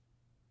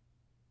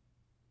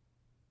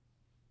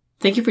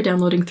Thank you for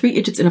downloading 3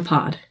 Idiots in a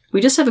Pod.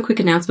 We just have a quick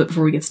announcement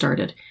before we get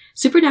started.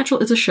 Supernatural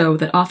is a show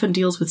that often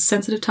deals with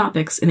sensitive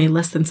topics in a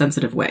less than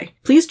sensitive way.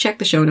 Please check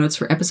the show notes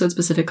for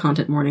episode-specific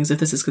content warnings if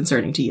this is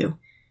concerning to you.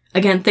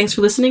 Again, thanks for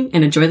listening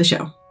and enjoy the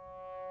show.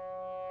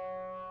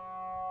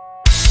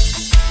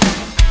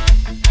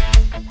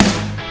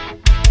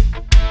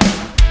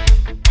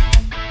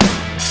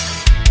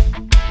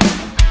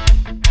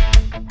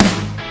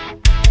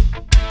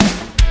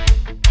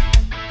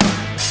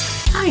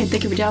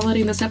 Thank you for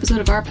downloading this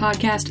episode of our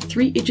podcast,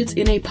 3 Idiots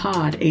in a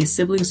Pod, a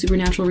sibling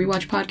supernatural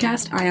rewatch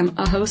podcast. I am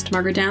a host,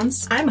 Margaret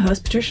Downs. I'm a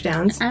host, Patricia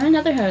Downs. I'm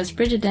another host,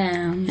 Bridget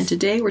Downs. And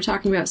today we're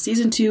talking about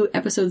Season 2,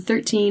 Episode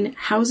 13,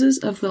 Houses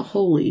of the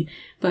Holy.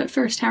 But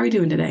first, how are we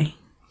doing today?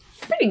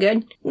 Pretty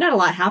good. Not a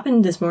lot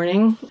happened this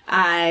morning.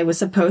 I was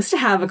supposed to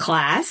have a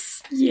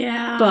class.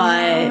 Yeah.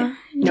 But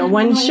no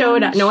one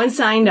showed up. No one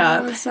signed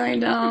up. No one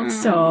signed up.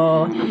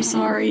 So I'm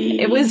sorry.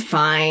 It was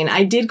fine.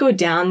 I did go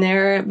down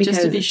there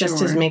because just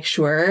to make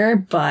sure,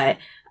 but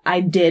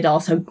I did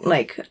also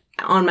not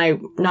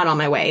on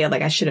my way.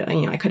 Like I should have,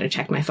 I could have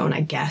checked my phone,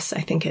 I guess. I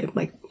think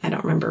I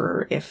don't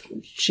remember if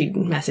she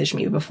messaged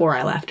me before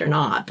I left or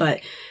not,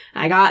 but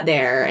I got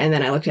there and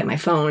then I looked at my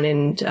phone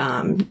and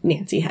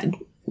Nancy had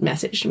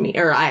messaged me,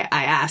 or I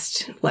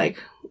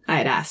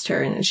had asked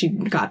her and then she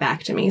got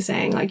back to me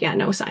saying yeah,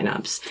 no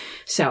signups.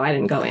 So I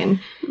didn't go in.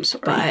 I'm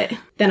sorry. But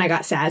then I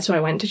got sad, so I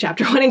went to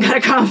chapter 1 and got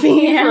a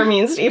coffee for me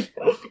and Steve.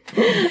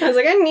 I was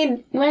like, I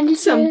need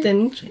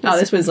something. Oh,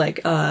 this was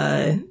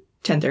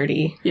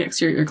 10:30. Yeah,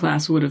 because your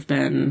class would have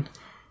been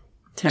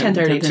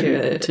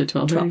 10:30 to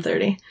 12:30.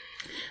 12:30.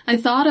 I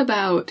thought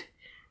about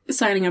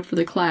signing up for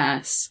the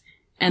class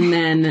and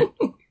then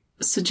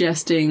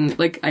suggesting,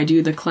 I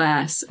do the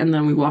class, and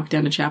then we walk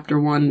down to chapter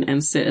 1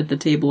 and sit at the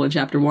table in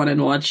chapter 1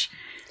 and watch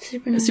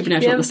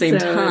Supernatural at the same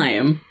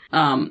time.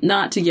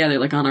 Not together,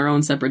 on our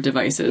own separate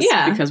devices.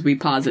 Yeah. Because we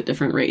pause at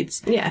different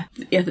rates. Yeah.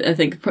 I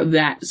think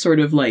that sort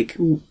of,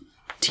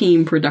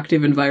 team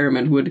productive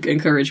environment would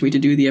encourage me to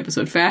do the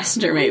episode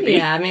faster, maybe.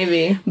 Yeah,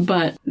 maybe.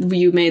 But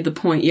you made the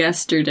point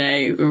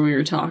yesterday when we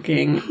were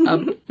talking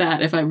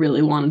that if I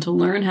really wanted to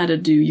learn how to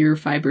do your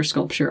fiber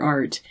sculpture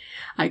art,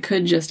 I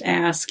could just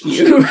ask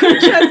you.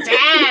 Just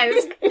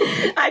ask.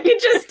 I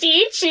could just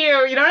teach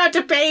you. You don't have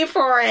to pay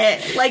for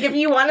it. If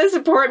you want to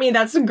support me,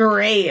 that's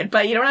great.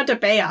 But you don't have to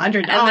pay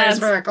 $100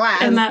 for a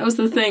class. And that was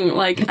the thing.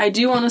 I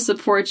do want to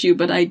support you,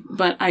 but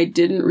I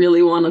didn't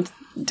really want to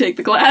take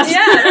the class.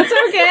 Yeah, that's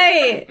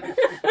okay.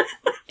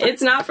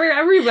 It's not for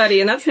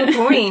everybody, and that's the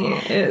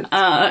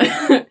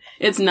point.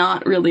 It's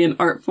not really an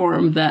art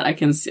form that I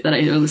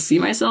really see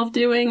myself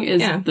doing.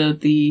 Is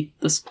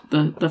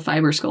the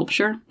fiber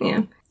sculpture?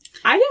 Yeah.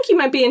 I think you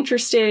might be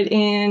interested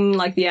in,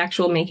 the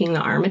actual making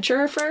the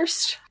armature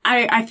first.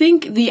 I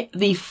think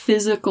the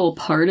physical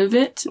part of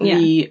it,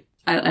 yeah.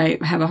 I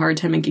have a hard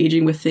time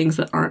engaging with things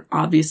that aren't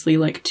obviously,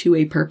 to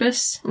a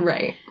purpose.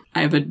 Right.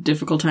 I have a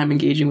difficult time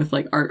engaging with,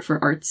 art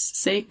for art's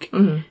sake.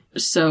 Mm-hmm.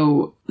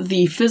 So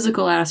the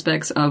physical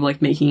aspects of,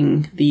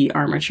 making the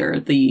armature,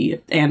 the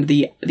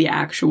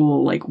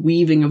actual,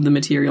 weaving of the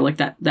material,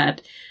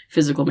 that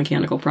physical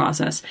mechanical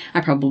process, I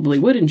probably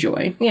would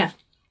enjoy. Yeah.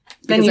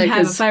 Then you'd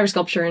have a fiber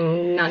sculpture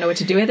and not know what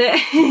to do with it.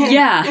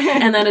 Yeah.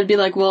 And then it'd be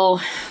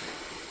well,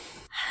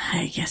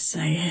 I guess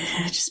I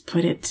just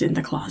put it in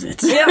the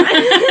closet. Yeah.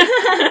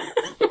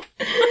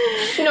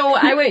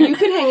 You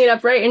could hang it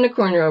up right in the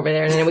corner over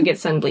there and then it would get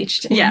sun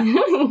bleached. Yeah.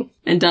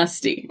 And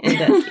dusty.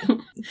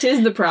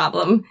 Tis the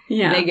problem.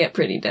 Yeah. They get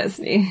pretty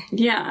dusty.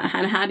 Yeah.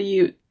 And how do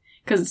you,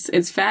 because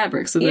it's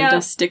fabric, so the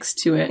dust sticks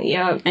to it.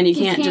 Yeah. And you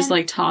can't just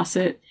toss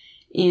it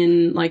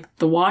in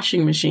the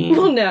washing machine.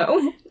 Well,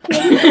 no.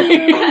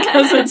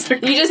 Because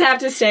you just have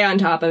to stay on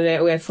top of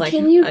it with a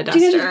duster. Do you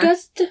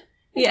dust?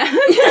 Yeah.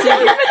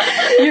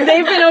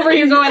 They've been over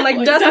here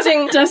going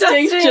dusting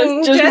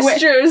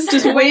gestures,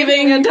 just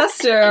waving a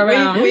duster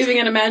around. Waving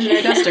an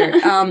imaginary duster.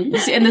 And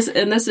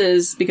this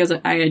is because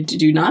I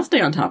do not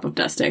stay on top of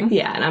dusting.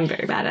 Yeah, and I'm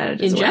very bad at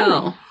it in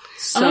general.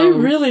 So I'm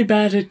really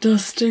bad at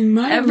dusting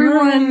my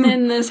Everyone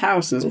in this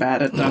house is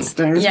bad at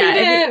dusting. Yeah, we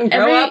didn't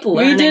grow up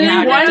learning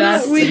how to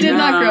dust. We did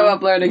not grow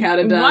up learning how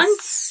to dust.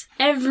 Once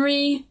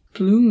every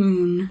blue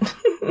moon.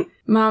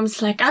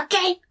 Mom's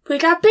okay, we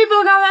got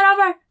people coming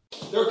over.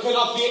 There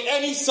cannot be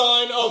any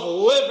sign of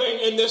living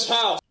in this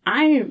house.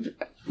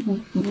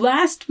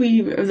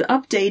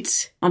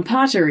 Update on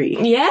pottery.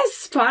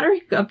 Yes,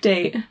 pottery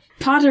update.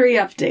 Pottery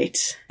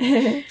update.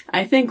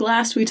 I think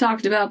last we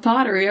talked about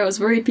pottery, I was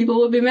worried people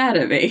would be mad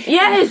at me.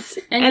 Yes,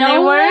 and no they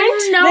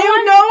weren't. No one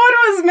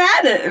was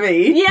mad at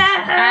me.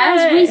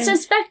 Yeah, as we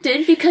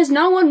suspected, because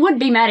no one would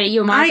be mad at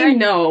you, Margaret. I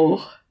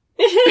know.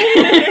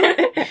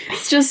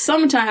 It's just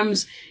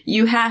sometimes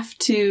you have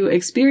to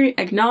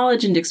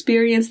acknowledge and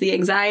experience the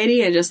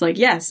anxiety and just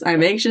yes,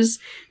 I'm anxious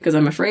because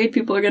I'm afraid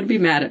people are going to be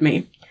mad at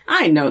me.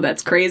 I know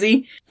that's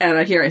crazy.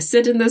 And here I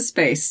sit in this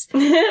space.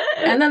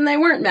 And then they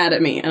weren't mad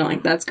at me. And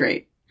I'm that's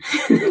great.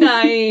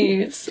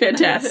 Nice.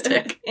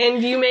 Fantastic.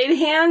 And you made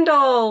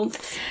handles.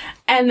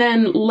 And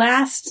then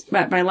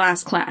my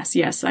last class,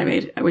 yes, I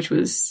made, which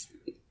was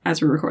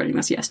as we're recording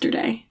this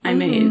yesterday, I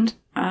made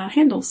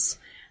handles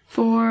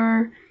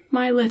for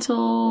my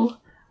little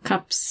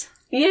cups.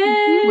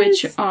 Yes!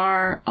 Which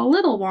are a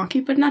little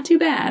wonky, but not too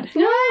bad.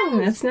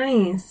 Oh, that's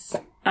nice.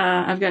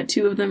 I've got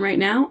 2 of them right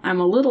now.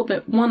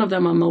 One of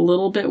them I'm a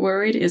little bit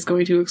worried is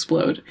going to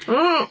explode.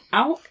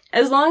 Ow.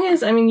 As long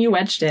as, you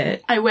wedged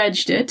it. I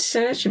wedged it.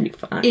 So it should be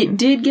fine. It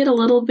did get a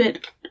little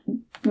bit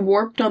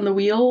warped on the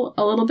wheel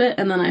a little bit,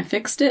 and then I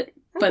fixed it.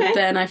 But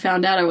then I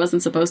found out I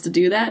wasn't supposed to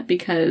do that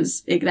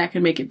because that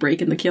could make it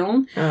break in the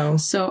kiln. Oh.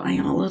 So I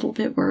am a little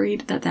bit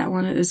worried that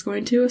one is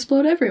going to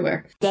explode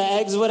everywhere. The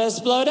eggs would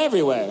explode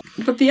everywhere.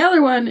 But the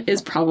other one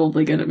is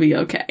probably going to be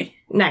okay.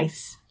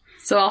 Nice.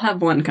 So I'll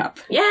have 1 cup.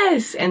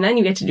 Yes, and then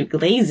you get to do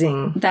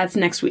glazing. That's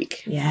next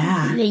week.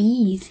 Yeah.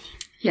 Glaze.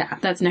 Yeah,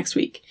 that's next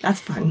week. That's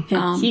fun.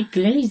 He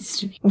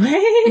glazed me.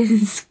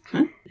 What?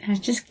 I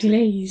just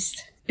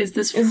glazed. Is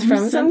this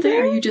from something?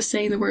 Or are you just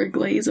saying the word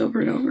glaze over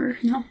and over?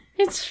 No.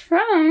 It's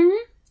from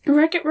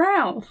Wreck-It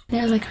Ralph. They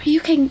were like, are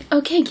you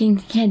okay, King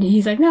Candy?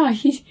 He's like, no,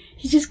 he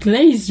just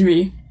glazed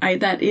me.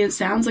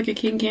 Sounds like a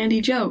King Candy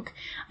joke.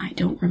 I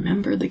don't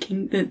remember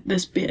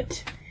this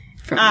bit.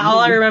 All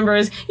I remember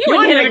is,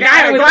 you hit a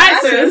guy with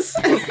glasses!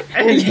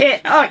 And you hit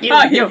a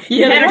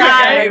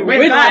guy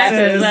with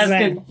glasses! That's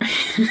good.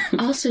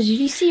 Also, did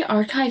you see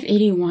Archive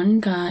 81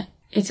 got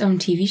its own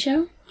TV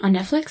show on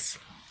Netflix?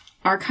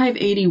 Archive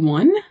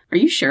 81? Are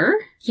you sure?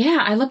 Yeah,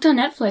 I looked on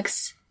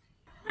Netflix.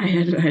 I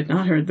had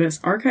not heard this.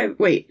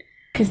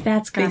 Because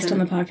that's based on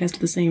the podcast of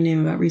the same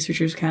name about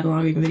researchers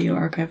cataloging video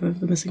archive of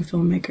the missing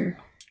filmmaker.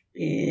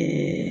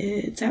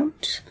 It's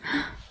out.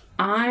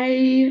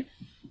 I've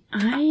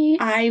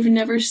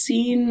never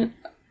seen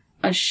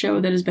a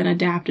show that has been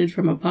adapted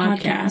from a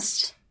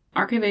podcast.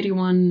 Archive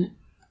 81,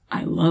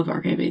 I love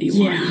Archive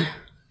 81. Yeah.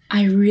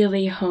 I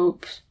really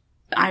hope.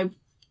 I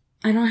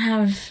don't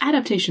have...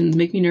 Adaptations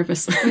make me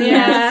nervous.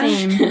 Yeah.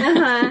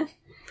 Same.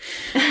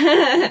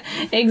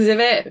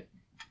 Exhibit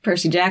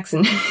Percy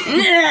Jackson.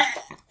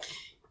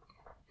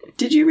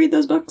 Did you read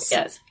those books?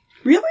 Yes.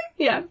 Really?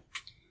 Yeah.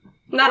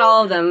 Not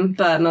all of them,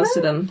 but most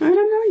of them. I don't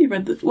know. You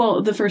read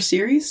the first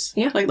series?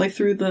 Yeah. Like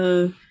through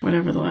the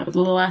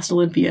Last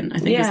Olympian, I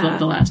think is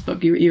the last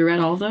book. You read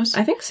all of those?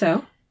 I think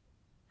so.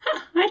 Huh,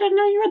 I didn't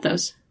know you read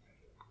those.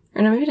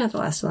 Or no, maybe not the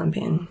Last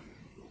Olympian.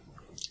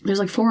 There's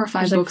like 4 or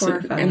 5 books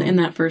in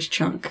that first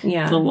chunk.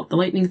 Yeah. The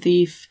Lightning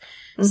Thief,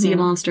 Sea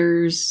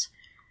Monsters.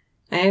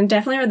 I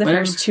definitely read the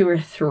first 2 or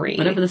 3.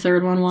 Whatever the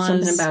third one was.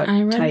 Something about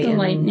I read Titan. The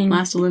Lightning.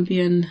 Last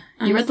Olympian.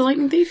 You read The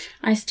Lightning Thief?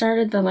 I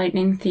started The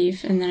Lightning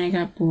Thief and then I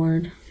got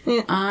bored.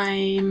 Yeah.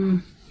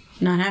 I'm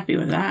not happy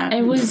with that.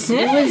 It was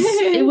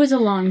a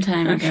long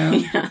time ago.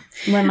 Yeah.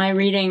 When my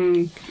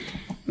reading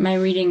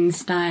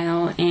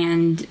style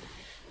and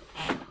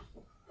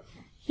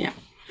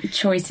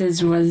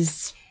choices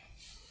was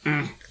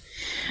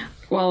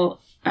Well,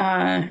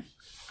 I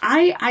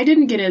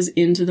didn't get as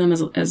into them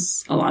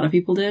as a lot of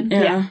people did.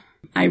 yeah.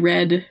 I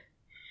read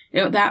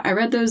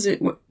those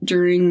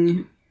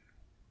during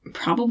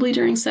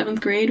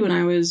 7th grade when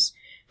I was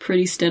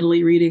pretty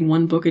steadily reading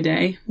 1 book a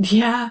day.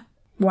 Yeah.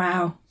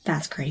 Wow.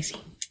 That's crazy.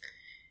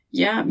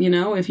 Yeah,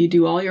 if you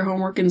do all your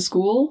homework in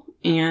school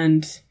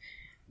and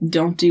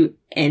don't do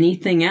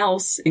anything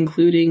else,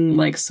 including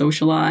like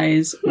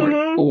socialize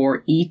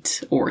or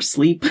eat or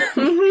sleep,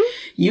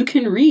 you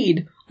can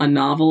read a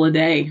novel a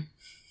day.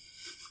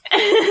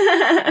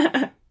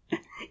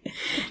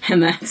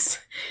 And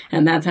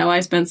that's how I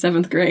spent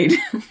 7th grade.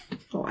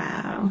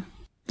 Wow.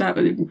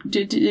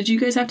 Did you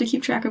guys have to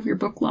keep track of your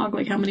book log,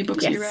 like how many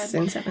books you read? Yes,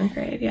 in 7th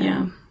grade, yeah.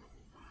 Yeah.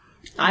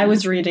 I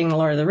was reading The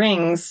Lord of the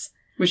Rings,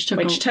 which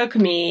took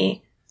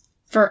me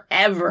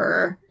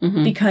forever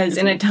because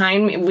in a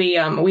time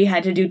we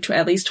had to do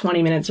at least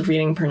 20 minutes of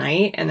reading per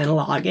night and then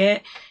log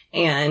it,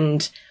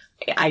 and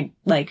I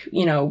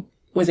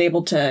was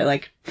able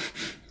to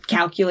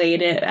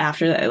calculate it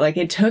after that.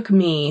 It took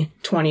me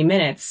 20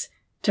 minutes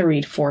to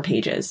read 4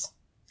 pages,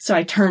 so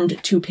I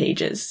turned 2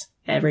 pages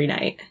every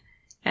night.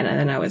 And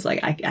then I was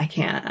like, I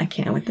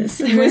can't with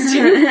this. It was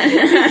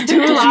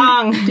too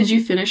long. Did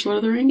you finish Lord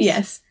of the Rings?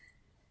 Yes.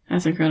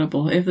 That's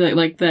incredible. If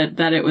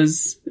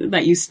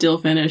that you still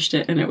finished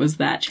it and it was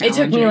that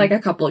challenging. It took me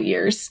a couple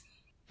years,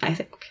 I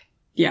think.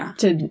 Yeah.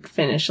 To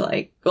finish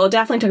it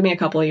definitely took me a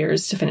couple of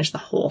years to finish the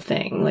whole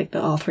thing,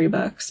 all 3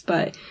 books.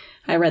 But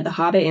I read The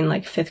Hobbit in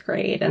 5th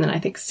grade, and then I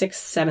think 6th,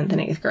 7th,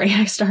 and 8th grade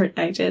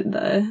I did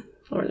the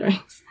Lord of the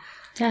Rings.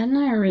 Dad and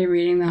I are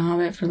rereading The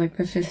Hobbit for the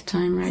 5th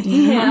time right now.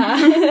 Yeah.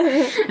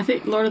 I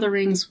think Lord of the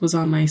Rings was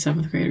on my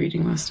 7th grade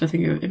reading list. I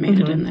think it made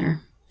it in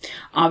there.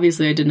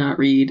 Obviously, I did not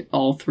read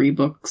all 3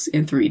 books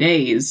in 3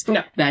 days.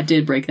 No. That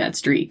did break that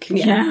streak.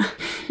 Yeah.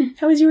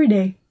 How was your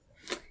day?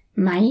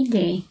 My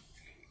day.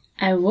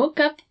 I woke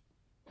up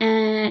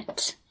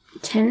at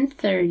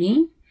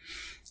 10:30,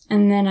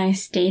 and then I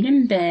stayed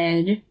in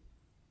bed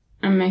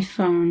on my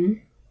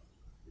phone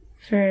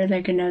for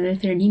another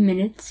 30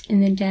 minutes,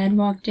 and then Dad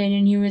walked in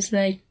and he was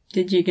like,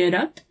 "Did you get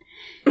up?"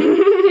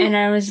 And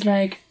I was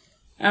like,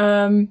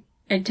 I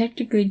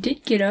technically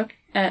did get up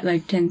at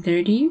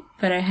 10:30,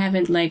 but I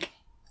haven't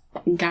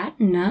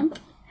gotten up.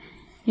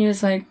 He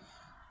was like,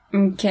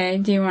 okay,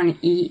 do you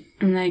want to eat?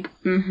 I'm like,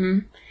 mm-hmm.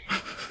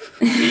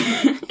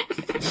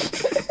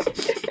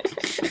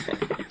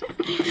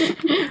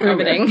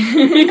 Riveting.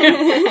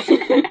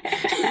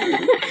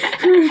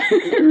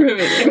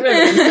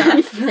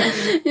 Riveting stuff.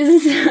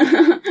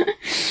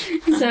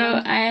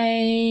 So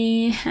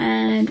I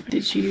had...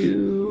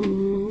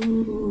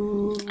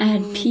 I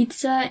had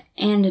pizza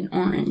and an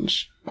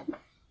orange.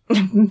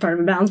 Part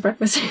of a balanced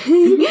breakfast.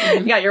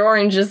 You got your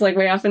orange just like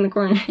way off in the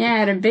corner. Yeah, I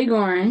had a big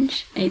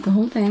orange, ate the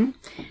whole thing,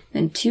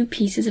 then 2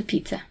 pieces of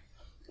pizza.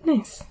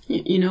 Nice.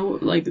 You know,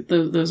 like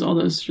all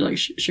those like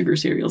sugar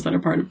cereals that are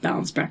part of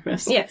balanced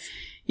breakfast. Yes.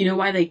 You know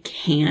why they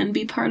can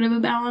be part of a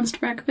balanced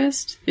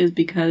breakfast is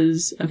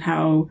because of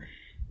how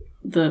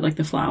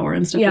the flour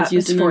and stuff that's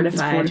used in them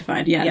is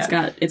fortified. Yeah,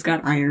 it's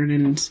got iron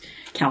and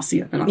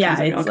calcium and all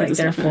kinds of like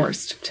they're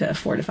forced to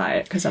fortify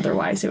it because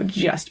otherwise it would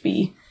just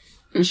be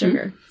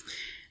sugar.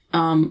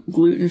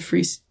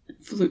 Gluten-free.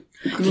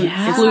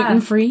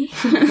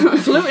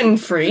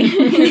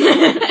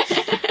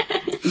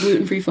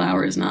 Gluten-free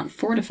flour is not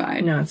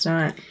fortified. No, it's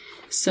not.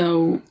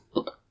 So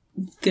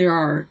there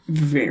are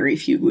very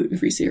few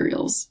gluten-free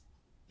cereals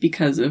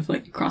because of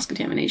like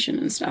cross-contamination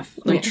and stuff.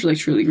 Like truly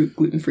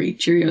gluten-free.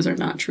 Cheerios are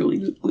not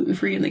truly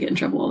gluten-free and they get in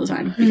trouble all the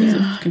time because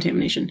of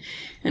contamination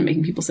and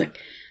making people sick.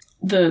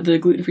 The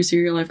gluten-free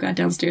cereal I've got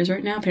downstairs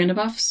right now, Panda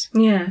Puffs.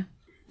 Yeah.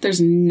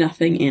 There's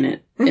nothing in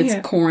it. It's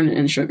corn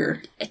and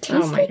sugar. It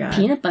tastes like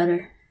peanut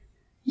butter.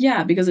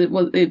 Yeah, because it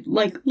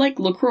like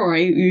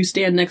LaCroix, you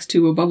stand next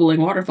to a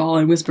bubbling waterfall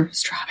and whisper,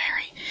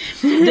 strawberry.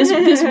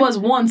 This was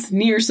once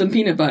near some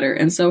peanut butter,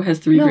 and so has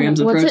 3 grams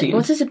of protein.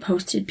 What's it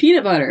supposed to be?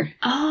 Peanut butter.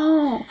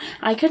 Oh,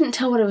 I couldn't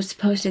tell what it was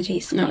supposed to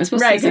taste like. No, it's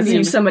supposed to taste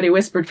because somebody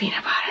whispered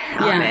peanut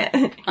butter on it.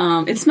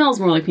 It smells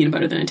more like peanut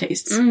butter than it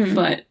tastes,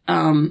 but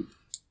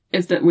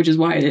it's which is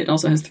why it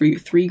also has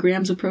 3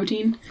 grams of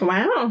protein.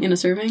 Wow. In a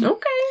serving.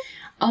 Okay.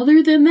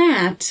 Other than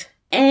that,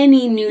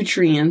 any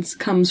nutrients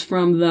comes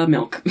from the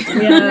milk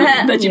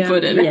that you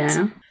put in it.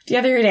 Yeah. The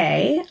other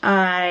day,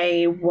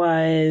 I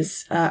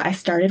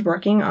started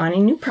working on a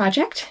new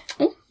project.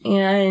 Oh.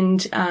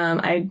 And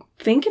I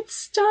think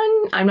it's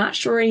done. I'm not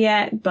sure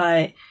yet,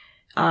 but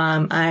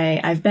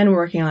I've been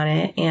working on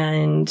it,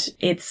 and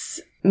it's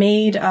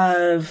made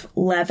of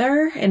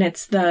leather, and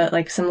it's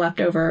some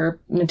leftover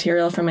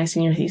material from my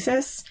senior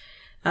thesis.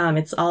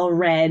 It's all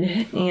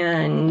red,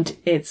 and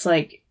it's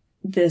like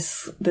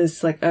this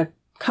like a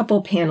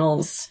couple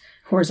panels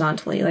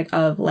horizontally, like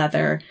of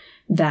leather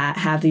that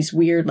have these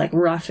weird, like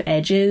rough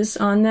edges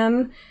on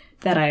them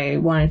that I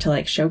wanted to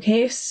like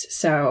showcase.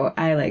 So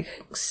I like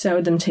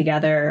sewed them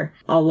together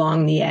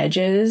along the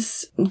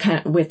edges,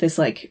 kind of with this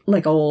like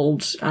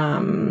old,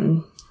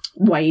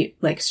 white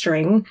like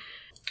string.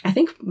 I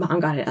think Mom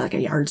got it at like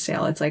a yard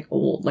sale. It's like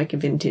old, like a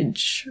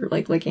vintage or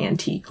like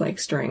antique like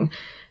string.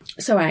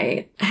 So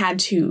I had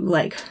to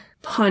like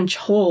punch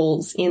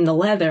holes in the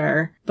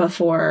leather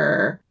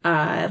before,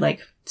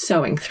 like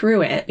sewing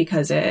through it,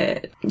 because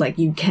it, like,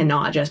 you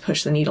cannot just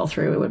push the needle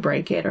through. It would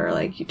break it or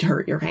like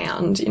hurt your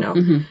hand, you know?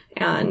 Mm-hmm.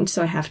 And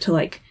so I have to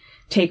like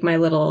take my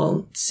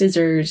little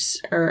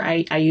scissors, or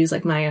I use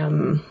like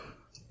my,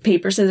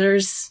 paper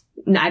scissors.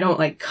 I don't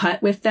like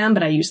cut with them,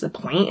 but I use the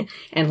point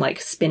and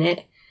like spin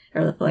it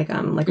or like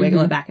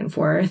wiggle it back and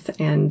forth.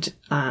 And,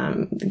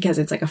 because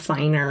it's like a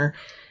finer,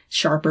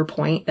 sharper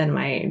point than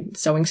my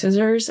sewing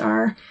scissors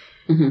are.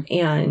 Mm-hmm.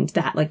 And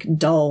that like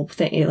dull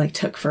thing, it like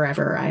took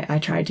forever. I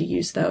tried to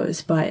use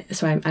those, but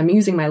so I'm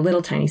using my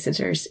little tiny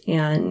scissors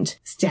and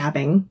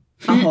stabbing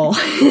a hole.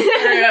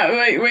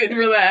 Yeah, wait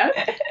for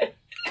that.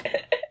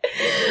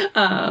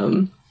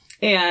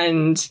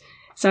 And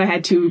so I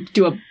had to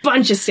do a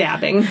bunch of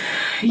stabbing.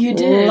 You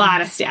did a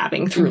lot of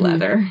stabbing through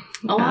leather.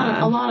 A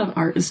lot of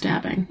art is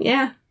stabbing.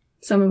 Yeah,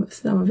 some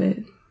of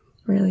it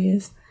really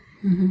is.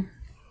 Mm-hmm.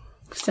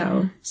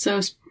 So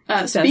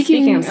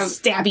speaking of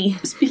stabby.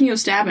 Speaking of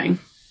stabbing.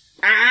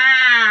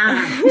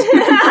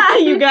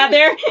 You got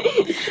there?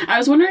 I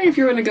was wondering if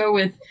you were going to go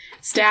with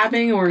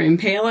stabbing or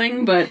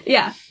impaling, but...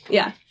 Yeah.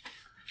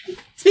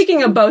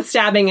 Speaking of both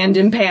stabbing and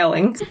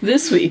impaling.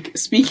 This week,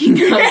 speaking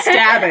of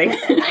stabbing,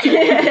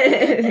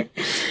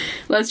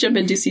 let's jump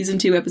into Season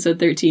 2, Episode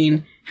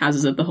 13,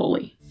 Houses of the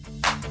Holy.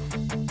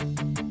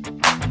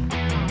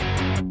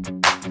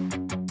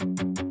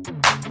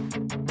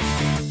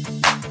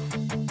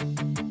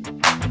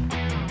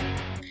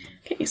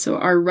 So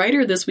our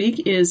writer this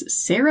week is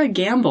Sarah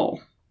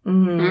Gamble.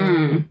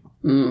 I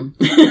was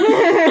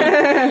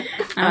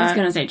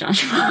going to say John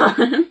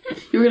Chabon.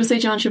 You were going to say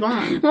John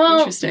Chabon. Well,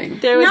 interesting.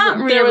 There was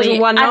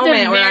one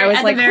moment where I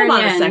was like, hold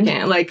on a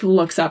second. Like,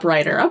 looks up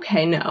writer.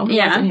 Okay, no, it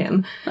wasn't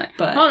him. But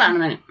hold on a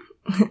minute.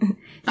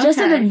 Just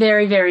at the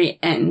very, very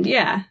end.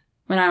 Yeah.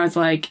 When I was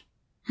like,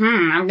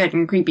 I'm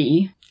getting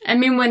creepy. I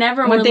mean, when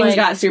things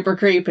got super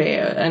creepy,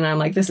 and I'm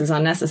like, this is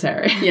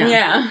unnecessary.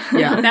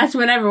 Yeah. That's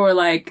whenever we're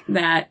like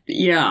that.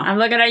 Yeah. I'm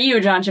looking at you,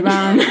 John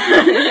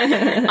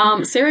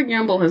Chabon. Sarah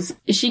Gamble is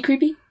she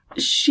creepy?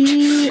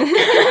 She...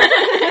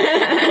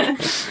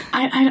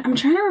 I'm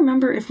trying to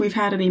remember if we've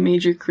had any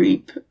major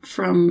creep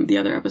from the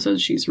other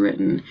episodes she's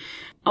written.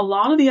 A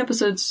lot of the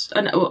episodes,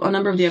 a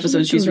number of the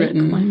episodes she's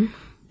written,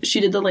 she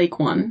did the lake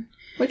one.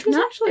 Which was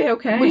actually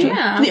okay.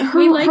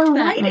 Her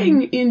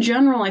writing in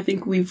general, I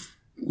think we've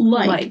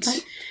liked.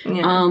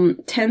 Yeah.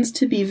 Tends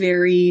to be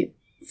very,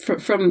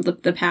 from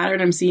the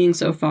pattern I'm seeing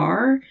so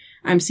far,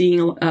 I'm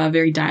seeing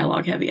very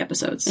dialogue-heavy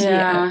episodes.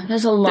 Yeah,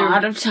 there's a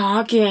lot of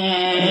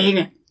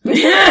talking. So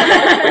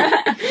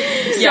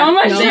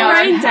much to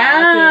write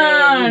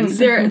down.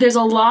 There's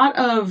a lot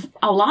of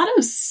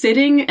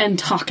sitting and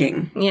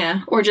talking.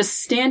 Yeah. Or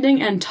just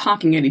standing and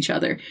talking at each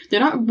other.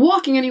 They're not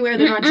walking anywhere,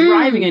 they're not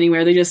driving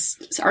anywhere, they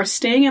just are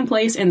staying in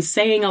place and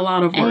saying a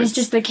lot of words. And it's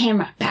just the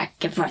camera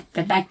back and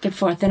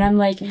forth, and I'm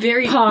like,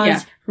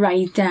 pause,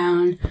 write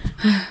down.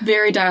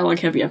 Very dialogue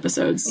heavy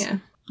episodes. Yeah.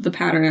 The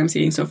pattern I'm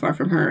seeing so far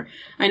from her.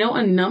 I know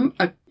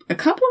a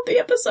couple of the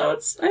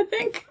episodes, I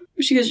think.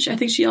 I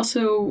think she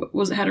also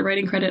had a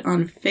writing credit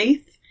on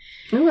Faith.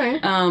 Okay.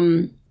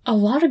 A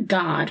lot of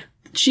God.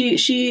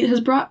 She has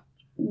brought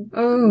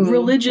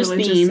religious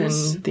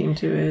themes and theme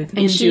to it.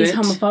 And she's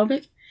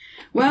homophobic?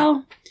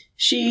 Well,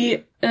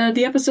 the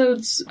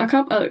episodes,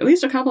 at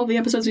least a couple of the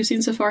episodes we've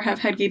seen so far have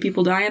had gay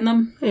people die in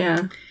them.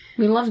 Yeah.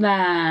 We love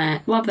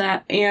that. Love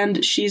that.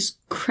 And she's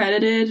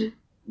credited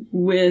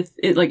with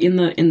it, like in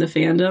the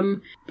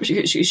fandom.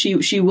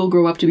 She will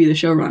grow up to be the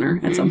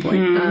showrunner at some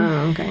point.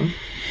 Oh, okay.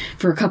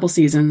 For a couple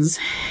seasons,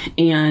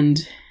 and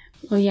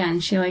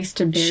and she likes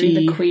to bury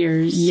the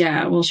queers.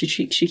 Yeah, well,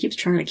 she keeps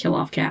trying to kill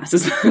off Cass.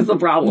 Is the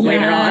problem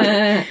later on?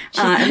 And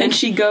then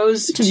she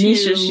goes to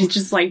Misha. She's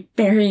just like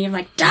burying him,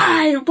 like,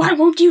 die! Why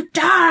won't you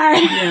die?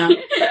 Yeah,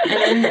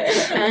 and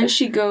then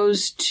she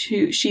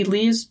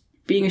leaves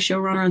being a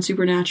showrunner on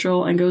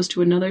Supernatural and goes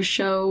to another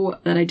show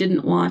that I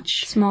didn't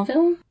watch.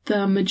 Smallville?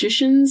 The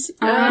Magicians.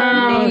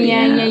 Oh,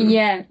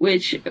 yeah.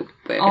 Which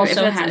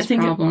also has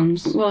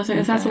problems. Well,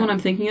 if that's the one I'm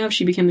thinking of,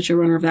 she became the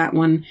showrunner of that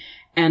one,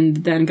 and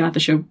then got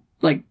the show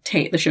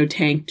the show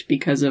tanked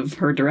because of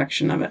her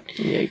direction of it.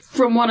 Yeah.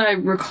 From what I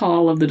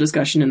recall of the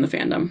discussion in the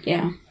fandom.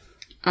 Yeah.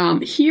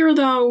 Here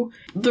though,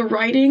 the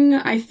writing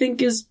I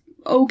think is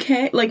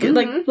okay. Like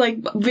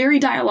very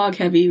dialogue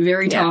heavy,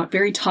 very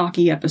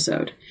talky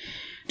episode.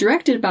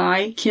 Directed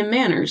by Kim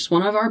Manners,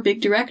 one of our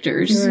big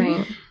directors.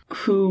 Right.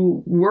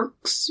 Who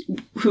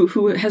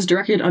has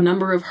directed a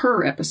number of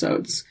her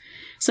episodes.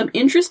 Some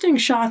interesting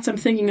shots I'm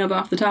thinking of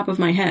off the top of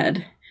my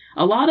head.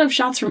 A lot of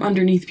shots from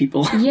underneath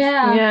people.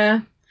 Yeah.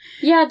 Yeah.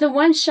 Yeah, the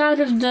one shot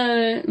of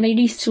the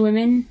lady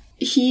swimming.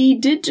 He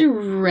did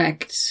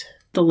direct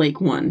the lake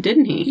one,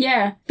 didn't he?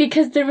 Yeah,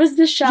 because there was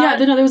the shot. Yeah,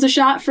 there was a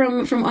shot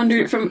from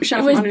underneath the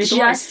water.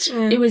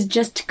 It was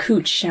just a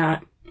cooch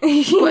shot.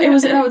 Well,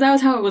 that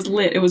was how it was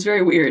lit. It was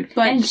very weird.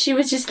 And she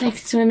was just like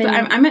swimming.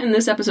 But I meant in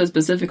this episode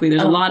specifically,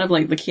 there's a lot of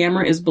like the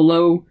camera is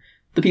below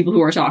the people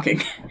who are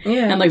talking.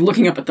 Yeah. And like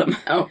looking up at them.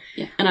 Oh,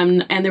 yeah.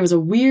 And there was a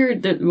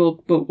weird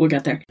we'll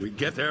get there. We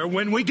get there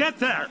when we get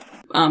there.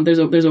 There's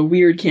a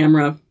weird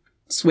camera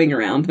swing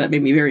around that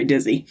made me very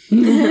dizzy.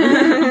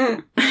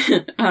 But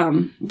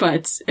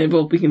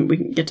we can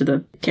get to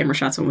the camera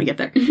shots when we get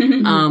there.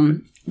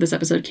 This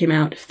episode came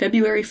out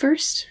February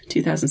 1st,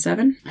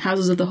 2007.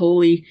 Houses of the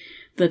Holy.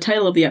 The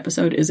title of the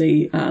episode is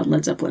a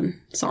Led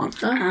Zeppelin song.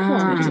 So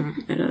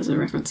it is a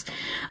reference.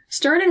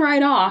 Starting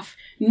right off,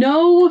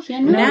 now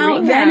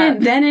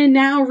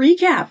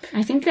recap.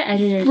 I think the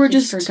editor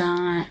just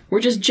forgot.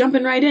 We're just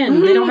jumping right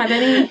in. They don't have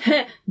any...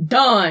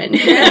 Done.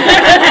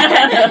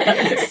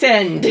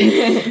 Send.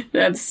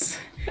 That's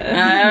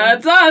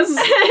us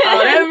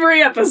on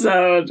every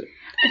episode.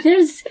 I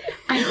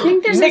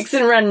think there's mix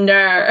and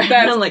render.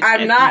 I'm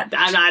not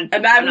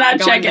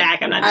checking.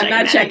 I'm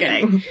not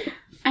checking.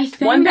 I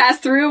think one pass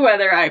through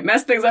whether I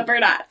mess things up or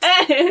not.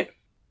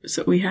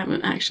 So we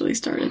haven't actually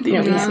started the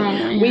episode.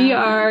 Yeah. We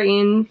are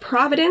in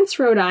Providence,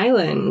 Rhode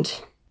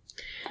Island.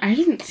 I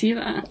didn't see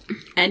that.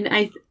 And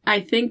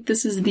I think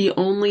this is the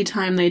only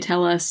time they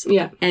tell us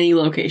any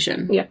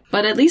location. Yeah.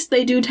 But at least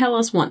they do tell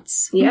us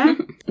once. Yeah.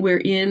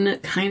 We're in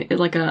kind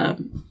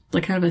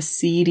of a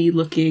seedy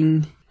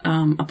looking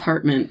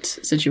apartment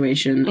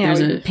situation. Yeah,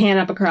 we pan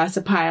up across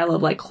a pile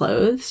of like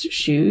clothes,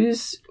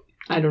 shoes,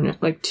 I don't know,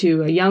 like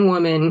to a young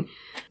woman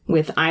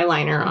with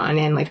eyeliner on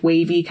and like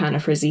wavy kind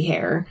of frizzy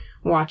hair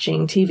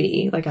watching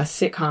TV, like a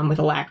sitcom with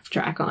a laugh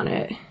track on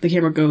it. The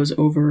camera goes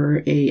over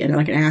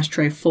an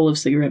ashtray full of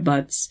cigarette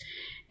butts,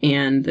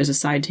 and there's a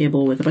side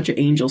table with a bunch of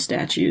angel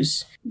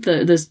statues.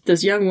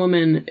 This young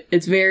woman,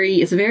 it's a very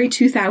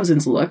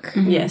 2000s look.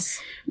 Mm-hmm.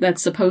 Yes.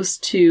 That's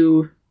supposed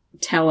to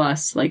tell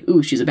us, like,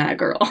 ooh, she's a bad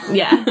girl.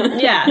 Yeah.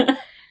 Yeah.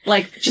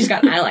 Like, she's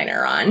got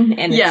eyeliner on,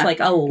 and it's like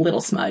a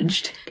little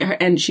smudged.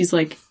 And she's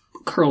like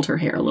curled her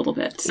hair a little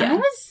bit.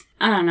 Yeah.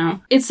 I don't know.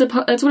 That's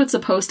what it's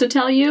supposed to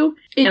tell you.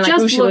 and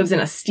like, she lives in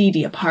a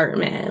steamy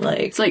apartment. Like,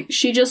 it's like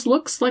she just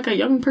looks like a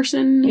young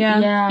person.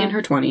 Yeah. In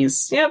her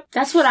 20s. Yep.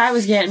 That's what I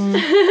was getting.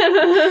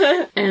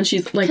 And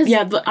she's like,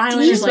 yeah, the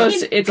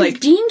eyelash it's like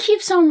Dean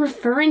keeps on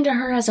referring to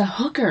her as a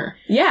hooker.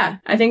 Yeah,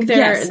 I think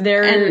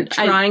they're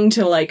trying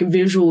to like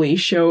visually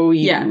show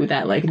you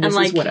that like this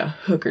is what a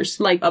hooker's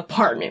like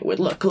apartment would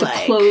look like.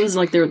 The clothes,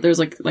 like there's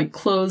like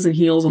clothes and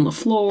heels on the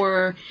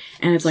floor,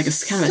 and it's like a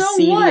kind of a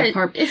seedy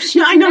apartment. If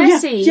she's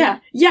messy.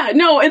 Yeah.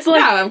 No, it's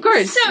like of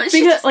course. So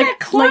because like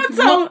clothes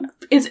on.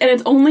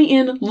 It's only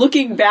in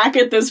looking back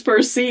at this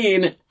first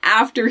scene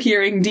after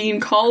hearing Dean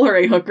call her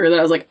a hooker that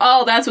I was like,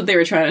 oh, that's what they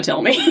were trying to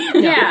tell me.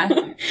 Yeah.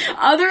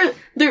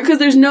 Because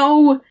there's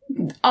no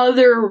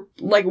other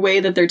like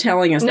way that they're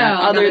telling us that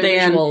other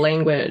than visual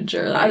language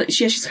or like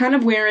she's kind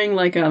of wearing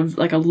like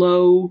a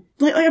low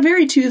like a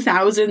very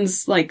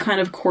 2000s like kind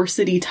of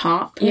corsety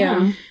top.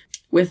 Yeah.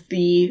 With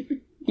the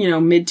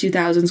mid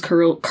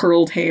 2000s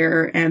curled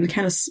hair and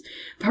kind of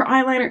her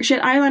eyeliner. She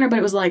had eyeliner, but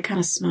it was like kind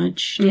of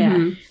smudged.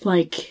 Yeah.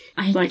 Like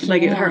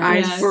her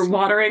eyes were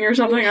watering or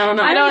something. I don't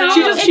know. I don't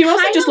know. She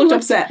mostly just looked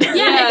upset. Yeah,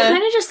 it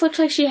kind of just looked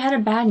like she had a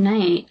bad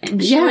night.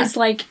 And she was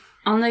like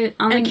on the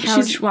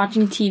couch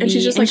watching TV. And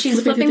she's just like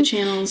flipping through the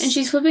channels. And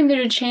she's flipping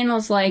through the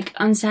channels like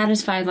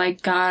unsatisfied,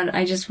 like, God,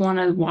 I just want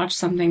to watch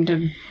something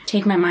to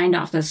take my mind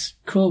off this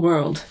cruel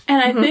world.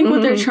 And I think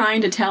what they're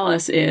trying to tell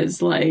us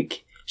is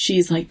like,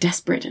 she's like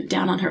desperate and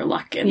down on her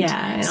luck, and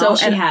so all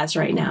she has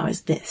right now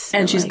is this,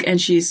 and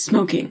she's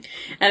smoking,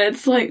 and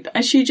it's like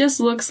she just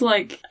looks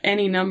like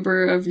any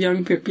number of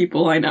young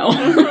people I know.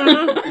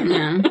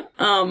 Yeah.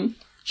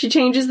 She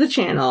changes the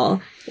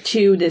channel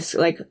to this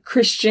like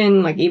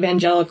Christian, like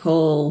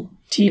evangelical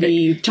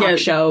TV talk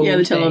show. Yeah,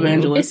 the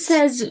televangelist. It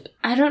says,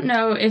 I don't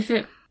know if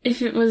it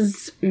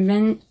was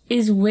meant.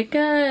 Is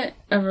Wicca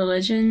a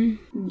religion?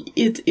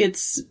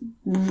 It's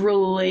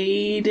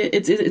related.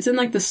 It's in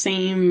like the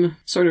same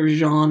sort of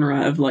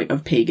genre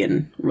of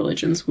pagan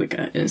religions.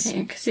 Wicca is.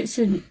 Okay, because it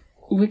said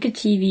Wicca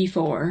TV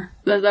 4.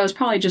 That was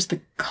probably just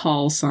the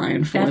call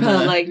sign for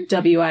like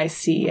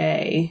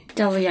WICA.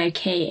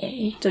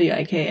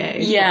 WIKA.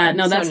 Yeah,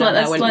 no, that's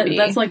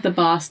like the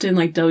Boston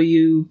like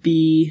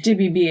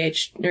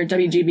GBH or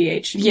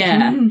WGBH.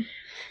 Yeah.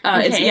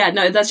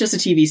 Okay. That's just a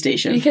TV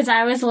station. Because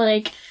I was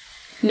like,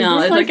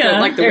 no, it's like the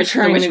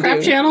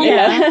witchcraft channel.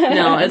 Yeah.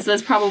 No,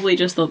 that's probably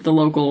just the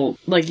local,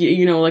 like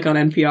like on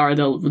NPR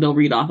they'll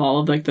read off all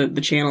of like the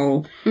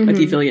channel like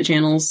the affiliate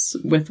channels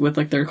with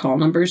like their call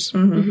numbers.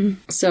 Mm-hmm.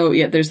 So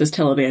yeah, there's this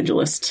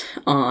televangelist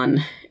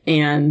on.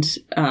 And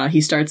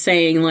he starts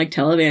saying, like,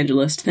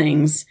 televangelist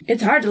things.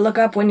 It's hard to look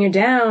up when you're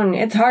down.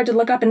 It's hard to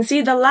look up and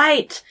see the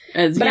light.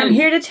 But I'm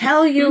here to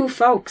tell you,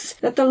 folks,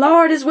 that the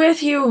Lord is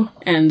with you.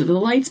 And the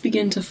lights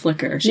begin to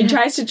flicker. She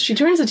turns the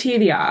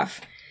TV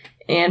off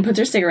and puts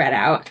her cigarette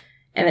out.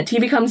 And the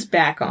TV comes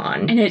back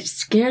on. And it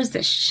scares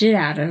the shit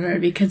out of her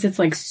because it's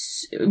like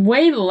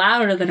way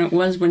louder than it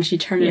was when she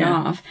turned it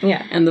off.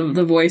 Yeah. And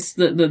the voice,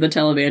 the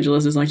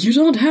televangelist is like, you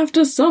don't have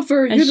to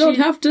suffer. You don't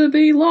have to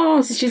be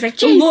lost. She's like,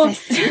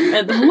 Jesus.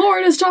 And the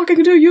Lord is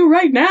talking to you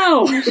right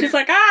now. She's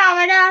like, oh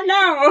my God,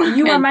 no.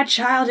 You are my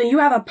child and you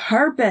have a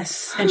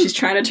purpose. And she's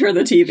trying to turn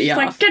the TV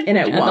off. And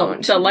it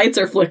won't. The lights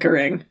are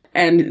flickering.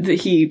 And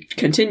he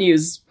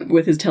continues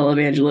with his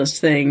televangelist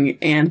thing,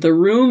 and the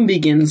room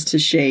begins to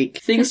shake.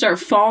 Things start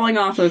falling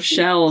off of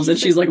shelves, and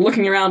she's like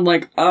looking around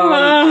like,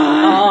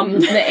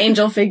 the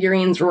angel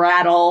figurines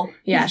rattle.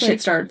 Yeah,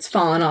 shit starts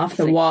falling off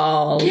the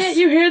walls. Can't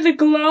you hear the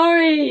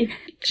glory?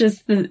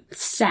 Just the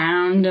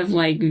sound of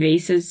like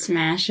vases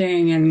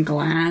smashing and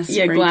glass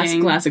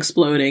breaking. glass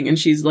exploding, and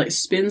she's like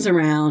spins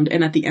around,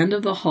 and at the end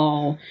of the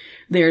hall,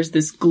 there's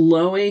this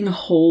glowing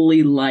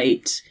holy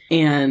light,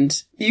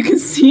 and you can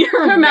see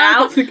her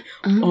mouth.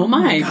 Oh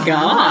my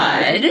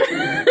God.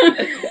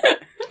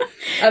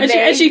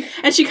 and she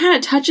kind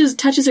of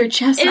touches her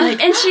chest,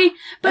 and she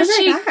does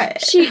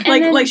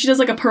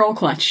like a pearl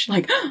clutch,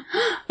 like.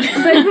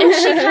 And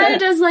she kind of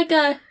does like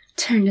a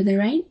turn to the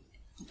right,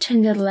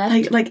 turn to the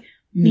left, like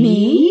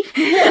me.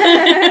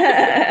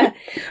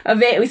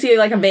 We see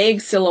like a vague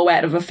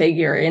silhouette of a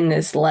figure in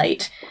this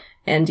light,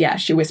 and yeah,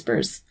 she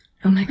whispers,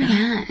 "Oh my God!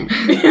 Oh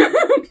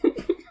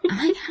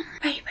my God!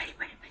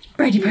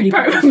 Party, party, party,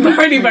 party,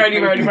 party, party,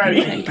 party, party,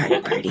 party,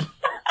 party, party."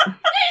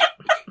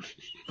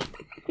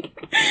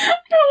 I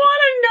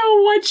want to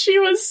know what she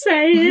was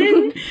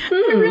saying.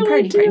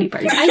 Party.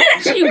 I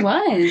think she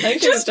was.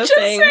 Just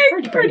saying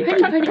party.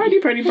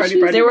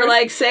 They were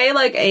like, say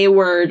like a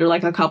word or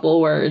like a couple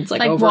words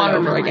like over and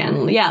over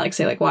again. Yeah, like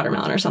say like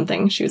watermelon or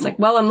something. She was like,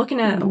 well, I'm looking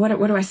at, what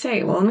do I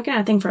say? Well, I'm looking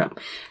at a thing for a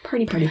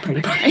party.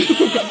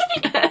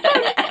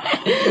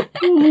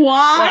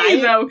 Why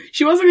though?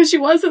 She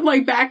wasn't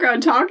like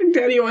background talking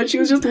to anyone. She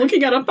was just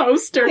looking at a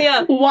poster.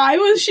 Yeah. Why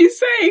was she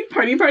saying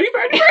party?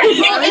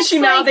 Why was she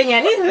mouthing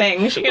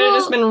anything? She could have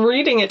just been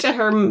reading it to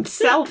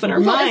herself in her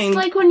mind. It's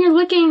like when you're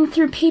looking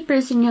through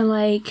papers and you're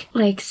like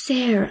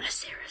Sarah.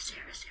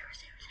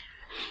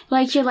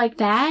 Like you're like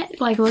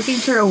that? Like looking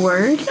for a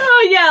word?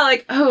 Oh, yeah,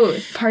 like,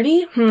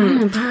 party? Party.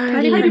 Looking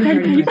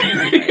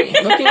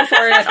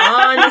for it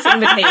on this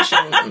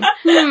invitation.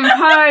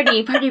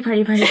 Party.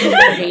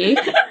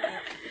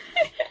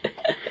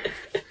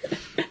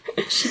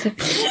 She's like,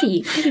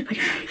 party.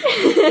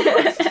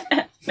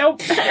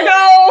 Nope.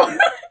 No!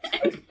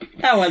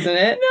 That wasn't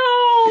it.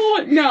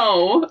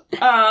 No.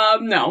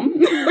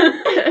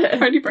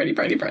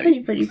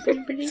 Party.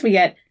 So we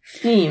get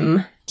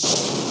theme.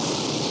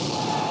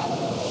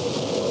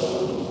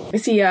 We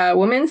see a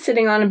woman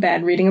sitting on a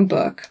bed reading a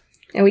book,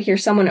 and we hear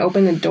someone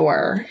open the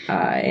door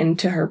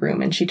into her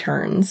room, and she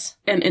turns.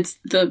 And it's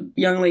the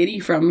young lady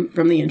from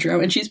the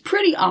intro, and she's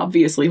pretty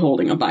obviously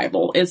holding a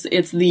Bible. It's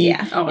the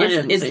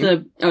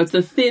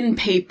thin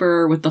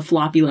paper with the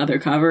floppy leather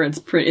cover. It's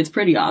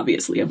pretty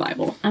obviously a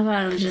Bible. I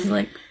thought it was just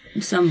like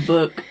some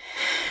book.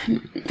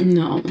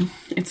 No,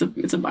 it's a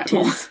Bible.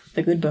 Tis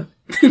the good book.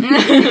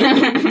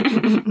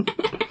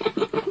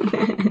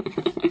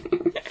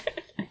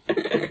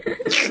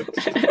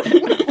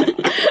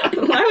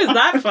 Why was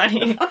that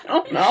funny? I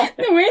don't know.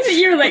 The way that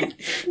you're like,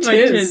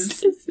 Tis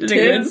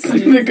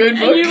the good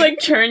book. And you like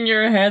turn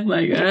your head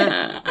like, It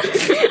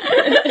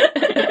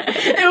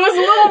was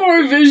a little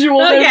more visual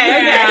than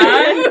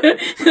that.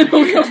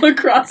 It'll come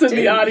across in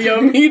the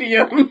audio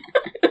medium.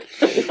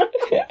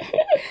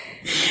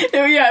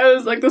 Yeah, it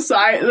was like the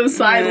side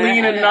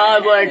lean and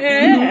nod, like,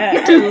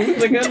 tis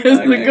the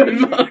good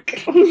book.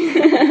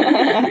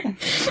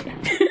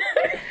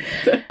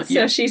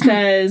 So she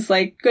says,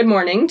 like, good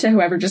morning to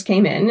whoever just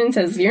came in, and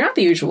says, you're not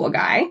the usual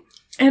guy.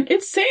 And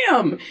it's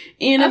Sam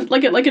in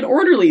like an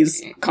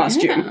orderly's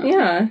costume.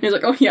 Yeah. He's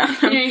like, oh yeah,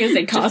 you're gonna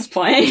say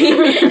cosplay.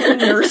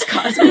 Nurse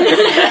cosplay.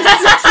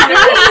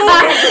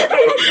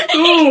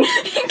 Ooh.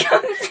 He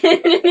comes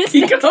in a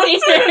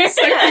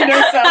sexy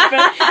nurse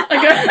outfit.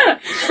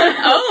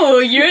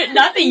 You're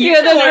not the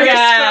You're the usual nurse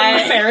guy.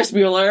 from Ferris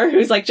Bueller,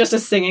 who's like just a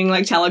singing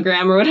like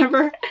telegram or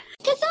whatever.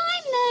 'Cause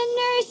I'm the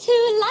nurse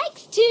who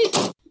likes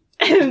to...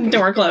 And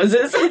door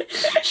closes.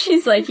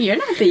 She's like, you're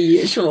not the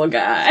usual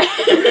guy.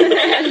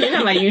 You're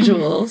not my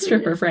usual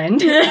stripper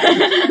friend.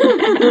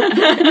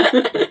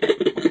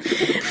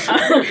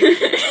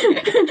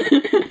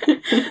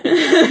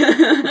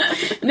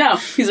 No,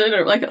 he's in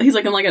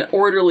an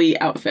orderly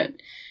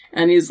outfit.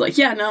 And he's like,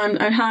 yeah, no,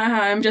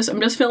 I'm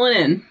just filling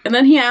in. And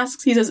then he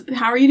says,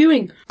 how are you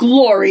doing?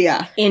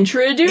 Gloria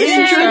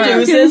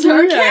introduces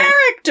her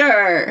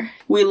character.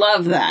 We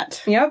love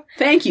that. Yep.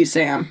 Thank you,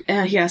 Sam.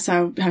 He asks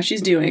how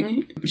she's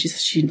doing. She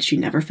says she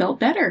never felt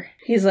better.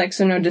 He's like,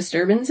 so no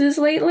disturbances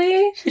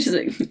lately? She's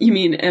like, you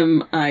mean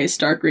am I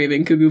stark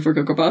raving cuckoo for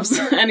Cocoa Puffs?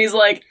 And he's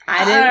like,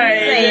 I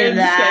didn't say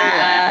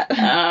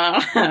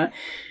that.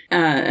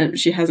 And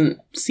she hasn't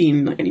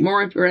seen like any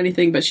more or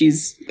anything, but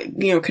she's,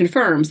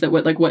 confirms that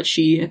what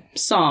she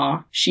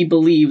saw, she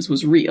believes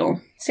was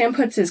real. Sam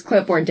puts his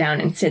clipboard down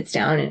and sits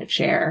down in a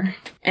chair.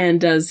 And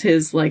does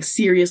his like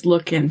serious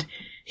look, and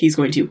he's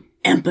going to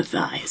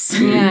empathize.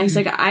 Yeah, he's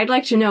like, I'd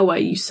like to know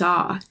what you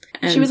saw.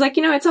 And she was like,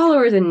 it's all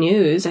over the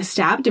news. I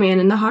stabbed a man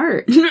in the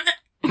heart. She said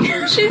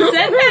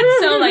that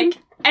so like,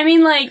 I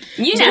mean, like,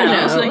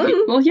 Like,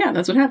 well, yeah,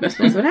 that's what happened.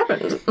 That's what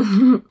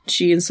happened.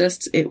 She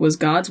insists it was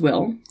God's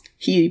will.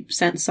 He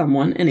sent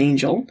someone, an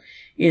angel,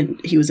 and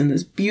he was in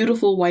this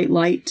beautiful white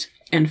light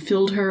and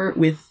filled her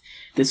with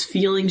this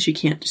feeling she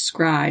can't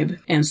describe,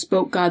 and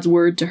spoke God's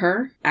word to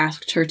her,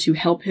 asked her to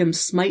help him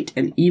smite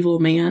an evil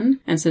man,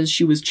 and says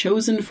she was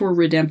chosen for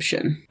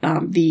redemption.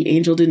 The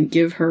angel didn't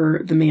give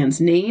her the man's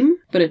name,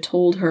 but it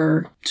told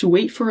her to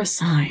wait for a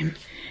sign.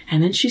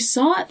 And then she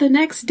saw it the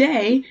next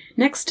day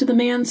next to the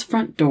man's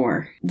front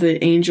door.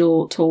 The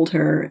angel told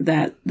her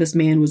that this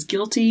man was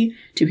guilty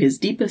to his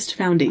deepest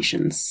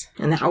foundations.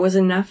 And that was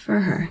enough for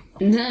her.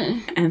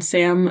 And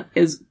Sam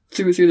is,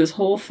 through this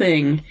whole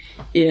thing,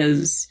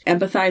 is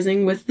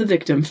empathizing with the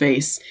victim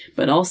face,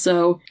 but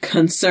also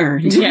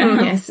concerned.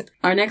 Yeah. Yes.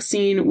 Our next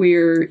scene,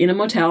 we're in a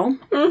motel.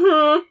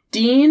 Mm-hmm.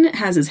 Dean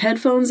has his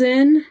headphones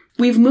in.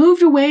 We've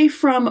moved away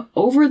from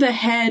over the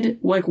head,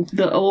 like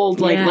the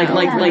old, like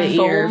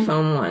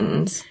earphone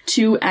ones,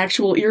 to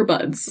actual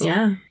earbuds.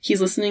 Yeah.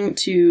 He's listening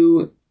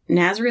to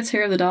Nazareth's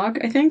Hair of the Dog,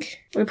 I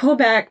think. We pull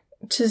back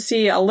to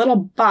see a little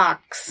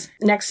box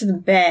next to the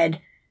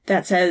bed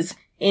that says,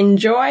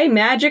 "Enjoy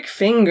Magic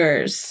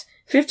Fingers.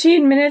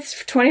 15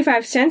 minutes,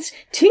 25 cents,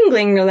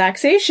 tingling,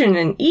 relaxation,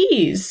 and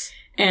ease."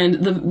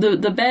 And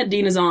the bed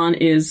Dean is on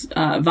is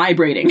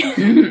vibrating.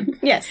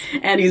 Yes.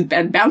 And he's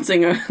been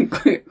bouncing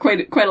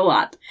quite a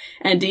lot.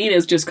 And Dean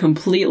is just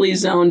completely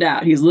zoned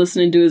out. He's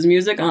listening to his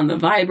music on the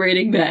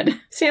vibrating bed.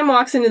 Sam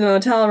walks into the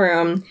motel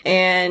room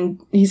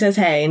and he says,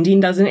 hey, and Dean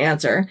doesn't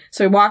answer.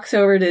 So he walks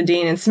over to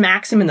Dean and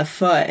smacks him in the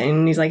foot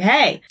and he's like,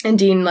 hey. And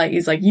Dean,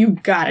 he's like, you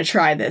gotta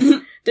try this.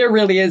 There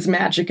really is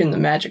magic in the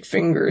magic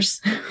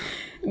fingers.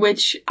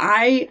 Which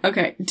had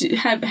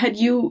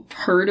you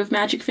heard of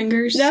Magic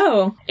Fingers?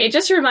 No. It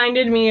just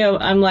reminded me of,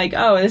 I'm like,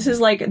 oh, this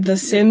is like the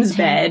Sims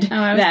bed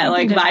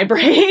that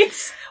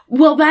vibrates.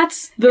 Well,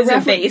 that's the Is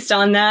it based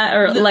on that,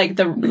 or like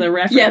the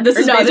reference? Yeah, this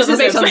is based on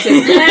The Sims.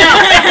 You know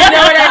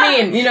what I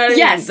mean? You know what I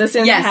Yes, mean? The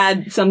Sims yes.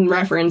 had some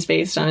reference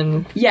based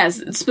on.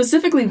 Yes,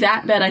 specifically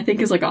that bed I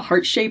think is like a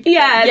heart shaped.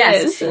 Yeah, it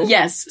yes, is.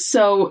 yes.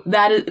 So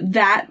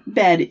that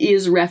bed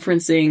is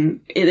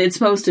referencing. It's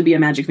supposed to be a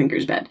Magic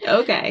Fingers bed.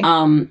 Okay.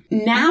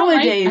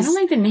 Nowadays, I don't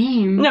like the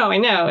name. No, I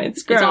know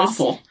it's gross. it's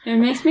awful. It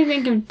makes me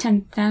think of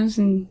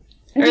 10,000.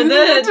 Or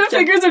the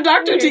Fingers of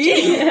Dr.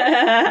 T.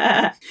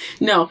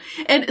 No,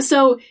 and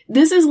so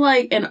this is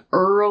like an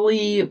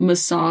early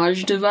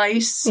massage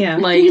device. Yeah.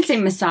 You like could say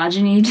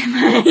misogyny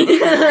device.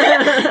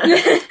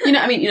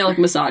 like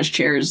massage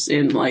chairs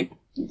in like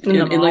In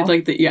the mall.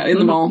 in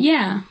the mall.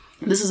 Yeah.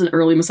 This is an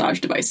early massage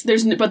device.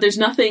 There's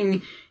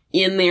nothing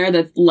in there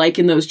that's like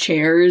in those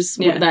chairs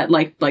Yeah. that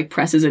like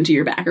presses into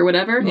your back or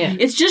whatever. Yeah.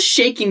 It's just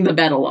shaking the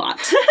bed a lot.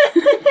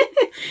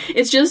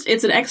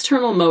 It's an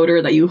external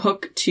motor that you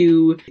hook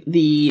to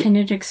the. Can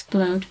it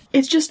explode?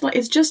 It's just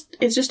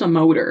a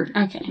motor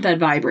Okay. that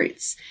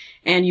vibrates,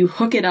 and you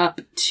hook it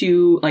up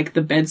to like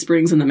the bed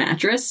springs and the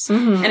mattress,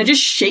 and it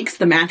just shakes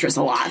the mattress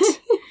a lot.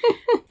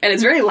 And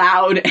it's very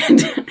loud, and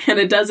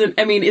it doesn't.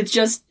 I mean, it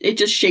just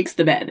shakes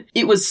the bed.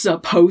 It was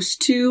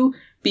supposed to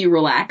be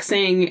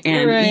relaxing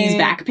and ease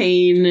back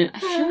pain, I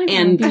feel like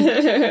and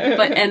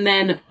it and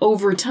then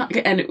over time,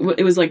 and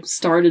it was like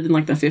started in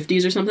like the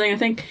 50s or something, I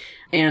think,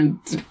 and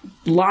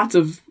lots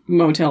of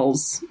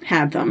motels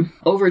had them.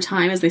 Over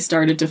time, as they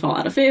started to fall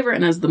out of favor,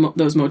 and as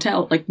those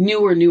motel, like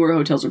newer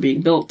hotels were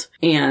being built,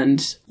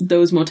 and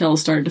those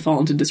motels started to fall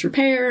into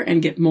disrepair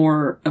and get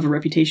more of a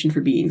reputation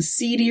for being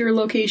seedier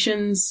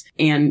locations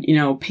and,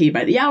 pay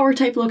by the hour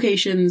type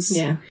locations.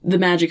 Yeah. The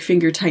Magic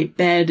Finger type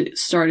bed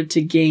started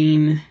to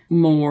gain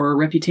more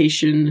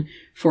reputation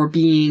for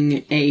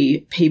being a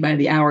pay by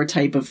the hour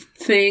type of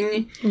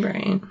thing.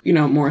 Right.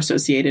 More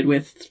associated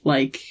with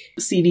like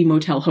seedy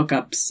motel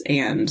hookups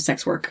and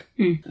sex work.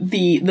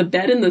 The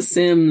bed in The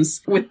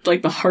Sims with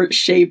like the heart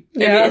shape.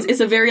 Yeah. I mean, it's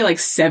a very like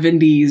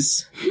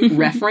 70s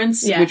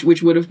reference, Yeah.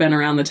 which would have been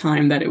around the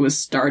time that it was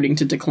starting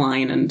to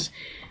decline, and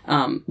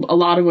a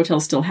lot of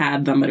hotels still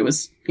had them, but it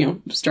was,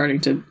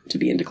 starting to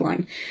be in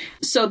decline.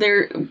 So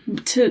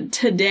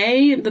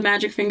today, the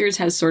Magic Fingers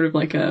has sort of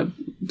like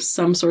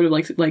some sort of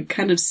like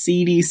kind of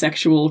seedy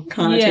sexual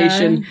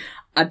connotation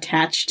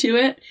attached to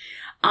it.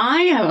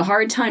 I have a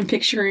hard time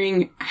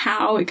picturing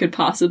how it could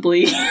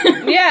possibly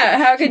Yeah,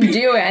 how could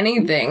do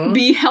anything?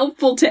 be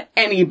helpful to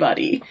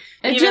anybody.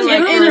 Even Just like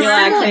in a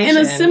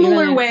relaxation.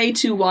 similar Even- way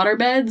to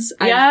waterbeds.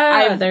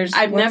 there's.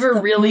 I've what's never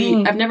the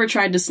point? I've never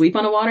tried to sleep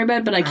on a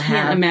waterbed, but I can't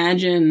have.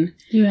 imagine.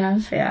 You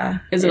have. Yeah.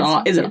 Is it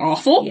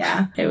awful?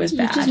 Yeah, it was You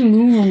bad. just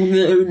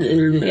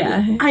move.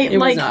 Yeah, it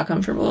was not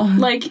comfortable.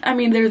 Like, I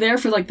mean, they're there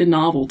for like the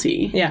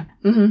novelty. Yeah.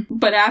 Mm-hmm.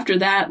 But after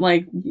that,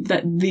 like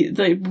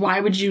why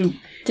would you?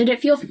 Did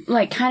it feel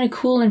like kind of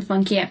cool and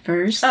funky at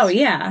first? Oh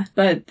yeah,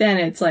 but then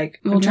it's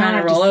like I'm Well, trying now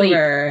I to have to roll sleep.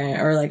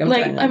 over, or like I'm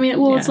Like, trying to, I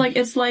mean, well, yeah.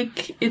 it's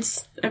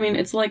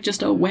like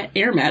just a wet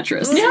air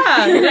mattress.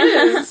 Yeah, it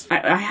is.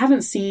 I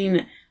haven't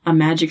seen a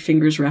Magic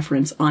Fingers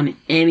reference on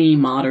any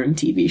modern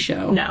TV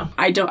show. No.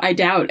 I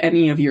doubt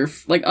any of your,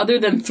 like, other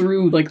than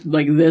through, like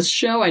this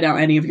show, I doubt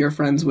any of your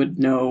friends would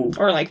know.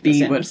 Or like The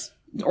Sims.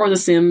 Or The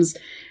Sims.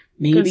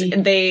 Maybe.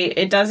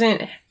 It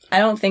doesn't. I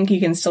don't think you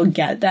can still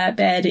get that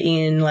bed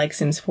in like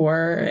Sims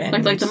 4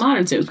 and Like the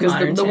modern Sims, because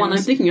Modern the one I'm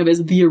Sims. thinking of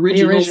is the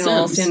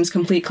original, Sims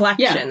Complete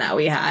Collection Yeah. that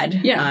we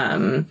had.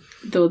 Yeah.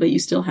 Though that you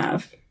still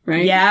have,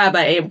 right? Yeah,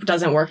 but it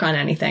doesn't work on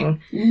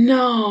anything.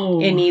 No.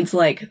 It needs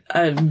like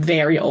a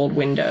very old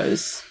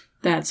Windows.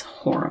 That's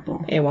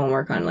horrible. It won't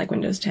work on like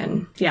Windows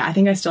 10. Yeah, I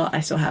think I still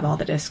have all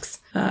the discs.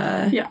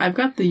 Yeah, I've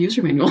got the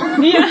user manual.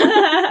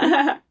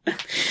 Yeah.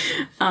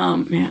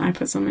 Man, I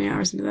put so many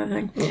hours into that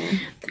thing. Yeah.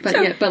 But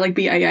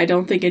I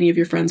don't think any of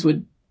your friends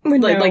would What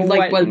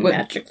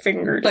Magic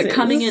Fingers like is.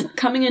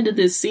 coming into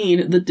this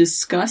scene, the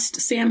disgust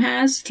Sam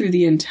has through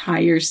the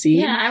entire scene.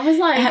 Yeah, I was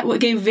like, What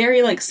gave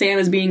very like Sam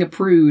as being a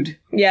prude,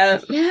 Yeah.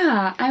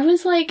 yeah, I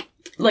was like,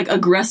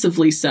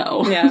 aggressively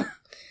so. Yeah.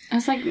 I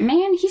was like,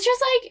 man, he's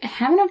just like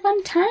having a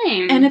fun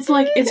time. And it's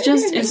like it's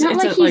not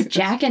like he's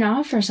jacking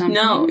off or something.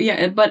 No,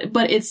 yeah, but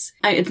it's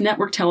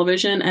network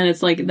television, and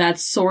it's like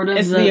that's sort of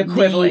It's the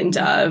equivalent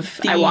of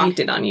I walked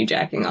in on you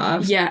jacking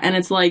off. Yeah, and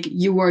it's like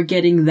you are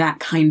getting that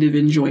kind of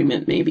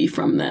enjoyment maybe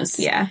from this.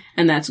 Yeah.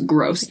 And that's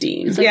gross,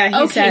 Dean. Yeah, he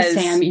Okay, says,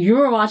 Sam, you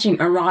were watching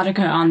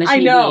erotica on the TV. I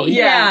know,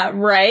 yeah,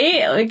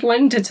 right? Like,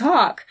 when to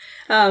talk.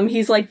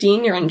 He's like,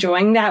 Dean, you're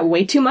enjoying that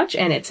way too much,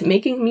 and it's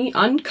making me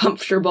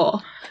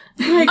uncomfortable.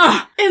 Like,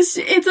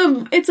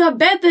 it's a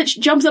bed that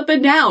jumps up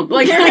and down.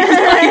 Like,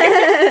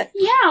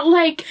 Yeah,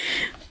 like,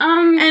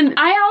 and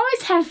I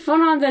always have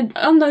fun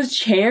on those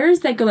chairs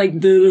that go like,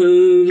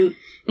 and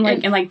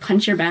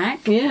punch your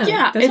back.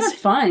 Yeah. Those are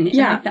fun.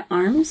 Yeah. And, like, the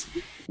arms.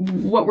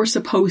 what we're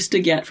supposed to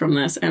get from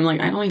this, and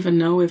like I don't even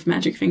know if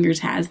Magic Fingers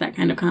has that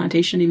kind of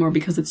connotation anymore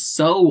because it's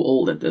so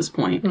old at this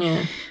point.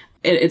 Yeah.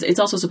 it's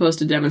also supposed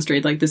to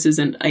demonstrate, like, this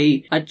isn't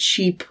a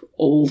cheap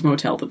old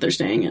motel that they're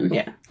staying in.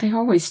 Yeah. They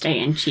always stay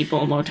in cheap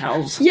old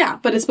motels. Yeah,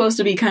 but it's supposed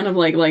to be kind of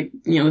like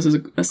this is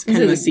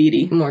kind of a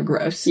seedy. More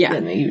gross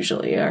than they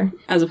usually are.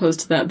 As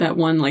opposed to that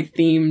one, like,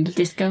 themed...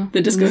 Disco?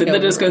 The disco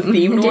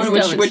themed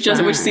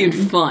one, which seemed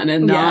fun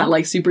and not,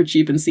 like, super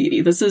cheap and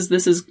seedy. This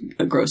is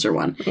a grosser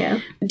one. Yeah.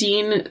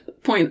 Dean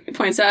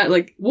points out,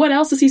 like, what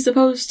else is he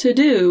supposed to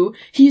do?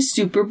 He's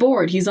super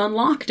bored. He's on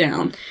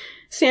lockdown.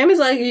 Sam is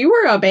like, you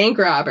were a bank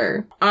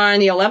robber on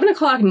the 11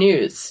 o'clock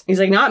news. He's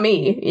like, not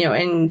me,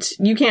 and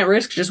you can't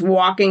risk just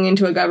walking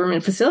into a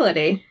government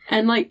facility.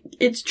 And, like,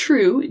 it's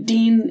true,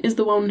 Dean is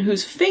the one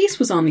whose face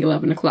was on the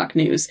 11 o'clock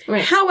news.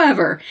 Right.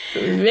 However,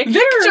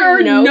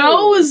 Victor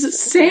knows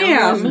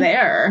Sam was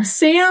there.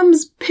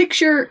 Sam's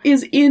picture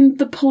is in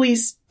the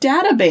police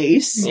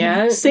database.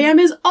 Yeah. Sam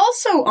is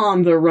also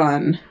on the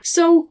run.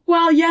 So,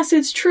 while yes,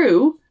 it's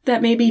true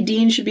that maybe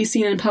Dean should be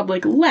seen in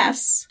public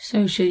less,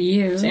 so should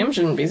you. Sam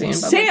shouldn't be seen in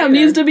public. Sam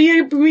needs to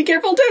be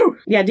careful too.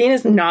 Yeah, Dean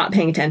is not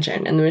paying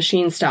attention, and the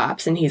machine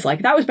stops, and he's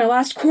like, that was my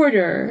last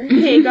quarter.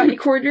 Hey, got any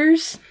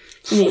quarters?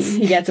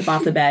 He gets up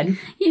off the bed.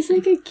 He's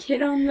like a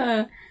kid on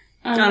the...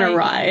 on a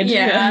ride.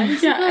 Yeah.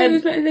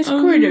 This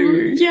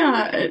quarter.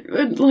 Yeah,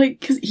 like,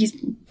 because he's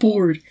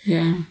bored.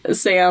 Yeah.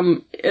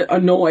 Sam,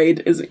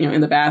 annoyed, is, in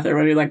the bathroom,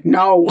 and he's like,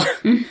 no!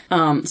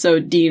 So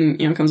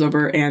Dean, comes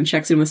over and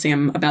checks in with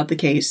Sam about the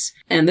case.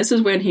 And this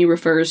is when he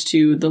refers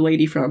to the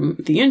lady from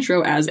the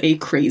intro as a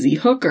crazy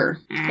hooker.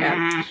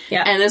 Yeah.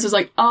 And this is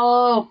like,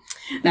 oh...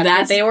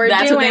 That's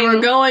what they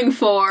were going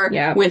for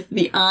with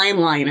the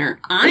eyeliner.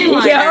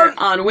 Eyeliner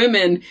on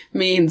women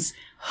means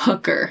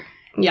hooker.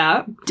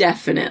 Yeah.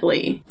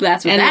 Definitely.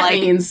 That's what that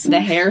means. The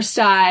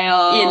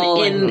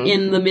hairstyle.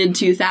 In the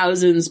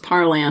mid-2000s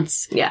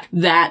parlance. Yeah.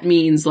 That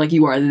means, like,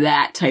 you are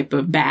that type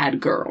of bad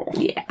girl.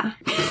 Yeah.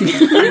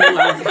 I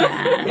love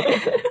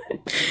that.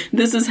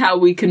 This is how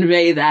we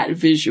convey that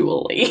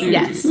visually.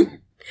 Yes.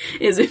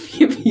 Is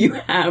if you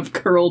have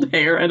curled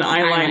hair and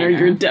eyeliner,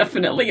 you're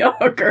definitely a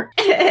hooker.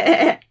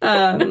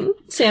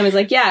 Sam is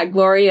like, yeah,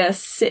 Gloria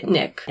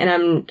Sitnick.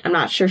 And I'm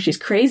not sure she's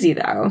crazy,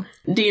 though.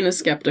 Dean is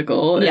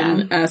skeptical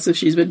and asks if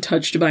she's been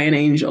touched by an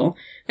angel.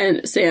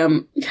 And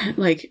Sam,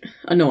 like,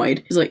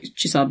 annoyed, is like,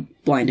 she saw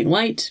blinding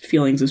light,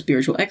 feelings of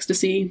spiritual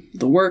ecstasy,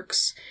 the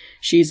works.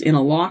 She's in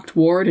a locked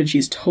ward and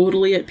she's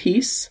totally at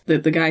peace. The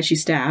guy she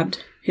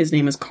stabbed, his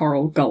name is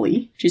Carl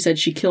Gully. She said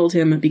she killed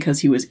him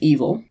because he was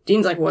evil.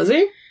 Dean's like, was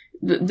he?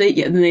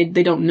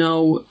 They don't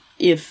know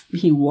if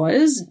he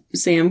was.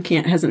 Sam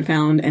hasn't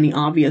found any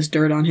obvious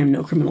dirt on him,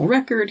 no criminal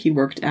record. He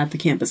worked at the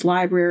campus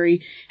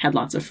library, had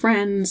lots of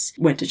friends,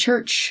 went to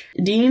church.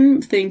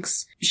 Dean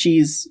thinks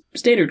she's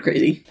standard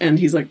crazy, and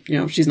he's like,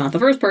 she's not the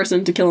first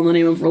person to kill in the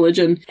name of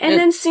religion. And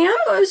then Sam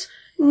goes,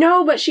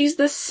 no, but she's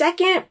the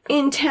second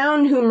in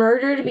town who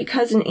murdered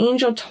because an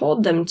angel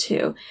told them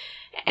to.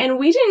 And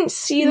we didn't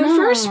see the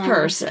first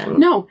person.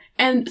 No.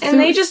 And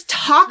they just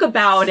talk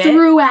about it.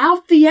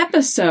 Throughout the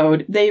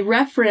episode, they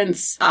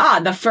reference...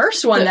 the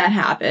first one that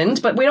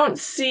happened, but we don't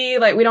see,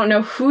 we don't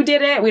know who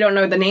did it. We don't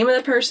know the name of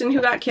the person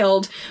who got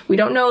killed. We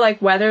don't know,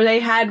 whether they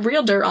had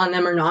real dirt on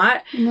them or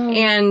not. No.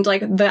 And,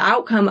 the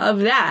outcome of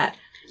that.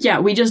 Yeah,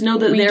 we just know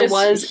that there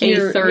was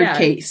a third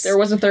case. There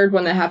was a third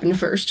one that happened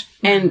first.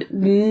 And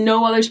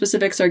no other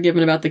specifics are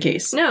given about the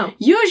case. No.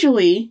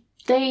 Usually...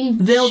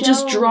 They'll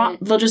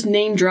just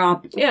name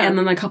drop and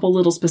then a couple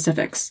little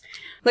specifics.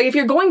 If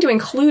you're going to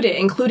include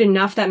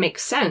enough that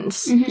makes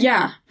sense. Mm-hmm.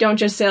 Yeah. Don't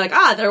just say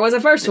there was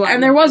a first one.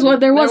 And there was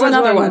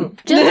another one.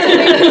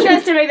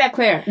 Just to make that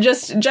clear.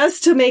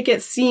 Just to make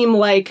it seem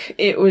like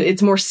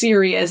it's more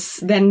serious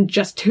than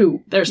just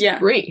two. There's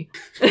three.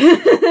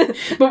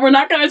 But we're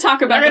not going to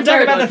talk about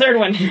the third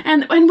one.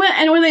 And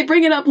when they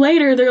bring it up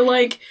later, they're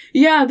like,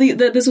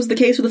 this was the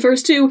case for the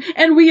first two,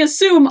 and we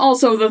assume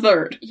also the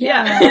third.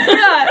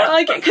 Yeah.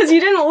 Because you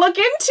didn't look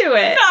into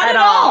it at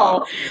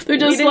all. They're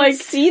just we didn't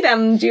see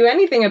them do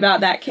anything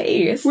about that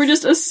case. We're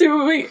just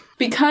assuming,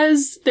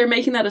 because they're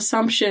making that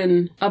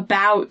assumption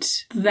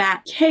about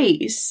that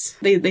case,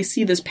 they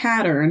see this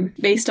pattern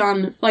based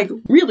on,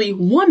 really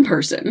one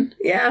person.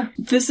 Yeah.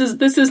 This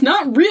is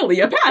not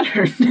really a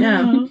pattern.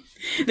 No.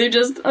 They're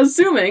just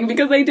assuming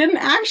because they didn't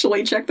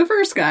actually check the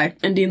first guy.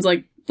 And Dean's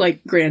like,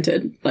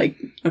 granted, okay,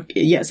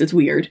 yes, it's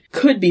weird.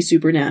 Could be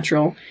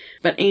supernatural,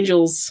 but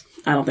angels,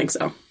 I don't think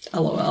so.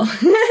 LOL.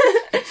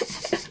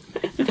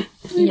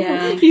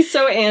 Yeah. He's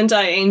so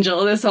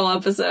anti-angel this whole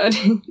episode.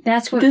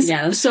 That's what...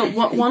 So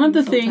one of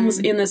the things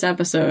in this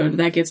episode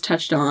that gets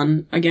touched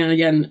on again and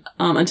again,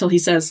 until he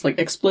says,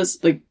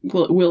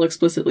 will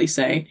explicitly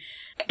say,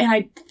 and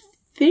I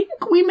think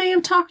we may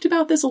have talked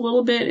about this a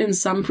little bit in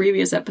some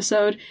previous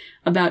episode,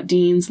 about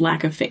Dean's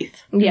lack of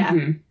faith. Yeah.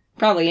 Mm-hmm.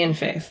 Probably in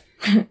faith.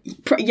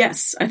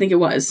 Yes, I think it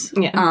was.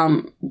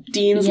 Yeah.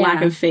 Dean's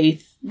lack of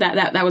faith,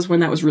 that was when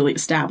that was really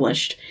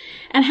established.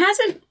 And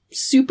hasn't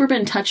super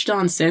been touched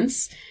on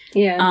since.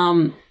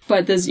 Yeah.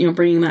 But this,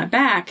 bringing that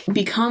back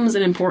becomes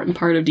an important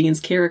part of Dean's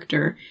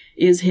character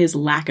is his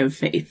lack of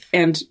faith.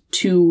 And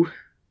to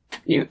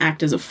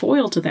act as a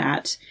foil to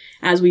that,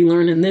 as we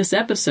learn in this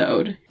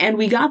episode. And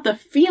we got the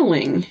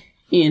feeling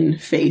in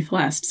Faith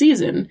last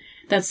season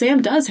that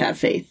Sam does have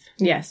faith.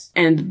 Yes.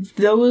 And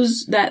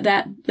those, that,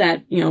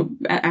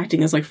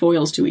 acting as like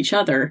foils to each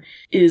other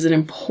is an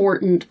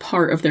important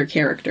part of their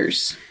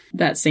characters.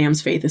 That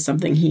Sam's faith is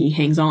something he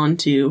hangs on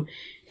to,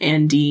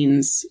 and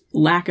Dean's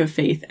lack of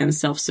faith and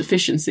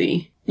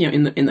self-sufficiency,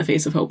 in the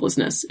face of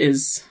hopelessness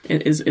is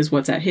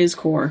what's at his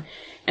core,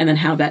 and then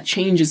how that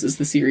changes as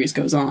the series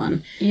goes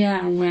on.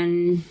 Yeah,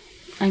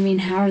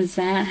 how does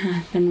that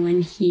happen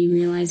when he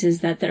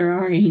realizes that there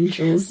are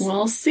angels?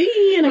 We'll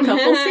see in a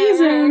couple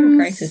seasons.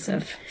 Crisis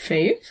of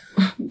faith.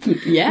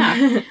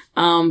 Yeah.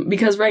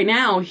 Because right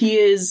now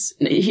he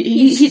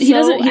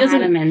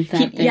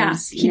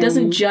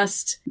doesn't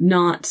just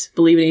not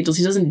believe in angels.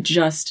 He doesn't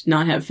just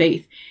not have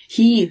faith.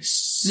 He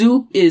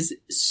is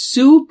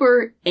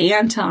super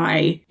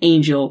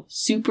anti-angel,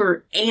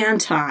 super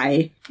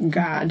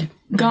anti-God.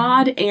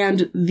 God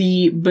and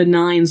the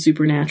benign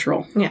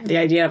supernatural. Yeah, the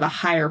idea of a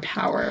higher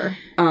power.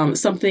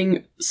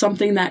 Something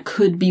that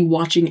could be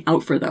watching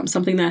out for them.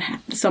 Something that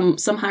some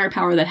higher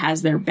power that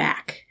has their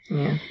back.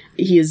 Yeah.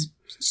 He is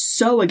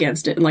so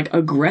against it, and like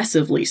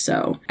aggressively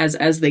so,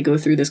 as they go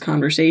through this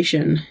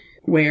conversation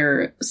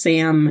where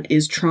Sam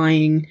is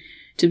trying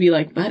to be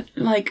like, but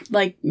like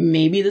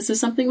maybe this is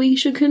something we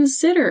should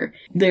consider.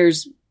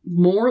 There's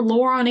more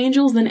lore on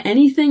angels than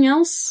anything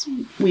else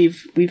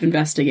we've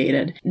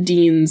investigated.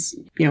 Dean's,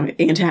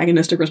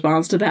 antagonistic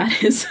response to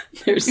that is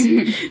there's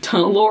a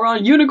ton of lore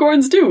on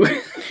unicorns too.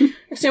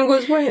 Sam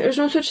goes, wait, there's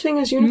no such thing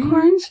as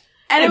unicorns?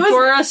 And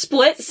for a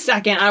split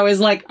second, I was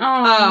like,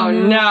 oh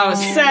no,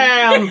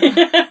 Sam!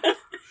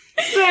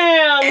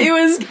 Sam! It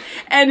was,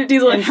 and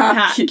Dean's like,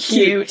 ha,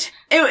 cute.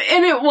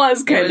 It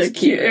was kind of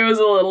cute. It was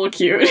a little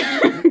cute.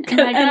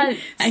 And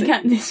I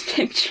got this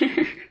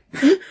picture.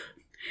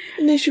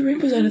 And they shoot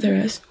rainbows out of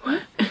their eyes.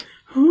 What?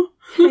 Huh?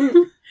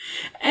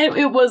 And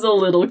it was a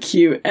little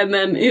cute. And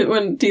then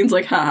when Dean's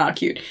like, haha,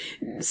 cute,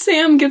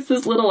 Sam gets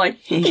this little like,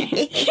 and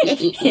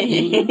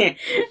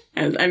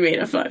I made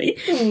it funny.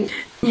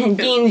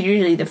 Dean's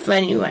usually the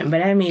funny one,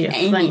 but I made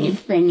it funny.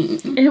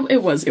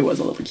 It was a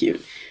little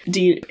cute.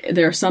 Dean,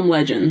 there are some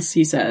legends,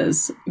 he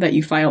says, that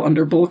you file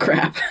under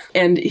bullcrap.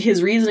 And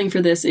his reasoning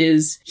for this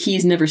is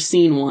he's never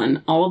seen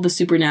one. All of the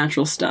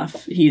supernatural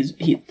stuff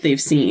they've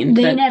seen.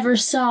 They never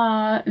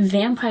saw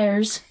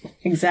vampires.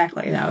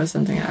 Exactly. That was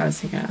something I was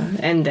thinking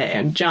of.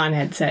 And John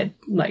had said,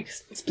 like,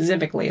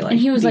 specifically, like, and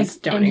he was these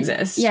don't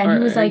exist. Yeah, and he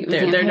was like,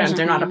 they're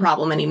not a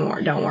problem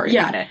anymore. Don't worry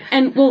about it.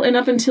 And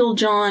up until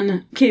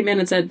John came in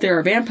and said there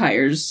are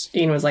vampires,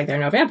 Dean was like, there are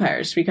no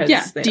vampires because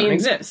they don't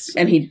exist.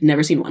 And he'd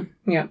never seen one.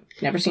 Yep.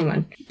 Never seen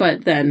one.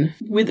 But then,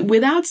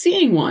 without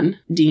seeing one,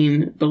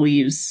 Dean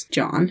believes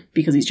John,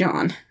 because he's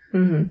John.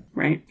 Mm-hmm.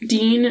 Right?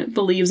 Dean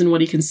believes in what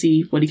he can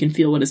see, what he can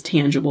feel, what is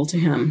tangible to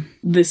him.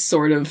 This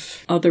sort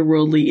of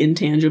otherworldly,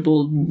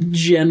 intangible,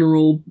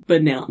 general,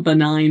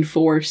 benign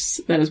force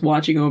that is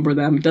watching over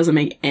them doesn't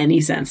make any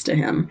sense to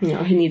him.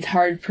 He needs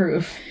hard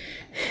proof.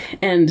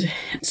 And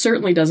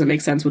certainly doesn't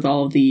make sense with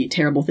all of the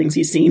terrible things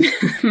he's seen.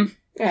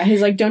 Yeah,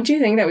 he's like, don't you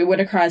think that we would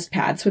have crossed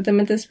paths with them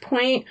at this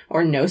point?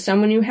 Or know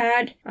someone who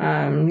had?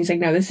 He's like,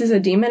 no, this is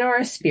a demon or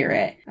a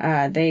spirit.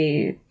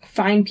 They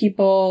find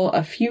people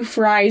a few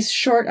fries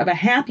short of a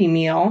Happy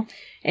Meal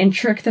and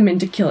trick them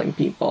into killing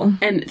people.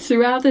 And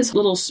throughout this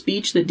little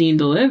speech that Dean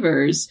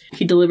delivers,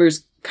 he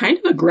delivers kind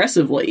of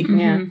aggressively.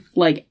 Yeah.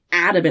 Like,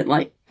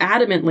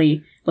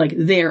 adamantly, like,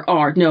 there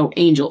are no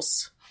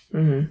angels.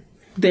 Mm-hmm.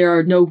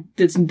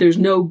 There's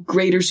no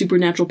greater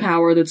supernatural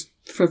power that's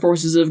for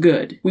forces of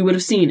good. We would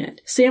have seen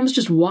it. Sam's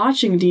just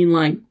watching Dean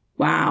like,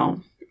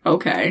 wow,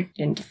 okay.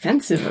 And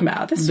defensive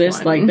about this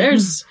one. Like,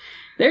 there's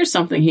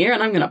something here,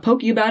 and I'm gonna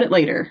poke you about it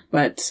later.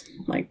 But,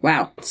 like,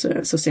 wow.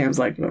 So Sam's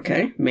like,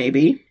 okay,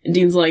 maybe. And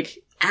Dean's like,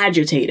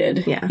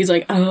 agitated. Yeah. He's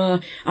like,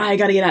 I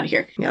gotta get out of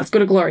here. Yeah, let's go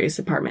to Gloria's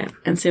apartment.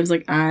 And Sam's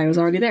like, I was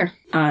already there.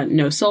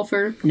 No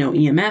sulfur, no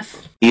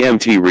EMF.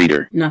 EMT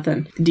reader.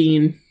 Nothing.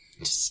 Dean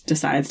just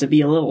decides to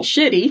be a little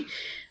shitty.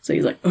 So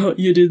he's like, oh,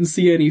 you didn't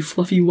see any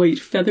fluffy white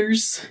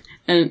feathers?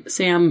 And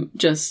Sam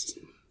just,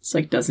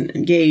 doesn't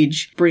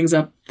engage. Brings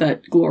up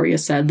that Gloria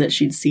said that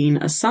she'd seen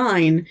a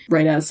sign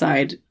right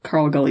outside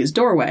Carl Gully's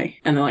doorway.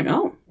 And they're like,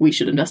 oh, we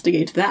should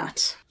investigate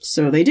that.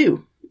 So they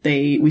do.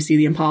 We see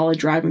the Impala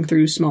driving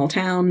through small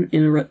town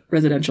in a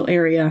residential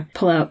area,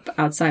 pull up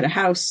outside a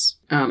house.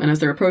 And as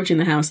they're approaching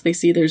the house, they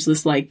see there's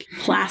this,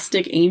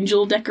 plastic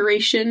angel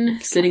decoration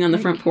sitting on the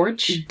front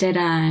porch. Dead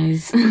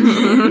eyes.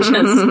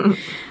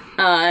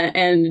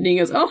 And Dean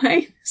goes, oh,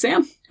 hey,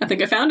 Sam, I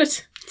think I found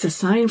it. It's a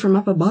sign from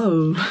up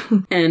above.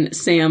 And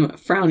Sam,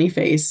 frowny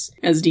face,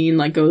 as Dean,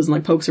 goes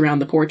and, pokes around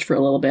the porch for a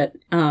little bit.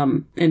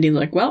 And Dean's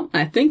like, well,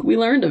 I think we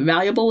learned a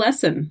valuable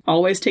lesson.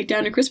 Always take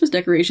down your Christmas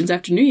decorations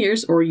after New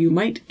Year's, or you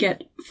might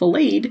get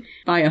filleted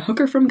by a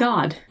hooker from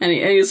God. And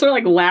he sort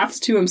of, laughs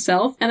to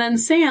himself. And then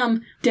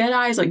Sam, dead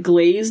eyes,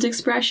 glazed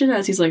expression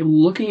as he's,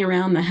 looking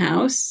around the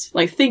house,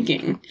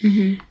 thinking,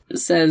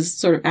 says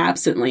sort of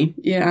absently,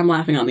 yeah, I'm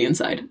laughing on the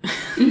inside.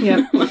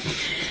 Yep.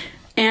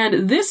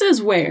 And this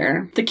is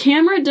where the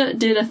camera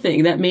did a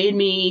thing that made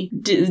me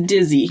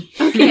dizzy.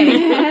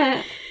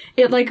 Okay.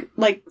 It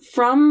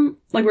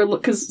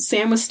because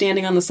Sam was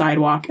standing on the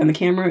sidewalk and the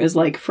camera is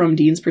like from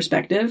Dean's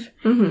perspective,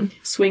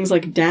 swings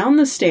like down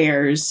the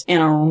stairs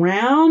and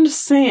around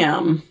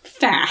Sam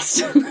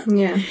fast.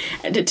 Yeah.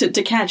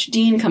 to catch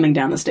Dean coming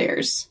down the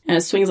stairs. And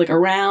it swings like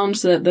around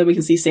so that we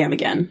can see Sam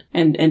again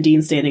and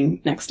Dean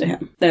standing next to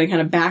him. Then it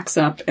kind of backs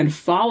up and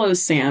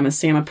follows Sam as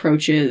Sam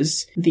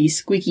approaches the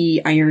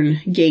squeaky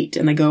iron gate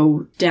and they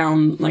go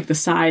down like the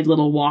side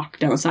little walk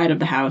down the side of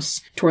the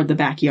house toward the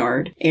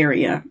backyard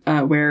area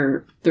where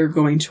they're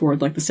going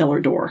toward like the cellar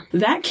door.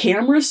 That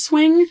camera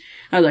swing,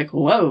 I was like,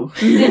 whoa.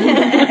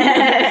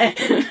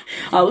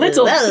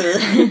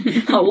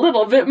 a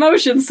little bit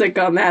motion sick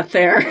on that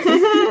there.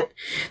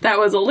 That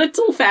was a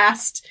little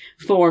fast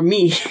for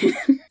me.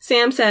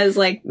 Sam says,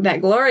 like,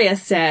 that Gloria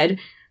said,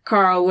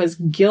 Carl was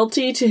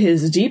guilty to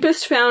his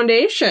deepest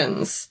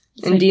foundations.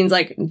 And Dean's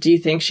like, do you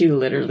think she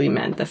literally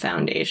meant the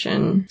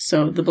foundation?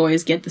 So the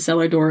boys get the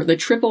cellar door, the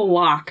triple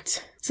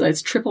locked. So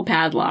it's triple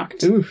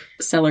padlocked. Oof.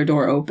 Cellar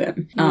door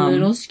open. A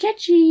little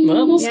sketchy. It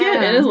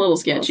is a little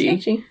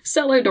sketchy.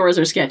 Cellar doors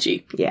are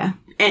sketchy. Yeah.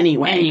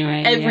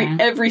 Anyway,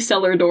 every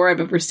cellar door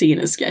I've ever seen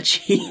is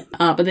sketchy.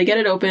 But they get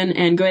it open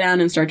and go down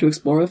and start to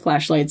explore with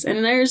flashlights.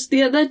 And there's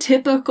the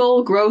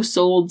typical gross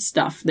old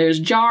stuff. There's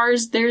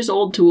jars, there's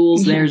old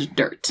tools, there's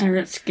dirt. I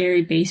wrote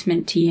scary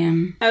basement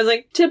TM. I was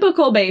like,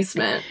 typical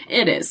basement.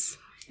 It is.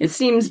 It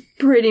seems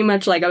pretty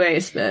much like a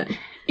basement.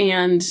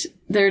 And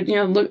they're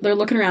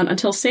looking around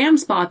until Sam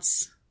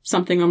spots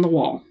something on the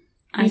wall.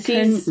 I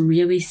couldn't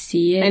really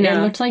see it.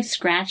 It looked like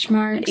scratch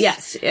marks.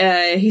 Yes.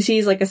 He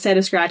sees like a set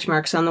of scratch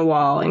marks on the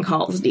wall and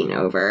calls Dean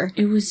over.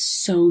 It was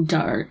so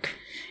dark.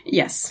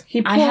 Yes.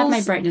 I had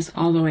my brightness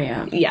all the way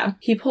up. Yeah.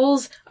 He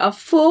pulls a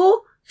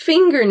full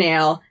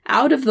fingernail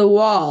out of the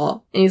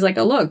wall and he's like,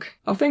 oh, look,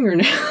 a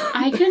fingernail.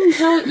 I couldn't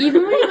tell.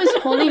 Even when he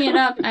was holding it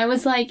up, I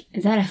was like,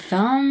 is that a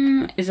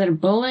thumb? Is that a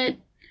bullet?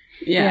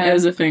 Yeah, it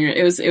was a finger.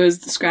 It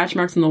was scratch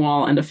marks on the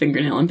wall and a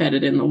fingernail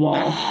embedded in the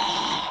wall.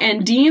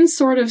 And Dean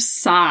sort of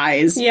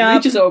sighs,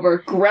 reaches over,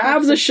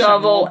 grabs a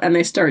shovel, and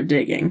they start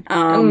digging.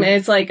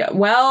 It's like,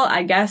 well,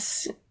 I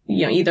guess,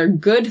 either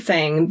good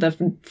thing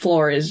the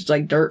floor is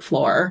like dirt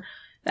floor,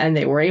 and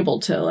they were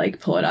able to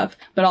like pull it up,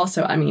 but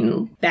also, I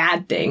mean,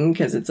 bad thing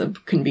because it's a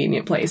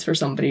convenient place for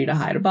somebody to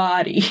hide a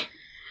body.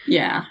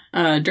 Yeah,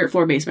 dirt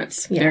floor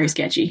basements. Yeah. Very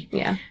sketchy.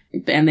 Yeah.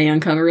 And they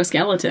uncover a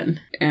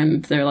skeleton.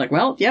 And they're like,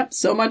 well, yep,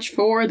 so much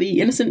for the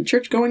innocent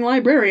church-going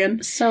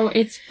librarian. So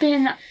it's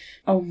been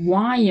a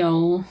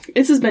while.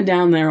 This has been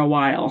down there a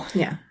while.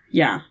 Yeah.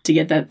 Yeah, to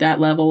get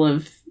that level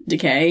of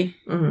decay.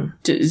 Mm-hmm.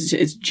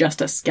 It's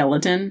just a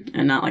skeleton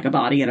and not like a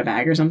body in a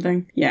bag or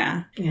something.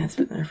 Yeah. Yeah, it's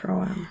been there for a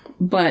while.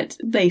 But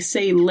they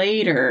say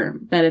later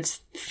that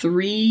it's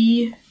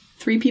three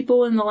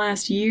people in the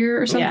last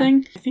year or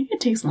something. Yeah. I think it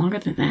takes longer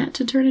than that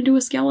to turn into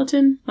a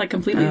skeleton. Like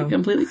completely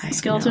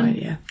skeleton. I have no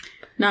idea.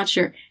 Not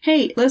sure.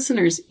 Hey,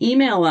 listeners,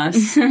 email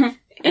us.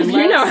 If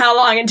you know how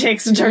long it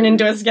takes to turn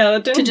into a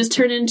skeleton. To just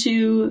turn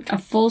into a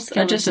full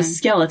skeleton. Just a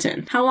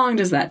skeleton. How long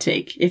does that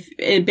take? If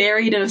it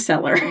buried in a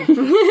cellar.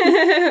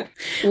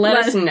 Let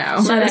us know.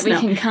 So that we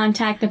can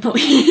contact the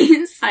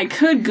police. I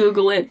could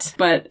Google it,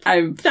 but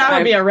that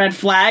would be a red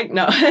flag.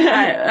 No.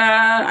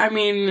 I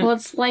mean... Well,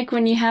 it's like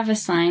when you have a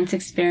science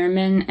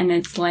experiment and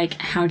it's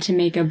like how to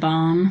make a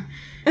bomb.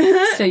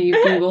 So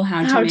you Google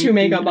how to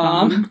make a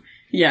bomb.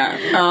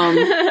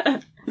 Yeah.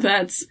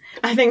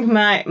 I think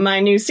my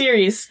new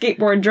series,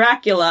 Skateboard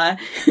Dracula,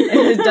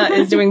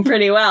 is doing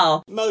pretty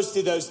well. Most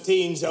of those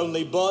teens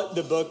only bought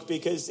the book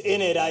because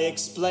in it I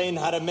explain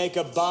how to make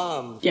a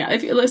bomb. Yeah,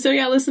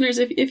 listeners,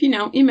 if you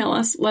know, email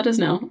us, let us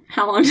know.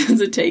 How long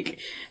does it take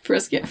for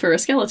a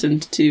skeleton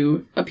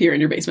to appear in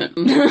your basement?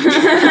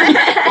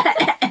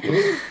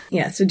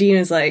 Yeah, so Dean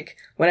is like,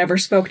 whatever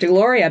spoke to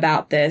Gloria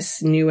about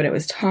this knew what it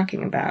was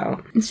talking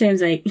about.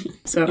 Sam's like,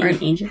 so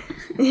an angel.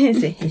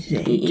 It's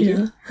an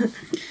angel.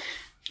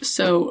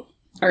 So,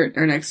 our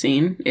next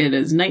scene, it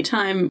is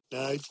nighttime.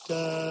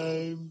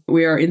 Nighttime.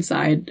 We are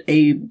inside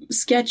a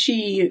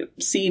sketchy,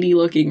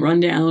 seedy-looking,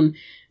 rundown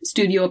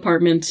studio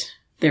apartment.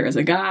 There is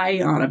a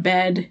guy on a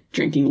bed,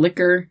 drinking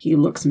liquor. He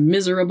looks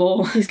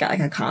miserable. He's got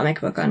like a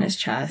comic book on his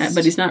chest.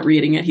 But he's not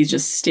reading it, he's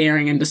just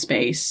staring into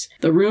space.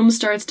 The room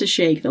starts to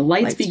shake, the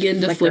lights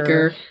begin to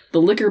flicker. The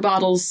liquor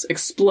bottles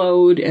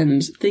explode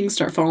and things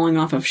start falling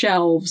off of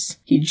shelves.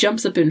 He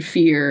jumps up in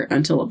fear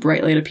until a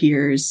bright light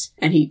appears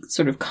and he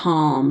sort of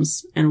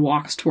calms and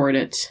walks toward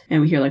it.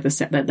 And we hear like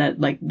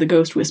the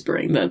ghost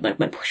whispering, like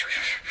whoosh,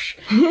 whoosh,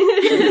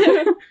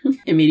 whoosh.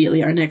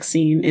 Immediately our next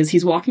scene is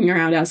he's walking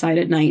around outside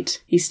at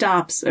night. He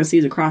stops and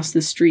sees across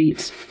the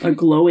street a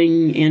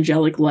glowing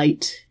angelic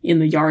light in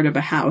the yard of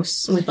a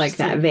house. With like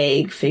that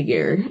vague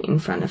figure in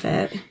front of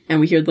it. And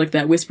we hear like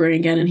that whispering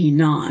again and he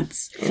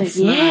nods. It's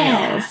like,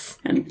 yes.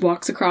 And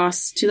walks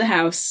across to the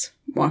house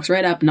walks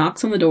right up,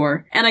 knocks on the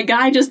door, and a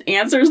guy just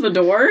answers the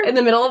door. In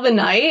the middle of the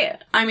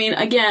night? I mean,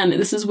 again,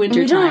 this is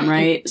winter time,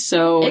 right?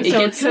 So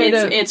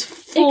it's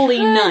fully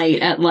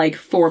night at like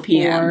 4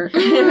 p.m.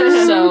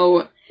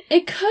 So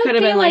it could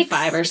have been like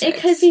 5 or 6.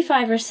 It could be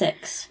 5 or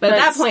 6. But at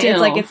that point, it's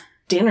like it's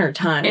dinner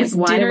time. It's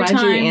like, dinner time.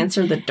 Why'd you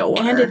answer the door?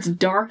 And it's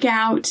dark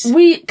out.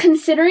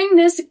 Considering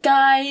this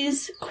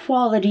guy's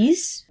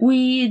qualities,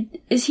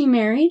 is he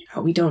married?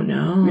 Oh, we don't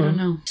know. I don't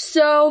know.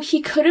 So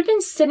he could have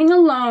been sitting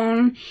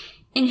alone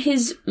in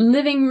his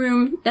living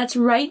room that's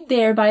right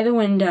there by the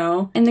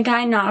window, and the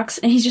guy knocks,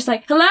 and he's just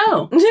like,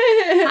 hello!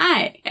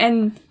 Hi!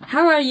 And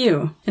how are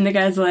you? And the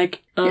guy's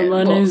like,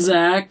 my name's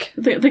Zach.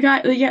 The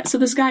guy, so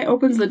this guy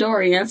opens the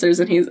door, he answers,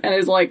 and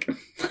he's like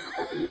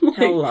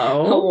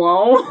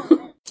hello?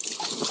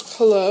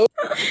 Hello?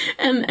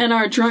 And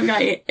our drunk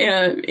guy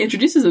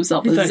introduces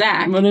himself as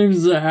Zach. My name's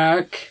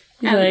Zach.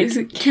 And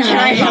like, can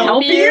I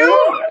help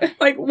you?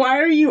 Like, why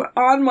are you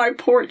on my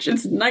porch?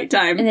 It's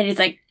nighttime. And then he's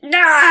like,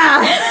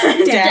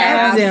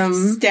 Stabs him.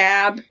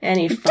 Stab. And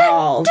he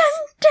falls.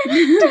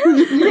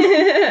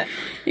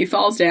 He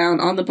falls down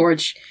on the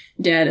porch,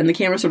 dead, and the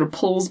camera sort of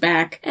pulls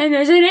back. And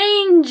there's an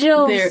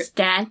angel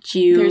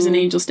statue. There's an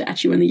angel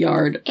statue in the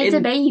yard. It's a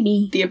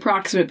baby. The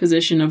approximate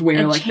position of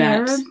where, like,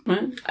 cherub? that.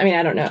 What? I mean,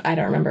 I don't know. I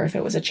don't remember if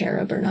it was a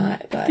cherub or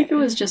not, but I think it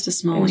was just a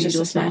small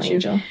angel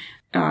statue.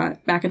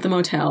 Back at the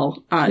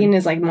motel. Keenan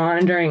is, like,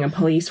 monitoring a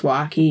police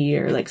walkie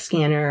or, like,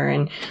 scanner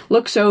and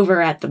looks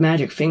over at the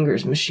magic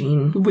fingers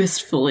machine.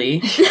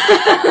 Wistfully.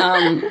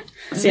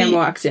 Sam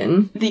walks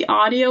in. The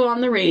audio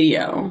on the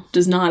radio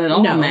does not at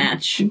all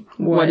match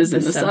what is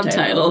in the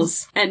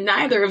subtitles. And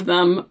neither of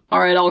them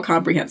are at all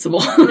comprehensible.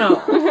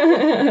 No.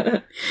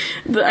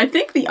 I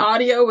think the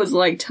audio was,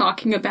 like,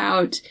 talking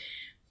about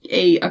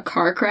a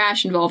car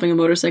crash involving a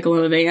motorcycle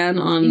and a van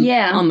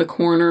on the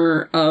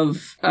corner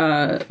of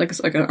on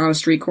a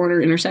street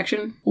corner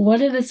intersection. What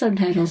did the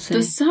subtitles say?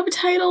 The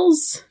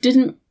subtitles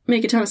didn't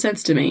make a ton of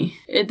sense to me.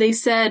 They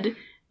said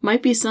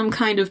might be some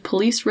kind of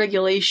police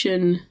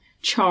regulation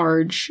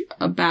charge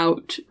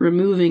about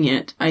removing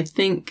it. I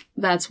think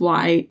that's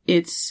why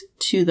it's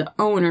to the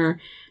owner,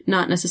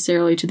 not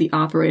necessarily to the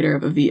operator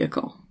of a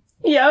vehicle.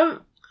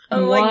 Yep.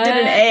 I'm like, did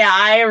an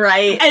AI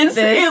write this?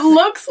 It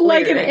looks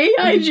like an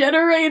AI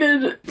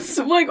generated.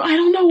 So, like, I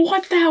don't know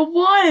what that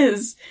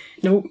was.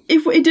 Nope.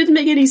 It didn't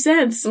make any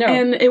sense. No.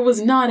 And it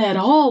was not at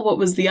all what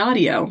was the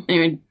audio.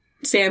 Anyway,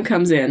 Sam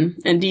comes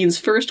in, and Dean's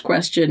first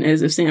question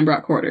is if Sam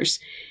brought quarters.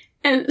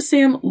 And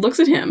Sam looks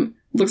at him,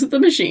 looks at the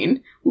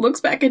machine,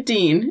 looks back at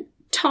Dean,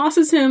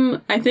 tosses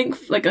him, I think,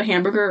 like a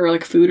hamburger or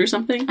like food or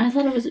something. I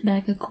thought it was a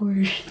bag of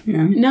quarters.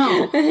 Yeah.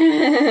 No.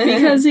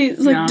 Because he's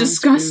like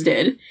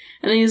disgusted.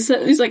 And he's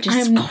like,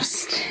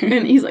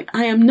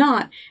 I am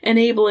not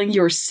enabling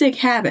your sick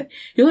habit.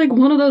 You're like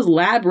one of those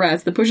lab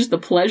rats that pushes the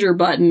pleasure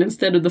button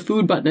instead of the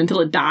food button until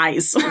it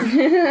dies.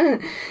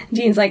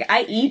 Dean's like,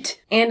 I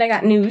eat, and I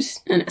got news.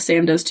 And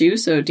Sam does too,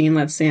 so Dean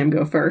lets Sam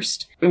go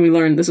first.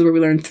 And this is where we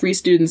learned 3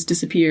 students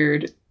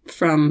disappeared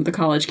from the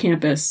college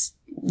campus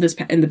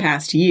in the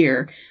past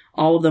year.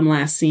 All of them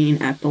last seen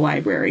at the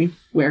library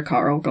where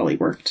Carl Gully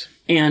worked.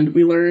 And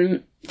we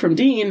learn from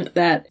Dean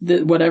that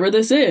whatever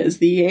this is,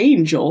 the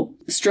angel,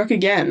 struck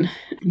again.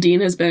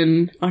 Dean has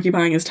been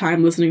occupying his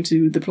time listening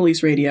to the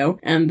police radio,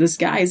 and this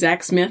guy,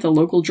 Zach Smith, a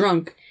local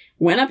drunk,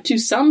 went up to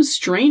some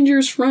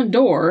stranger's front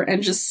door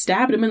and just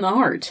stabbed him in the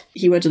heart.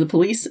 He went to the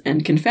police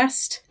and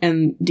confessed,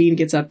 and Dean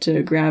gets up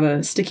to grab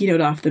a sticky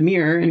note off the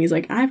mirror, and he's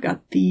like, I've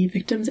got the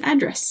victim's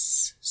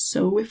address.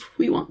 So if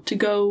we want to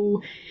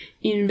go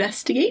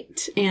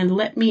investigate and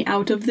let me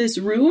out of this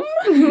room,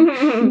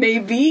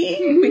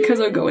 maybe, because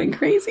I'm going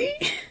crazy.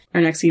 Our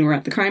next scene, we're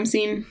at the crime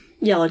scene.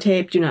 Yellow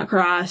tape, do not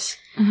cross.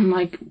 I'm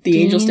like,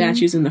 the angel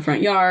statue's in the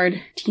front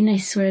yard. Dean, I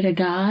swear to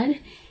God,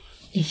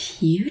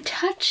 if you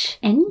touch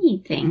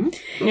anything...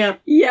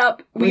 Yep.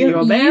 We get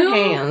your bare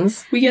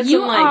hands. We get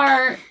some,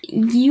 like...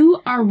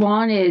 You are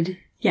wanted.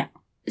 Yeah.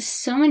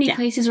 So many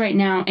places right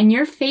now, and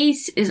your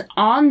face is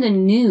on the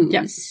news.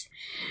 Yep.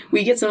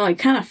 We get some, like,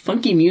 kind of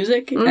funky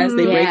music as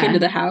they break into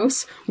the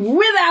house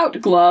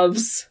without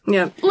gloves.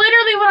 Yep.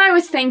 Literally what I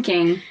was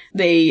thinking.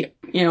 They,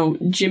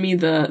 jimmy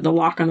the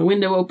lock on the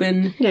window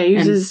open.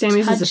 Yeah, Sam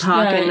uses a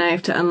pocket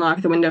knife to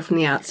unlock the window from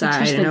the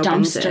outside and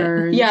opens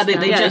it. Yeah,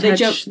 they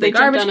jump the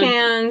garbage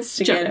cans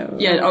to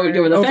get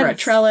over a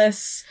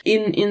trellis.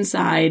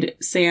 Inside,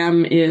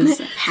 Sam is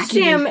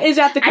hacking. Sam is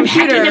at the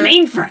computer. I'm hacking the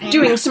mainframe.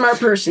 Doing smart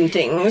person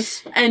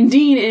things. And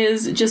Dean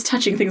is just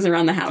touching things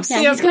around the house.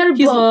 Yeah, he's got a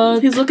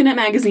book. He's looking at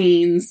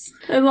magazines.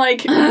 And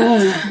like...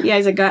 yeah,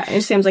 he's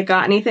like, Sam's like,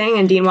 got anything?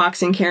 And Dean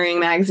walks in carrying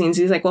magazines.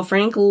 He's like, well,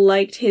 Frank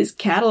liked his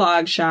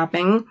catalog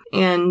shopping.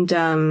 And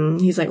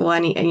he's like,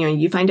 well,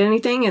 you find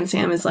anything? And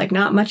Sam is like,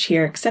 not much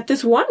here, except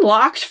this one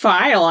locked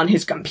file on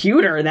his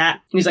computer and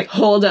he's like,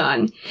 hold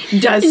on.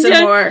 Does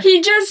some more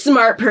he just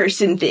smart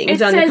person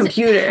things on the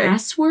computer.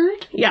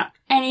 Password? Yeah.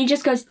 And he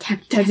just goes, tap,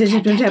 tap, tap,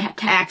 tap, tap,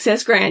 tap.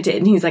 Access granted.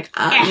 And he's like,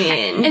 I'm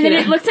in. And then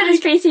it looks at his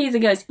face and he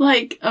goes,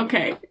 like,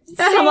 okay.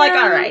 I'm like,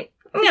 all right.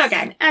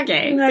 Okay.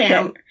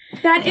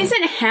 That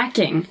isn't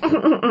hacking.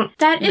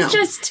 That is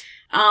just...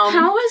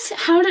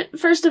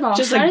 first of all,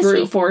 just like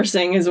brute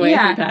forcing his way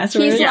through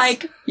passwords. He's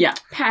like,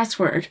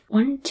 password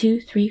 1,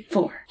 2, 3,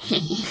 4.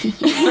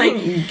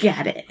 Like,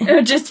 got it.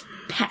 Just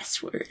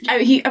password.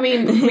 I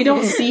mean, we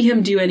don't see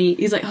him do any.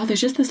 He's like, oh,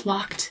 there's just this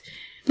locked,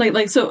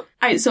 so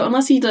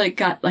unless he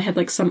had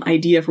like some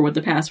idea for what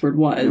the password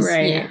was,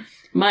 right?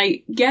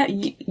 Yeah.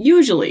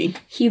 Usually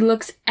he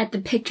looks at the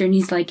picture and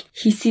he's like,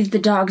 he sees the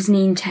dog's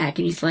name tag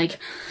and he's like,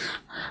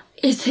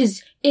 it's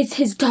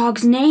his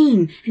dog's name,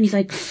 and he's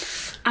like,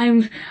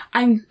 I'm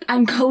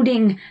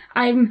coding.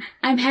 I'm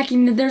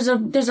hacking. There's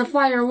a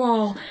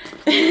firewall.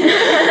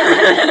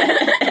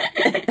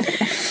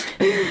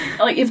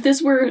 Like, if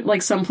this were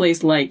like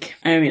someplace like,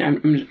 I mean,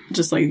 I'm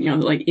just like,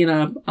 like in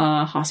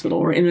a hospital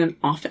or in an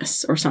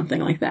office or something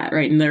like that,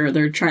 right? And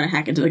they're trying to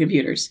hack into the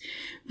computers.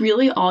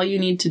 Really, all you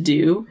need to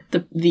do,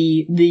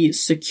 the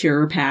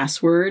secure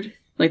password,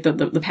 like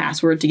the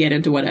password to get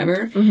into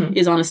whatever,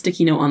 is on a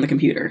sticky note on the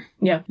computer.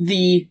 Yeah.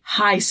 The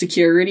high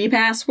security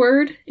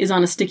password is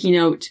on a sticky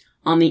note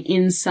on the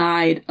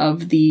inside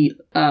of the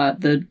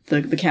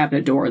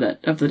cabinet door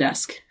of the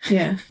desk.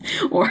 Yeah.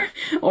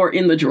 or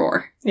in the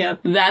drawer. Yeah.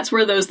 That's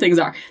where those things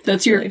are.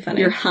 That's your, really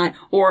funny. Your high,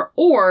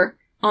 or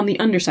on the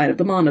underside of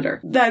the monitor.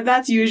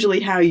 That's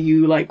usually how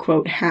you, like,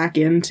 quote, hack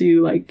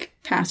into, like,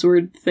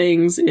 password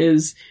things,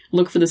 is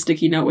look for the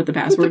sticky note with the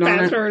password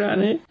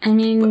on it. I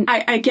mean,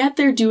 I get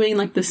they're doing,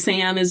 like,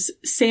 Sam is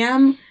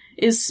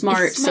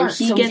smart, so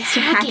he gets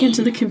to hack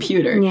into the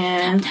computer.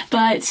 Yeah.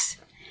 But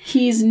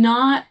he's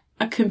not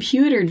a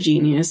computer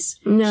genius.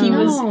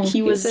 No.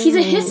 He's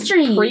a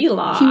history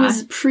pre-law. He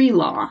was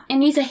pre-law.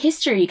 And he's a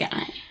history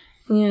guy.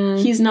 Yeah.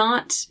 He's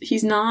not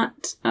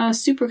a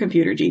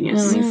supercomputer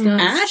genius. No, he's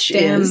not. Ash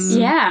STEM. is.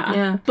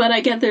 Yeah. But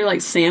I get they're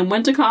like, Sam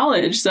went to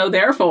college, so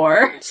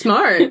therefore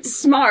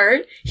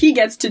Smart. He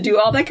gets to do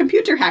all that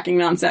computer hacking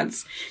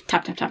nonsense.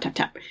 Tap, tap, tap, tap,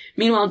 tap.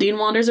 Meanwhile, Dean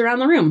wanders around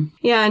the room.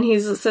 Yeah,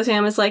 and so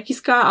Sam is like, he's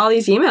got all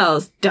these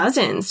emails,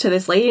 dozens, to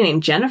this lady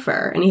named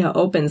Jennifer, and he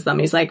opens them.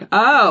 He's like,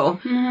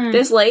 oh,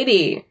 this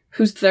lady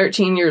who's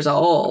 13 years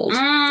old.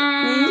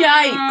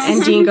 Yikes!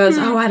 And Dean goes,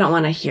 oh, I don't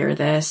want to hear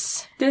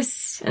this.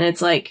 And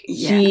it's like,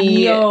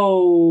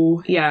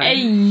 yo. Yeah.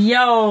 Hey,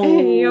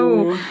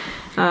 yo.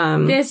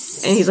 And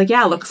he's like,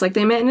 yeah, looks like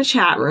they met in a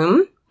chat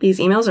room. These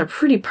emails are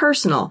pretty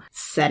personal.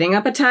 Setting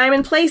up a time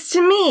and place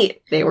to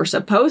meet. They were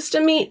supposed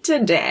to meet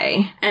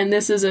today. And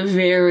this is a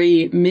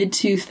very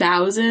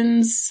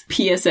mid-2000s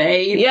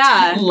PSA.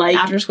 Yeah. Like,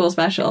 after school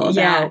special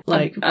about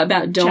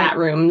don't, chat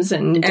rooms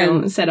and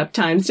don't set up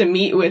times to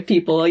meet with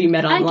people you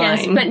met online. I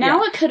guess, but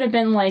now it could have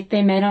been like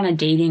they met on a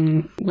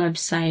dating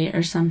website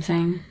or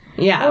something.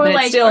 Yeah, or but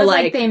like, it's still or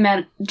like they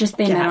met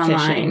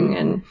online.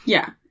 And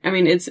yeah. I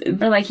mean,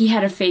 or like he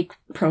had a fake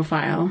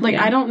profile. Like,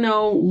 I don't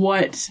know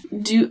what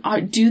do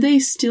they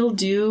still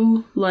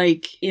do,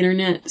 like,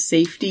 internet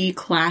safety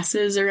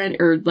classes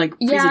or like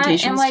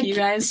presentations and, like, to you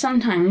guys?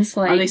 Sometimes,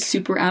 like, are they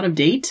super out of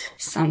date?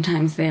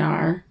 Sometimes they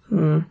are.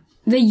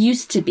 They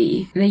used to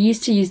be. They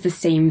used to use the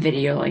same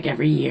video like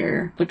every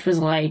year, which was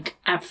like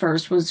at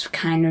first was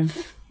kind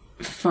of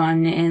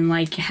fun and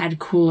like had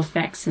cool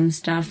effects and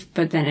stuff,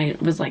 but then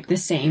it was like the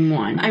same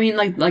one. I mean,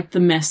 like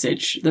the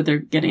message that they're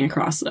getting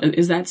across,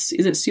 is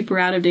it super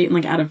out of date and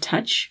like out of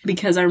touch?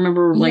 Because I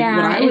remember like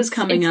when I was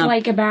coming up, it's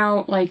like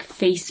about like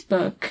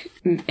Facebook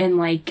and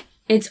like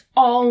it's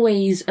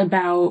always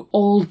about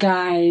old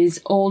guys,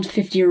 old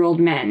 50-year-old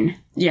men.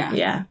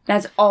 Yeah.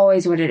 That's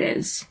always what it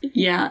is.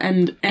 Yeah,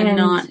 and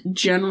not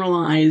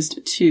generalized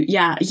to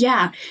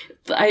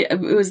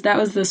that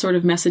was the sort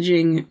of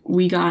messaging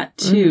we got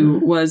too,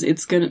 was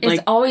it's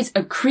always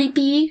a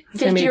creepy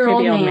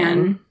 50-year-old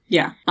man.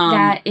 Yeah.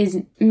 That is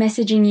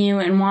messaging you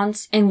and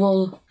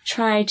will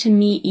try to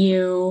meet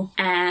you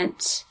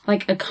at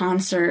like a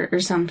concert or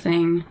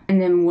something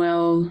and then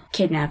will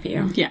kidnap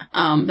you. Yeah.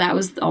 That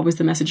was always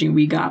the messaging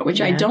we got,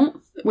 which I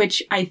don't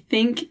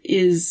think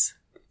is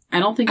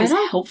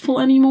helpful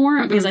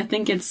anymore, because I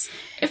think it's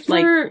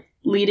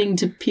leading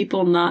to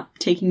people not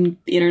taking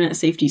internet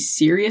safety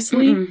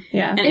seriously.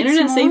 Yeah. And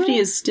internet safety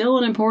is still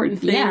an important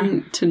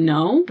thing to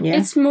know. Yeah.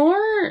 It's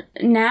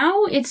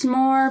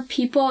more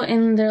people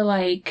in their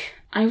like,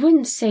 I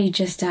wouldn't say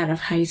just out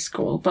of high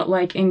school, but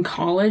like in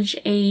college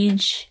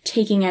age,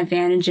 taking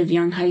advantage of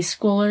young high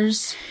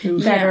schoolers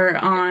that are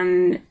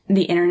on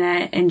the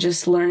internet and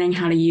just learning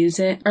how to use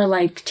it, or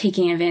like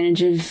taking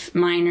advantage of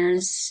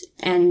minors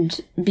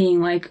and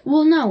being like,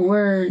 well, no,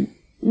 we're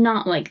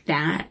not like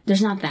that.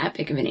 There's not that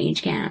big of an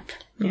age gap.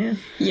 Yeah.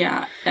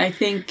 Yeah. I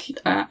think,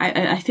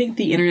 I think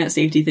the internet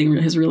safety thing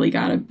has really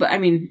got to, but I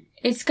mean,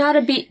 it's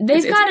gotta be,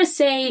 they've gotta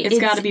say, it's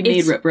gotta be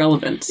made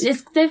relevant.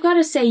 They've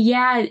gotta say,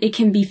 yeah, it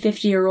can be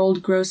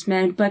 50-year-old gross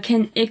men, but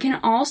it can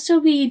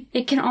also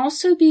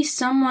be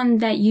someone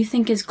that you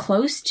think is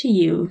close to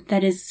you,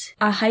 that is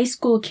a high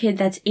school kid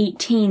that's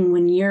 18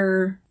 when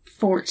you're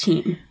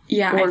 14.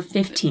 Yeah. Or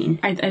 15.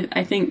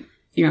 I think,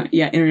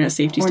 internet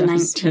safety stuff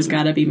has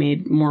got to be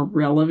made more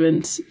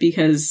relevant,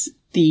 because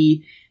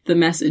the the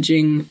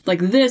messaging, like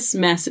this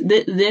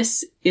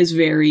this is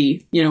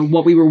very,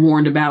 what we were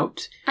warned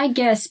about. I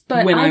guess,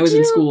 but when I was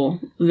in school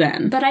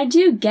then. But I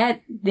do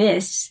get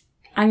this.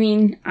 I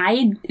mean,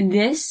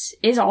 this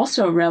is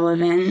also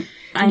relevant.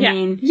 I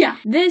mean,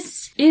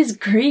 this is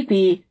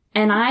creepy.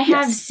 And I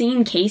have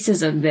seen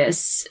cases of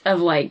this, of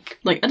like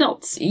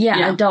adults.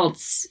 Yeah,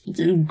 adults.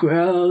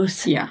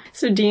 Gross. Yeah.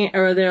 So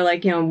they're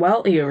like,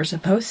 well, you were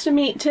supposed to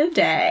meet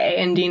today.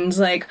 And Dean's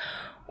like,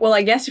 well,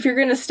 I guess if you're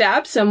gonna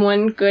stab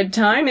someone, good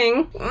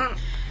timing.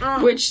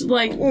 Which,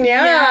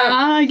 yeah,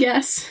 I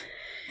guess.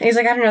 And he's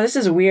like, I don't know, this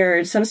is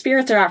weird. Some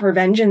spirits are out for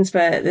vengeance,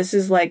 but this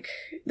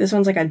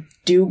one's like a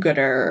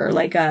do-gooder,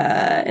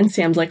 and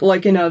Sam's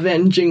like an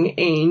avenging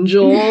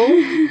angel.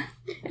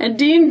 And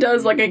Dean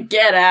does a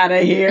get out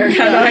of here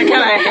kind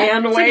of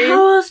hand wave.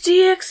 How else do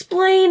you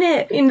explain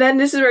it? And then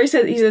this is where he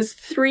says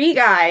 3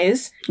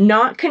 guys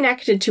not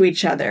connected to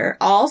each other,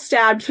 all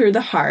stabbed through the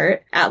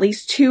heart. At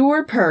least 2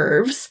 were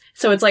pervs.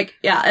 So it's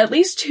at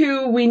least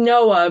 2 we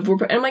know of.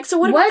 And I'm like, so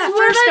what about that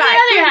first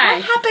guy?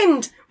 What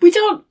happened? We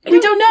don't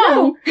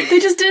know. They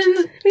just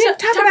didn't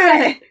talk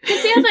about it.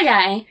 Who's the other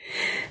guy?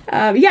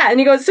 And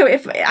he goes, so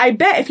I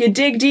bet if you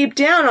dig deep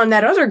down on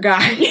that other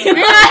guy,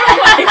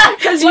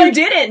 because you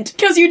didn't.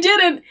 Because you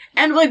didn't.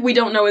 And, we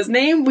don't know his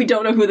name. We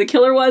don't know who the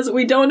killer was.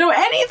 We don't know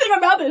anything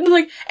about it.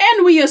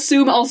 And we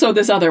assume also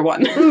this other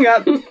one.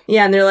 Yep.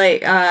 Yeah, and they're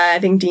like, I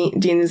think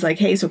Dean is like,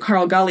 hey, so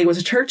Carl Gully was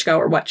a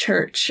churchgoer. What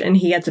church? And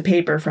he gets a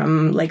paper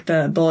from,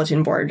 the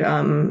bulletin board,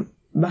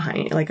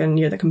 behind,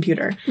 near the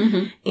computer.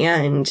 Mm-hmm.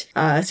 And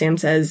Sam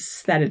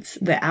says that it's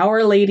the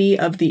Our Lady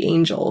of the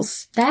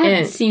Angels.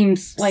 That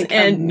seems like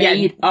a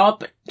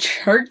made-up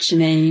church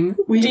name.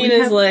 Dean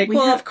is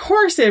of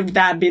course if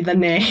that'd be the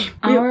name.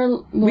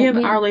 We have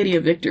Our Lady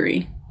of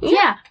Victory.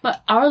 Yeah,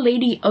 but Our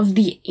Lady of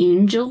the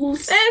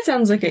Angels? It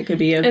sounds like it could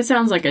be It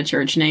sounds like a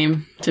church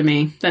name to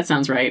me. That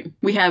sounds right.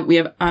 We have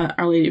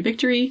Our Lady of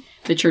Victory,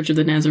 the Church of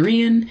the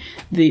Nazarene.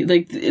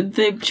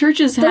 The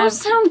churches have... Those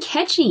sound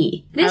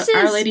catchy. This is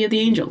Our Lady of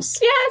the Angels.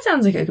 Yeah, it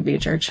sounds like it could be a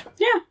church.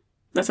 Yeah.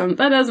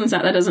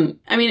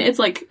 I mean, it's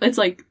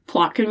like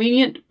plot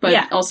convenient,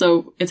 but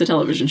also it's a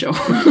television show.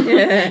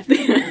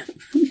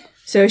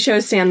 So it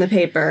shows Sam the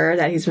paper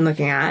that he's been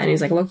looking at, and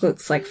he's like,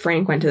 looks like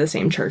Frank went to the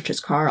same church as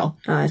Carl.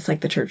 It's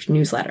like the church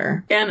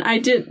newsletter. And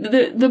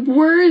the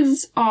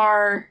words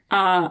are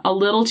a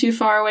little too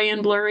far away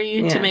and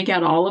blurry to make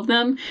out all of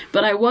them,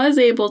 but I was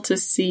able to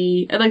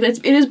see,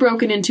 it is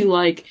broken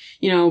into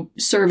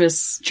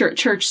service,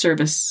 church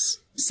service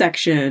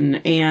section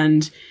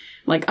and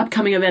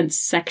upcoming events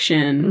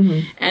section.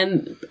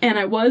 Mm-hmm. And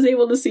I was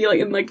able to see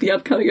in the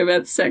upcoming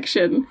events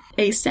section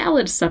a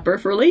salad supper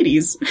for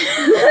ladies.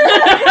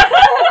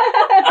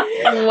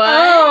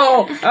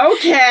 Wow.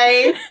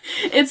 Okay.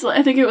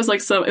 I think it was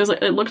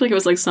it looked like it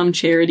was some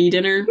charity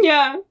dinner.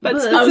 Yeah,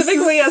 but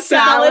specifically a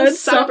salad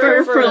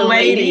supper for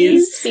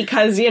ladies.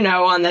 Because,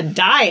 on the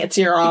diets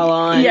you're all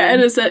on. Yeah,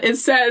 and it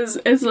says,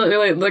 it's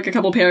a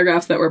couple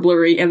paragraphs that were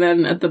blurry, and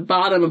then at the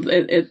bottom of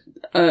it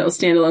a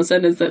standalone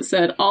sentence that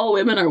said, all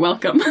women are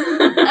welcome. Okay.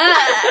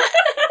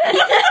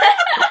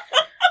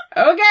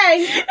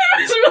 It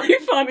was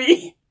really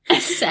funny. A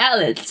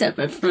salad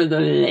supper for the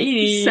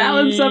ladies.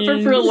 Salad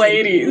supper for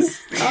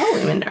ladies. All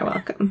women are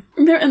welcome.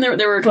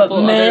 There were a couple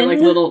other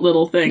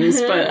little things,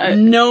 but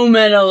no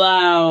men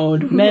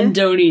allowed. Men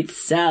don't eat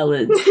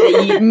salads.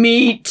 They eat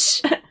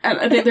meat. And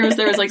I think there was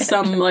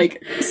some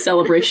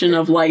celebration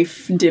of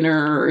life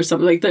dinner or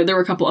something. There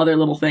were a couple other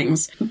little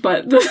things,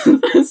 but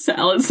the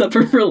salad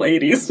supper for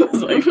ladies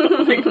was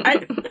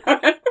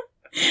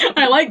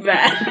I like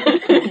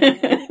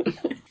that.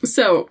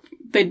 So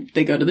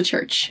they go to the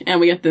church, and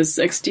we get this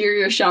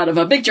exterior shot of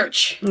a big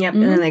church. Yep,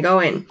 and then they go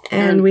in.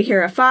 And we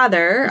hear a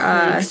father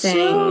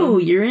saying... So,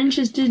 you're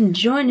interested in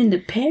joining the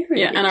parish?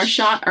 Yeah, and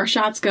our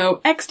shots go,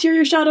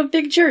 exterior shot of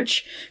big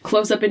church,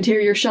 close-up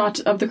interior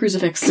shot of the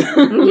crucifix.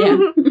 Yeah.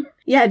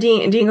 Yeah,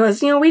 Dean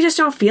goes, we just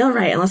don't feel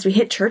right unless we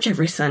hit church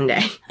every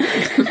Sunday.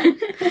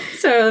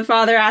 So the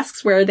father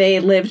asks where they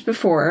lived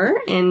before,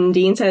 and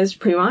Dean says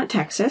Fremont,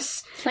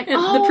 Texas. It's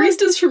the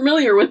priest is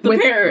familiar with the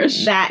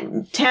parish.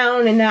 That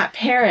town and that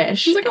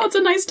parish. He's like, it's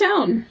a nice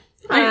town.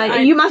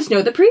 You must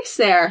know the priest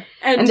there.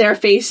 And their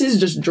faces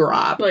just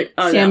drop.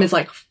 Sam is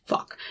like,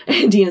 fuck.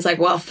 And Dean is like,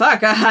 well,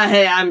 fuck,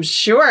 I'm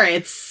sure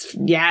it's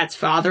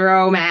Father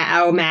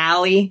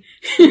O'Malley.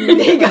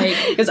 He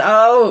goes,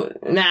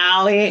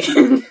 O'Malley.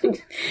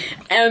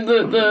 And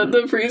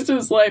the priest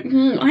is like,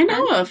 I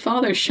know a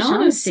Father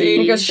Shaughnessy.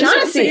 He goes,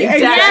 Shaughnessy, exactly.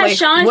 Yeah,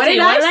 Shaughnessy. What did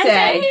I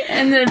say?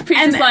 And the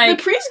priest is like...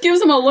 The priest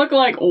gives him a look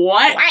like,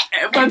 what?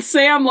 But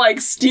Sam,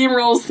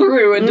 steamrolls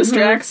through and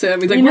distracts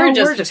him. He's like,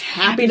 we're just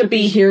happy to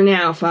be here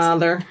now,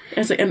 Father.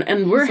 It's like,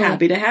 and we're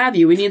happy to have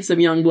you. We need some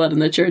young blood in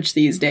the church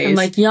these days. I'm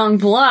like, young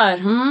blood,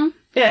 huh?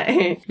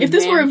 Yeah. If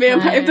this were a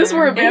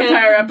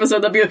vampire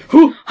episode, that'd be like,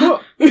 you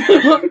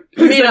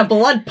made a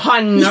blood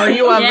pun. Are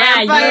you a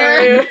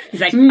vampire?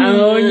 He's like,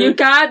 oh, you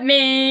got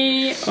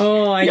me.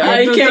 Oh, I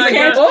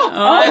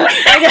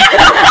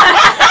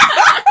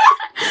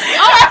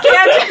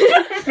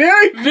can't.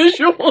 Very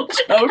visual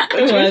joke.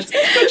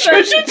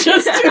 Patricia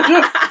just did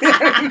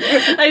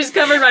I just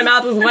covered my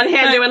mouth with one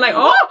hand and went like,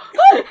 I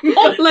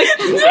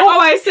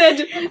said,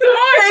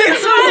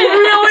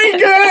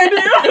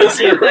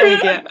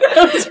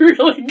 That was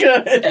really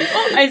good.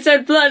 I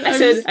said blood.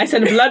 I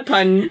said a blood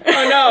pun.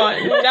 Oh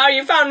no, now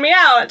you found me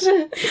out.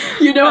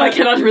 You know I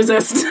cannot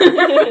resist.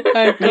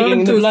 I'm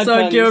making the blood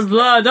puns. your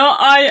blood.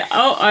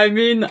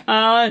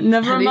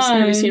 Never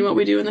mind. Have you seen What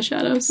We Do in the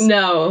Shadows?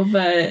 No,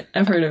 but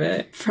I've heard of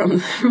it.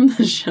 From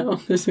the show,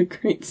 there's a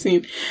great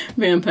scene.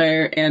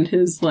 Vampire and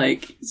his,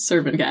 like,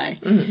 servant guy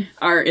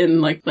are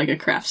in, like a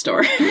craft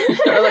store.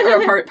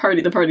 or a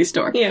party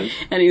store. Yeah.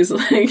 And he's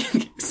like,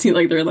 see,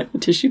 like, they're in, like, the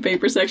tissue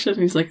paper section,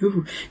 and he's like,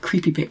 ooh,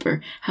 creepy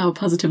paper. How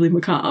positively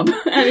macabre.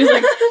 And he's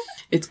like,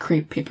 it's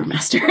crepe paper,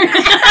 master.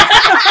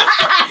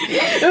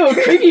 Oh,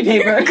 creepy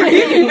paper.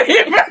 Creepy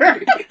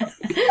paper.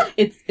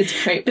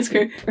 It's crepe. It's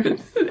crepe.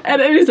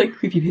 And then he's like,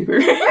 creepy paper.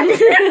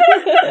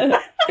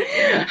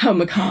 How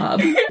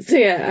macabre. So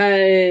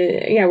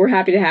yeah, we're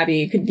happy to have you.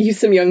 You could use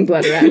some young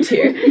blood around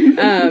here.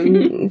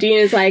 Dean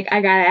is like,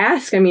 I gotta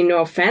ask, I mean,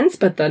 no offense,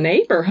 but the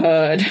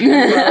neighborhood.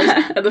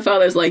 And the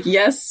father's like,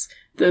 yes,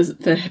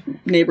 the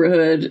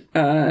neighborhood,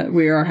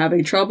 we are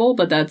having trouble,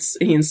 but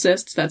he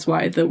insists that's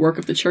why the work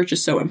of the church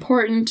is so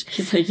important.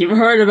 He's like, you've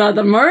heard about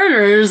the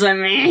murders, I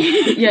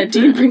mean. Yeah,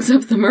 Dean brings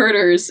up the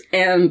murders,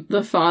 and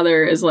the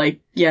father is like,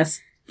 yes,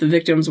 the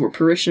victims were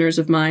parishioners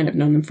of mine, I've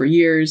known them for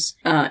years.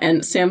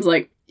 And Sam's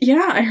like,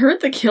 yeah, I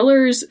heard the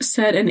killers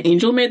said an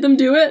angel made them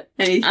do it.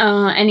 And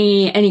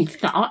any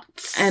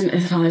thoughts? And the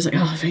father's like,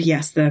 oh,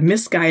 yes, the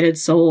misguided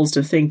souls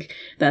to think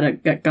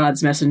that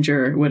God's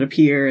messenger would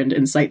appear and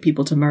incite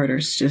people to murder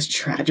is just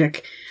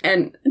tragic.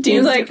 And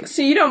Dean's like,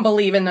 so you don't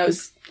believe in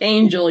those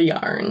angel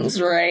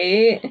yarns,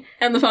 right?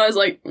 And the father's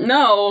like,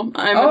 no,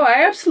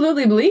 I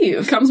absolutely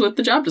believe. Comes with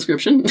the job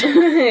description.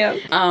 Yeah.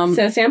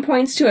 So Sam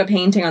points to a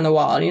painting on the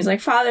wall, and he's like,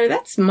 Father,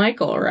 that's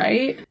Michael,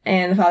 right?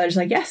 And the father's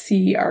like, yes,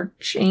 the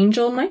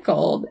Archangel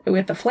Michael,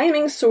 with the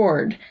flaming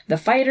sword, the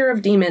fighter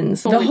of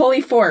demons, the holy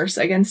force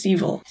against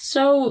evil.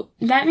 So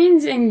that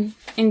means in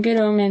Good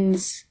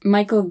Omens,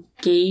 Michael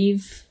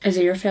gave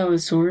Aziraphale a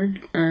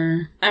sword,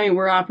 or? I mean,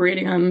 we're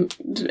operating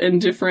in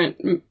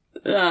different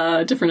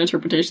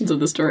interpretations of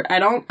the story. I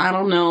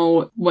don't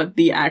know what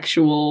the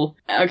actual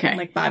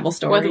like Bible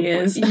story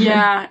is.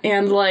 Yeah,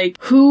 and like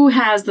who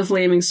has the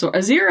flaming sword?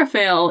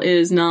 Aziraphale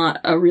is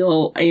not a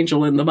real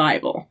angel in the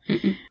Bible.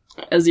 Mm-mm.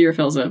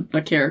 Aziraphale's a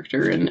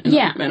character in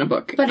a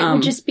book. But it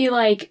would just be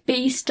like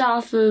based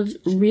off of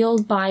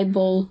real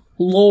Bible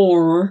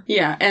lore.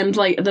 Yeah, and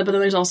like but then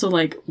there's also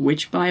like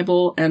witch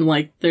Bible, and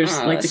like there's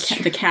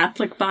the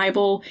Catholic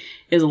Bible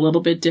is a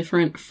little bit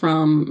different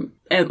from,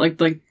 and like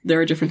there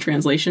are different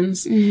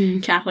translations. Mm-hmm.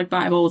 Catholic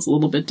Bible is a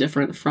little bit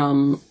different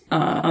from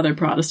other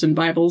Protestant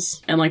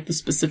Bibles, and like the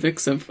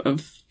specifics of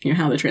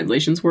how the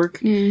translations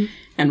work,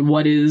 and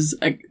what is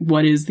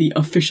the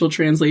official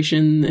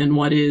translation and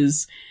what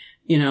is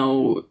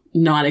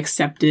not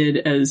accepted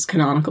as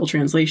canonical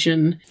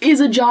translation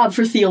is a job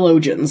for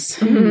theologians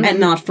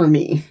and not for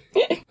me.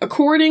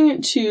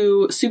 According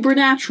to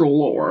supernatural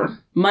lore,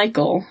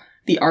 Michael,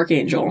 the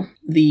archangel,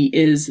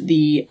 is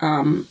the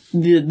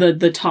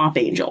top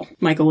angel.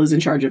 Michael is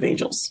in charge of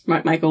angels.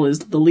 Michael is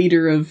the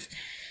leader of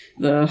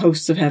the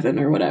hosts of heaven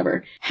or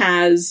whatever.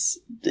 Has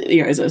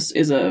he as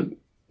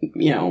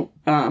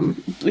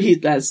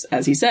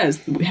he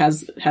says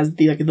has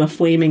the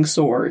flaming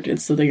sword.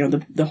 It's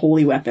the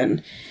holy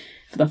weapon,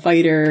 the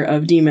fighter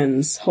of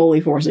demons,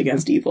 holy force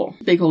against evil,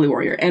 big holy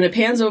warrior. And it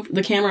pans over,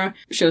 the camera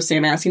shows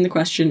Sam asking the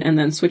question and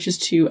then switches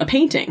to a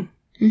painting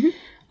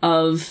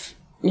of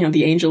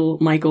the angel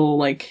Michael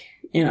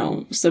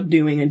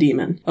subduing a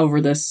demon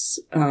over this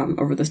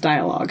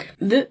dialogue.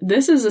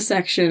 This is a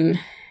section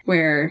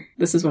where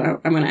this is what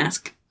I'm going to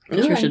ask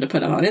Patricia to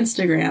put up on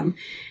Instagram,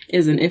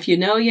 is an if you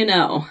know, you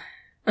know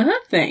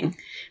thing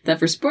that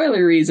for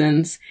spoiler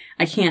reasons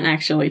I can't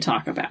actually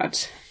talk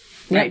about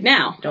right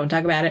now. Don't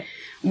talk about it.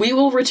 We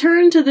will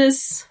return to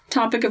this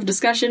topic of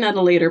discussion at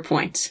a later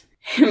point.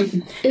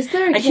 Is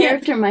there a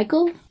character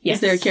Michael? Yes.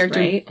 Is there a character?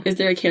 Right? Is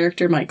there a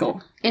character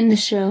Michael in the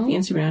show?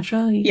 In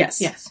Supernatural? Yes.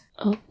 Yes.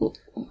 Oh.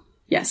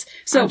 Yes.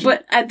 So,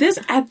 but at this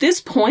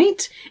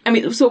point, I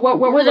mean, so what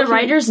were the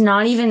writers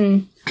not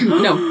even?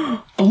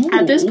 No. Oh.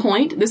 At this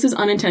point, this is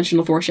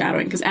unintentional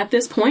foreshadowing, because at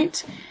this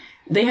point,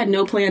 they had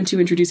no plan to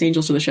introduce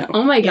angels to the show.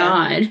 Oh my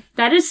god.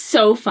 That is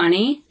so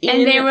funny.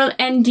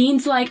 And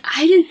Dean's like,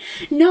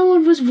 no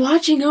one was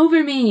watching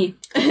over me.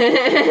 Well,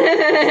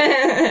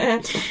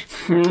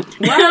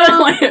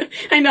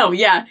 I know,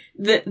 yeah.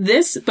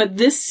 This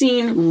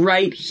scene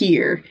right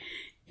here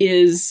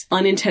is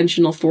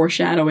unintentional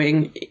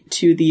foreshadowing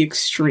to the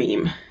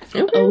extreme.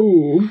 Okay.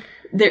 Oh.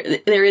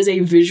 There is a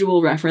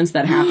visual reference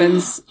that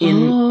happens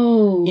in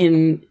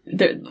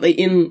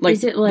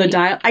the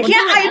dial. I'm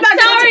not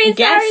going to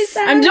guess.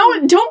 Sorry.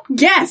 Don't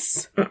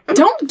guess.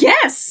 Don't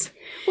guess.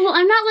 Well,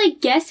 I'm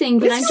not guessing,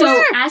 but I'm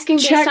just asking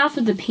based off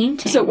of the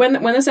painting. So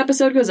when this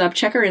episode goes up,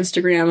 check our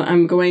Instagram.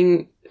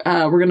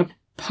 We're gonna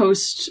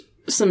post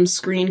some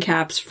screen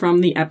caps from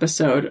the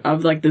episode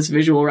of like this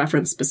visual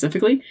reference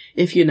specifically.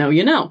 If you know,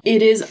 you know.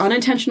 It is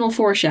unintentional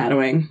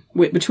foreshadowing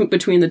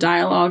between the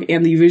dialogue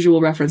and the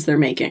visual reference they're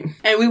making.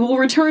 And we will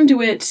return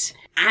to it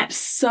at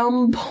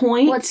some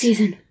point. What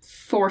season?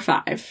 4 or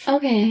 5.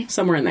 Okay.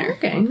 Somewhere in there.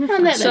 Okay.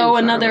 Not that So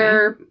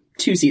another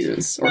 2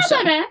 seasons or so.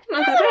 Not that bad.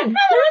 Not that bad.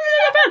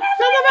 Not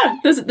that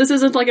bad. This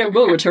isn't like a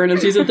will return in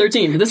season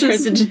 13. This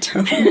is Into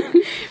tone.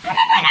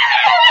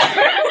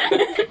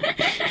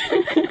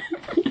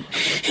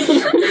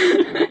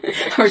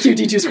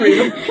 R2-D2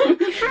 scream.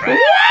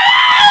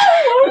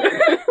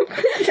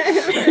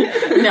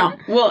 No.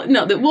 Well,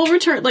 no. We'll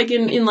return like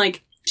in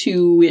like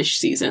 2-ish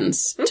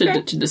seasons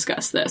to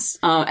discuss this.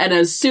 And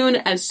as soon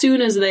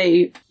as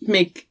they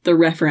make the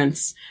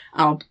reference,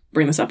 I'll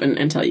bring this up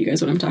and tell you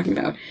guys what I'm talking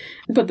about.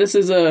 But this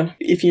is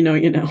if you know,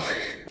 you know.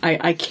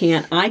 I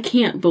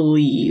can't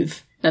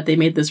believe that they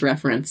made this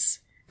reference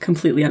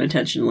completely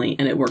unintentionally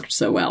and it worked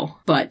so well.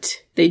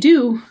 But they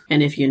do,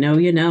 and if you know,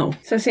 you know.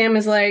 So Sam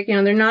is like, you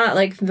know, they're not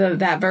like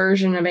that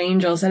version of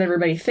angels that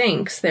everybody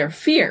thinks. They're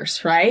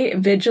fierce, right?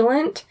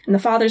 Vigilant. And the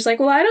father's like,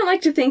 well, I don't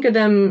like to think of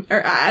them,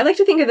 or I like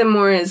to think of them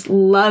more as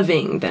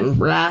loving than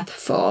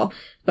wrathful.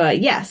 But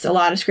yes, a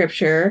lot of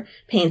scripture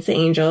paints the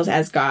angels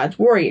as God's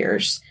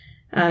warriors.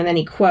 And then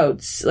he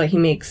quotes, like he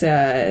makes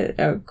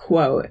a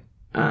quote.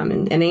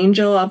 An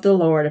angel of the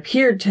Lord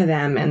appeared to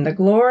them, and the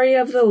glory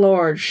of the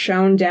Lord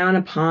shone down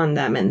upon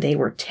them, and they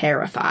were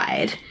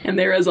terrified. And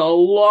there is a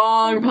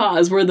long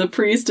pause where the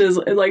priest is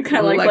like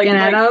kind of looking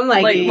at him,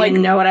 like you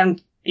know what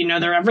you know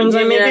the reference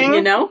I'm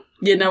making?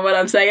 You know what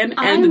I'm saying?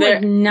 I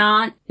would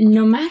not,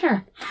 no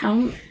matter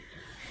how...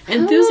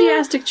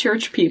 Enthusiastic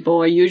church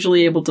people are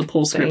usually able to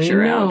pull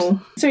scripture out.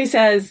 So he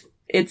says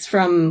it's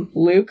from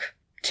Luke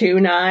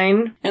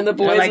 2:9. And the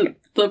boys are like,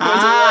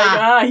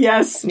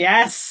 yes.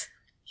 Yes.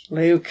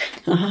 Luke.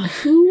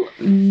 Who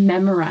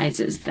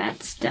memorizes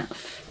that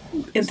stuff?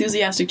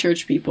 Enthusiastic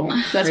church people.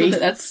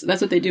 That's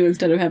what they do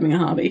instead of having a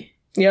hobby.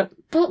 Yep.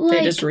 But like,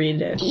 they just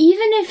read it.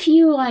 Even if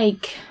you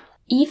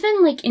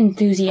even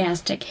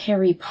enthusiastic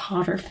Harry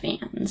Potter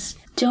fans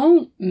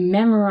don't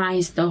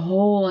memorize the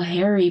whole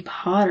Harry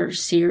Potter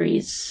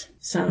series.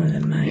 Some of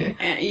them might.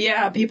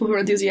 Yeah, people who are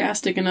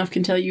enthusiastic enough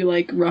can tell you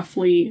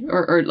roughly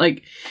or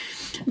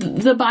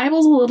the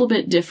Bible's a little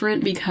bit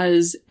different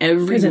because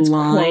every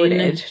line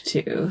quoted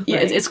too. Yeah,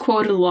 it's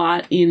quoted a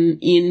lot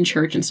in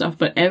church and stuff,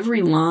 but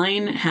every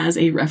line has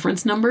a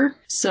reference number,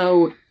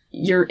 so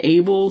you're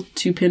able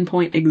to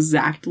pinpoint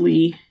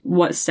exactly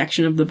what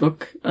section of the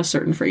book a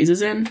certain phrase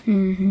is in.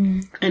 Mm-hmm.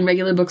 And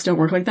regular books don't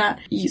work like that.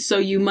 So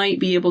you might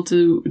be able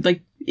to,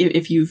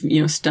 if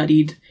you've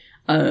studied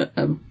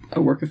a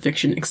work of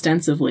fiction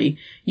extensively,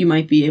 you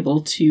might be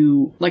able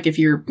to, if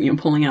you're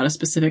pulling out a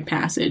specific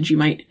passage, you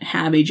might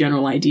have a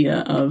general idea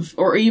of,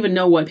 or even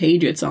know what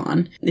page it's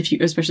on.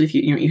 Especially if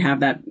you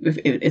have that, if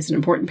it's an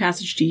important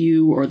passage to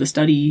you or the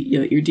study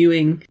that you're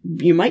doing,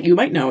 you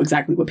might know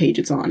exactly what page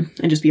it's on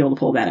and just be able to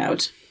pull that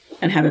out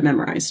and have it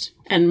memorized.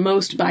 And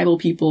most Bible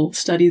people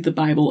study the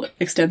Bible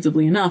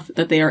extensively enough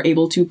that they are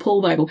able to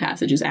pull Bible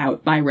passages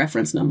out by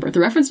reference number.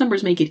 The reference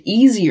numbers make it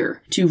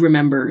easier to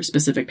remember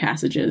specific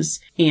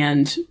passages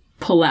and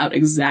pull out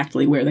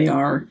exactly where they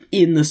are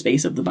in the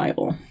space of the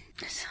Bible.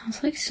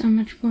 Sounds like so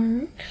much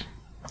work.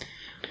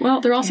 Well,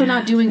 they're also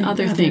not doing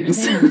other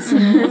things.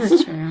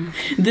 That's true.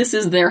 This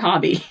is their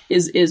hobby,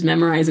 is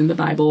memorizing the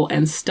Bible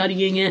and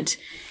studying it.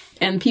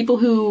 And people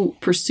who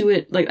pursue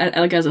it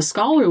as a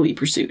scholarly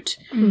pursuit,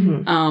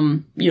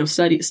 mm-hmm.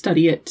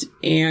 Study it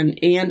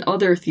and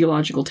other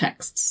theological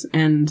texts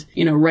and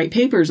write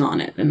papers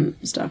on it and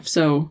stuff.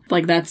 So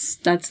that's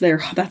their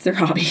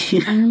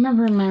hobby. I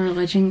remember in my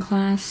religion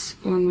class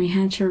when we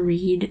had to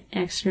read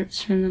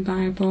excerpts from the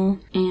Bible,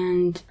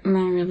 and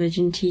my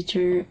religion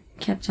teacher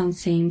kept on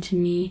saying to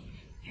me,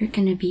 "You're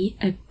gonna be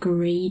a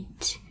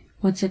great,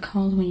 what's it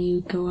called when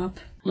you go up?"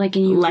 And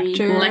you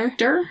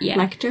lector? Yeah.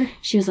 Lector?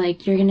 She was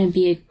like, "You're going to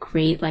be a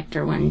great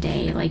lector one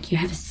day. You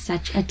have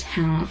such a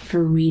talent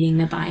for reading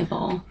the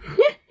Bible."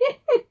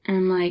 And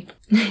I'm like,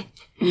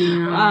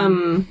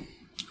 no.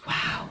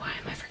 Wow, why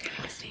am I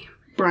forgetting his name?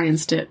 Brian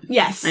Stitt.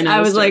 Yes. I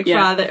was like,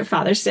 yeah.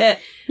 Father Stitt.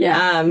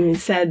 Yeah.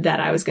 Said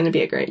that I was going to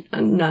be a great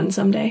nun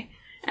someday.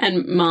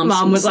 And Mom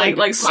was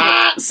like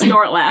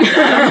snort laugh.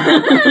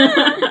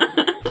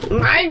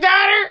 My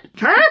daughter?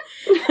 Huh?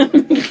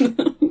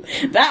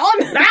 That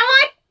one?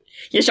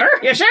 You sure?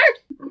 I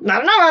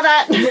don't know about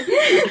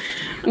that.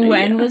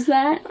 When was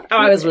that? Oh,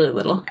 I was really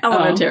little.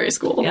 Elementary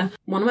school. Yeah.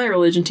 One of my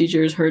religion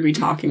teachers heard me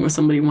talking with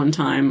somebody one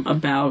time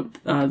about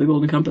the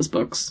Golden Compass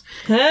books.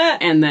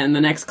 And then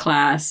the next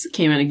class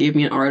came in and gave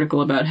me an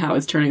article about how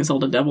it's turning us all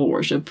to devil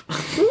worship.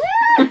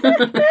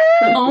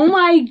 Oh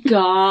my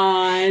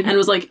god. And it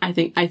was like, I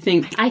think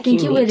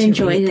you would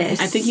enjoy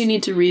this. I think you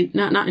need to read,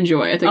 not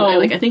enjoy.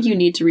 I think you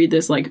need to read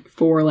this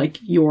for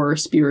your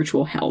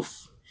spiritual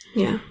health.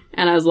 Yeah.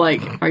 And I was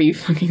like, are you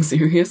fucking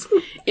serious?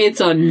 It's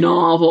a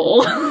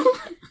novel.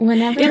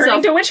 Whenever it's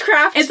turning to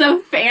witchcraft. It's a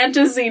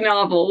fantasy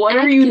novel. What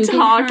are you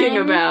talking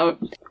about?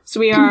 So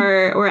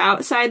we're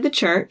outside the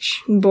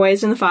church. The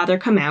boys and the father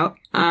come out.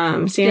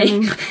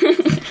 Sam...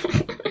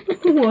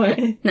 What?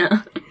 No.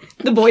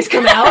 The boys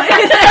come out.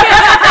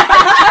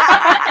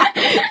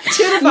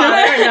 To the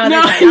father.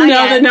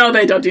 No,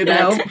 they don't do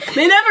that. No.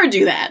 They never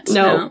do that.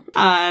 No.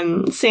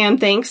 Sam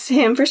thanks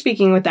him for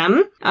speaking with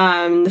them.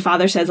 The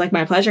father says, like,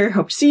 my pleasure.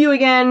 Hope to see you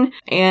again.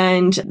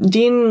 And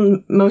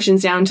Dean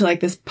motions down to, like,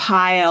 this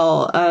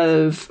pile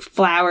of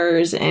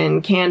flowers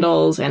and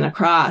candles and a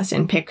cross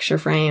and picture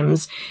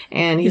frames.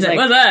 And he's like,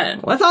 what's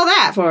that? What's all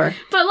that for?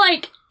 But,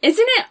 like,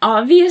 isn't it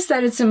obvious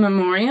that it's a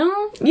memorial?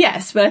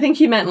 Yes, but I think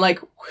he meant, like,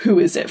 who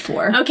is it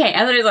for? Okay, I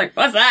thought he was like,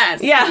 what's that?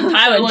 Yeah.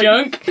 Pile of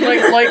junk.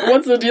 Like,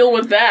 what's the deal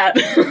with that?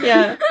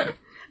 Yeah.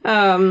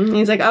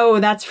 He's like, oh,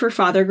 that's for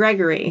Father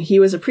Gregory. He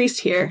was a priest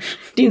here.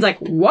 Dean's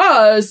like,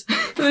 was?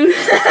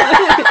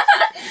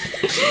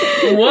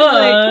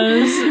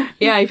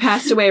 Yeah, he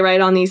passed away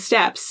right on these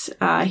steps.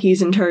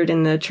 He's interred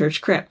in the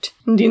church crypt.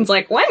 And Dean's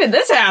like, when did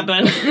this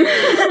happen?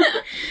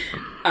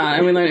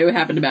 And we learned it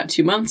happened about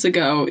 2 months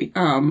ago,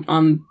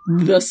 on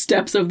the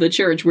steps of the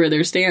church where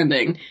they're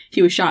standing.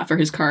 He was shot for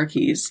his car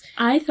keys.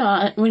 I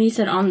thought, when he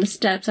said on the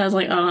steps, I was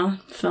like, oh,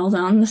 fell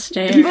down the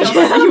stairs. He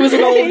was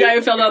an old guy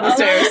who fell down the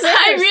stairs.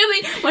 I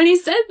really, when he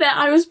said that,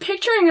 I was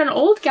picturing an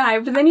old guy,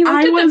 but then he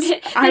looked at the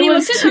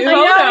photo.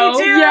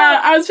 Yeah,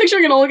 I was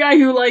picturing an old guy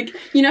who, like,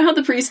 you know how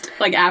the priest,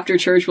 like, after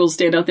church will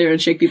stand out there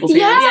and shake people's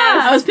hands?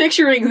 Yeah. I was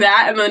picturing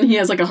that, and then he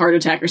has, like, a heart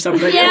attack or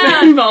something.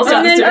 Yeah. And falls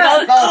down the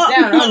stairs. Falls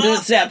down onto the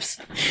steps.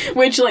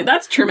 Which, like,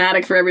 that's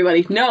traumatic for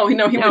everybody. No, he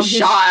was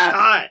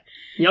shot.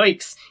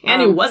 Yikes.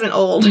 And he wasn't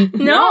old.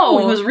 No,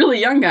 he was a really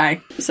young guy.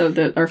 So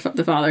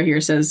the father here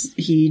says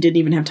he didn't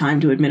even have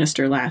time to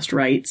administer last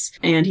rites.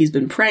 And he's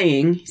been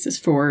praying, he says,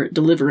 for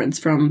deliverance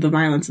from the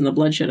violence and the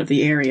bloodshed of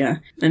the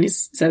area. And he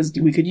says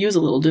we could use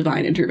a little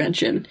divine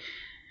intervention.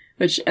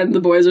 And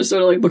the boys are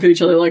sort of like, look at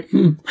each other like,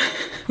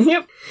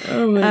 Yep.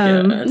 Oh my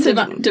god. So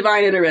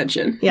divine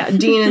intervention. Yeah,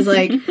 Dean is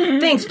like,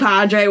 thanks,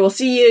 Padre, we'll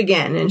see you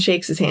again, and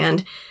shakes his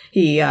hand.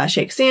 He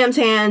shakes Sam's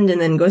hand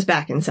and then goes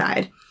back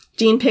inside.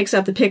 Dean picks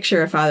up the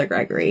picture of Father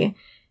Gregory,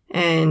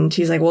 and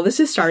he's like, well, this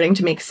is starting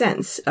to make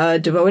sense. A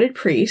devoted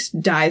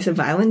priest dies a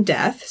violent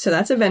death, so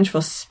that's a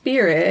vengeful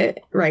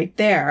spirit right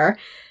there.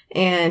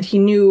 And he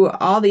knew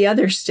all the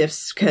other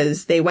stiffs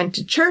because they went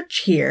to church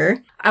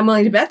here. I'm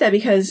willing to bet that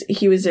because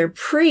he was their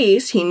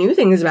priest, he knew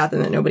things about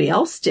them that nobody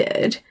else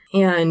did.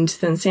 And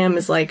then Sam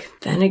is like,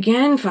 then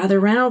again, Father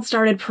Reynolds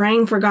started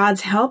praying for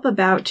God's help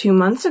about 2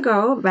 months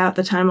ago, about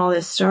the time all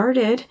this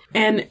started.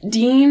 And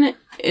Dean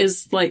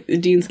is like,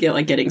 Dean's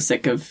getting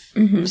sick of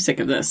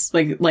this.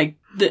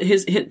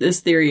 This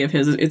theory of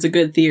his, it's a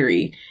good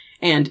theory.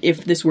 And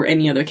if this were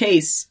any other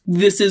case,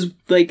 this is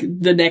like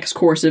the next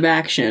course of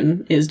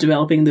action is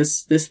developing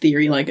this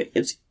theory. Like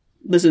this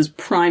is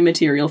prime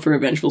material for a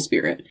vengeful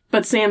spirit.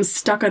 But Sam's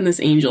stuck on this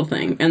angel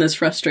thing, and this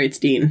frustrates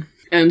Dean.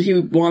 And he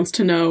wants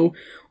to know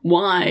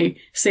why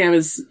Sam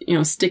is,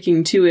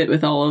 sticking to it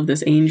with all of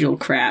this angel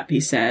crap, he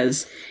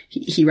says.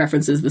 He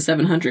references the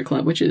 700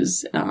 Club, which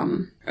is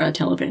a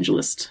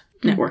televangelist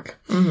network.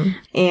 Mm-hmm.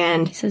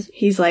 And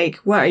he's like,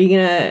 what are you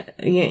gonna,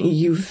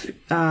 you've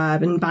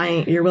been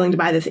buying, you're willing to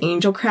buy this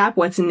angel crap?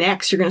 What's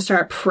next? You're gonna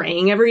start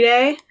praying every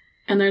day?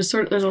 And there's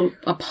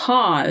a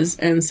pause,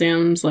 and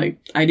Sam's like,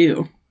 I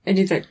do. And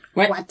he's like,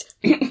 what?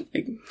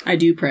 I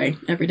do pray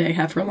every day,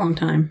 have for a long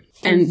time.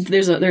 And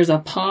there's a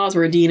pause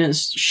where Dean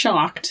is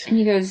shocked. And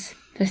he goes,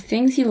 the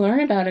things you learn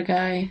about a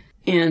guy.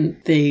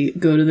 And they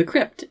go to the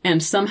crypt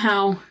and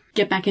somehow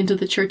get back into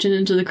the church and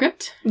into the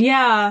crypt.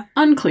 Yeah.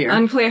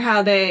 Unclear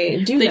how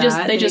they do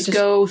that. They just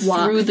go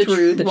through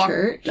the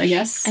church, I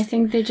guess. I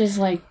think they just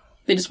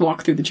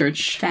walk through the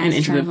church and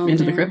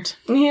into the crypt.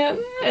 Yeah,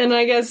 and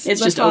I guess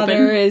it's the just father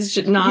open. Is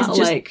just not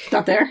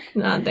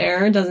not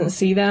there, doesn't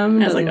see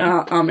them. I was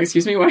like,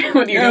 excuse me, what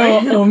are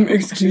you doing?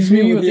 Excuse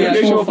me, what the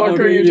actual fuck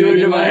are you doing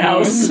in my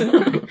house?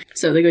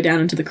 So they go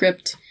down into the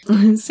crypt.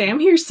 Sam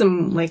hears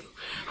some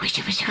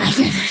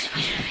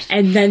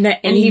and then the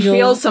angel, and he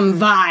feels some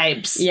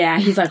vibes. Yeah,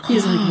 he's like,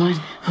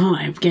 what? Oh,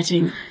 I'm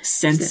getting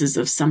senses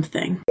of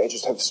something. They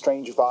just have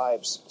strange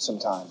vibes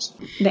sometimes.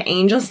 The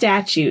angel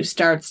statue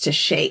starts to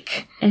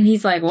shake. And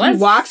he's like, what? He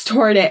walks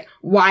toward it,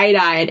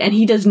 wide-eyed, and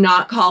he does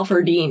not call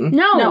for Dean.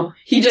 No.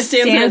 He just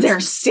stands there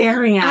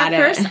staring at it.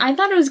 At first, I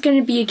thought it was going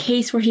to be a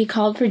case where he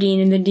called for Dean,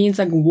 and then Dean's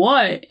like,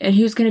 what? And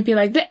he was going to be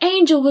like, the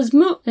angel was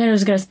moving. Then it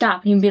was going to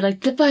stop, and he'd be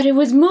like, but it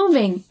was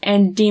moving.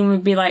 And Dean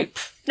would be like,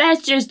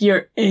 that's just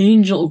your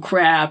angel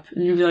crap.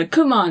 And you'd be like,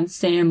 come on,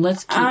 Sam,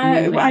 let's keep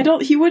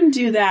moving. He wouldn't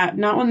do that.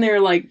 Not when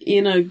they're, like,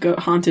 in a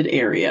haunted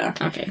area.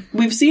 Okay.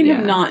 We've seen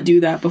him not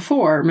do that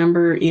before.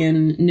 Remember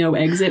in No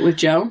Exit with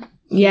Joe?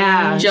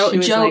 Yeah. Joe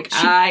was like,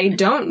 I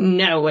don't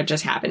know what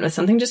just happened, but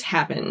something just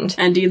happened.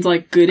 And Dean's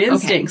like, good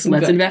instincts,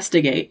 let's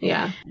investigate.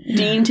 Yeah.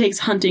 Dean takes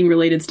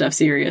hunting-related stuff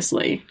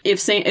seriously. If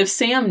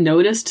Sam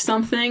noticed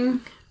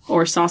something,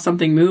 or saw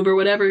something move or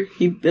whatever,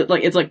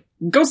 it's like,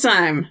 ghost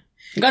time!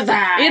 Ghost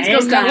time! It's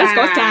ghost time! It's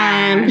ghost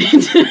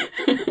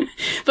time!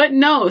 But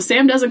no,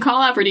 Sam doesn't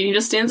call out for Dean. He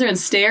just stands there and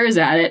stares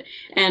at it,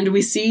 and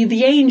we see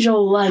the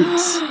angel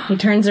light. He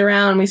turns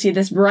around, we see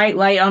this bright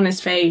light on his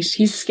face.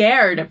 He's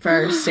scared at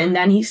first, and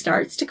then he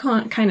starts to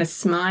kind of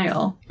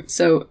smile.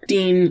 So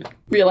Dean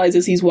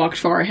realizes he's walked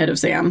far ahead of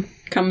Sam,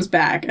 comes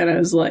back, and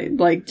is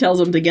like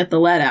tells him to get the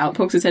lead out,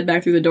 pokes his head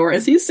back through the door,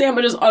 and sees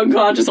Sam just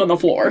unconscious on the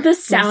floor. The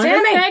sound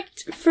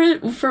effect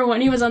for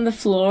when he was on the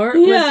floor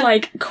was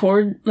like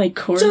chord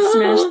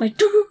smash, like.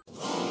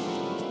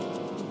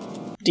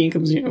 Dean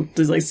comes,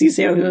 does like see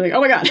Sam, and he's like,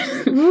 oh my god.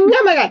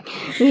 Oh my god.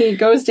 And he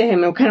goes to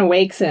him and kind of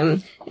wakes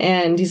him,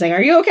 and he's like,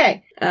 are you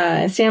okay?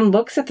 Sam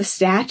looks at the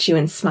statue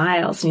and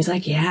smiles, and he's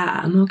like,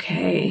 yeah, I'm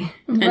okay.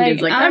 And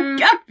Dean's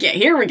like, okay,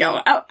 here we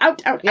go.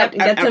 Out. Yep,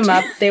 gets him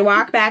up. They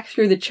walk back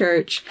through the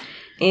church,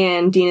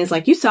 and Dean is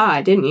like, you saw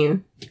it, didn't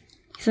you?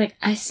 He's like,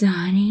 I saw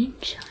an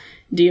angel.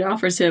 Dean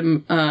offers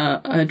him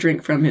a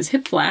drink from his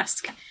hip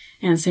flask,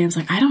 and Sam's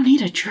like, I don't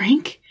need a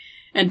drink.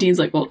 And Dean's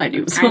like, well, I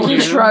do. So he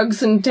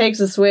shrugs and takes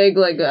a swig,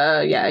 like,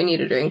 yeah, I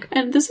need a drink.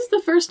 And this is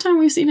the first time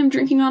we've seen him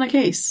drinking on a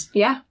case.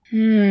 Yeah.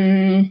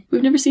 We've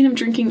never seen him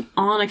drinking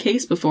on a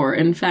case before.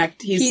 In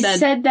fact, he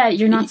said that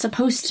you're not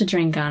supposed to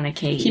drink on a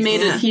case. He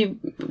made it. He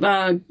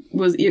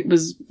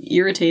was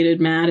irritated,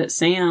 mad at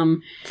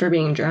Sam for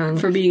being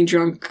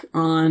drunk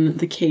on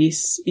the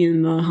case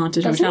in the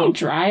haunted Doesn't hotel. He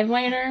drive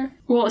later?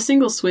 Well, a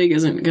single swig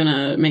isn't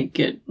gonna make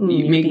it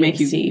make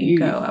you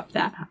go up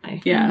that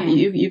high. Yeah,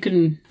 Mm-hmm. you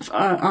can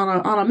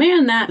on a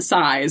man that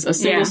size, a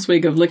single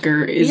swig of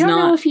liquor is not. You don't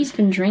not. know if he's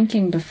been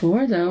drinking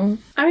before, though.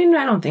 I mean,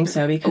 I don't think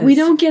so because we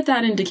don't get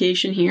that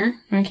indication here.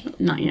 Okay,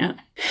 not yet.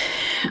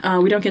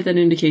 We don't get that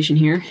indication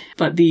here,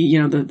 but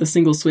the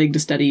single swig to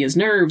steady his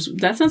nerves,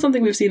 that's not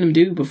something we've seen him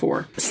do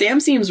before. Sam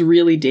seems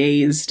really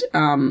dazed,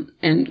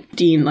 and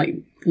Dean, like,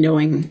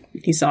 knowing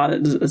he saw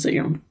it,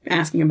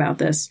 asking about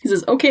this, he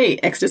says, okay,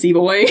 ecstasy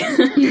boy.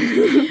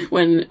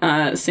 When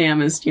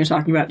Sam is,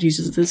 talking about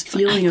Jesus, this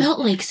feeling I felt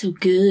like so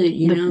good,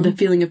 the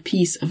feeling of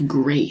peace, of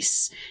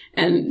grace.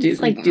 And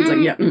Dean's like,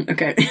 yeah,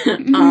 okay.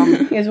 He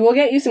goes, we'll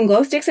get you some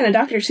glow sticks and a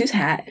Dr. Seuss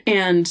hat.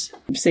 And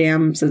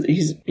Sam says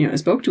I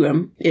spoke to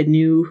him. It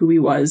knew who he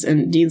was.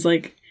 And Dean's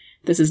like,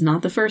 this is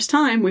not the first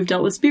time we've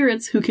dealt with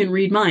spirits who can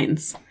read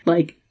minds.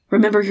 Like,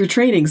 remember your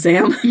training,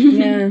 Sam.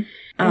 Yeah.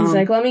 And he's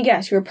like, let me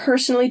guess, you were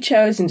personally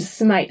chosen to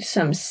smite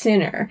some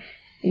sinner.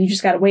 You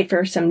just gotta wait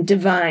for some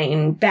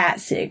divine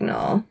bat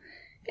signal.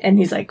 And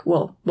he's like,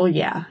 well,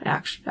 yeah,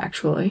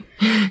 actually.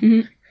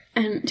 And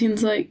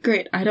Dean's like,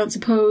 great, I don't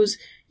suppose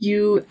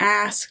you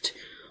asked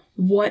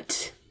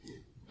what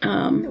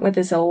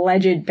this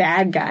alleged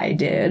bad guy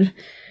did.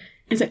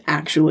 He's like,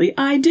 actually,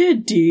 I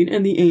did, Dean,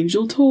 and the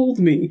angel told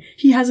me.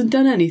 He hasn't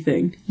done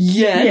anything.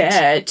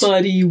 Yet.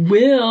 But he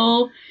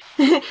will.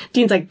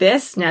 Dean's like,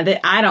 this? Now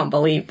that I don't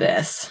believe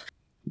this.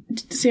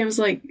 Sam's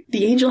like,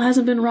 the angel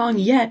hasn't been wrong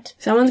yet.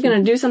 Someone's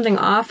gonna do something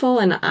awful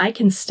and I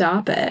can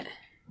stop it.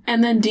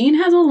 And then Dean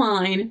has a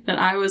line that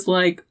I was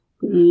like,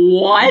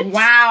 what?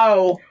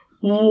 Wow.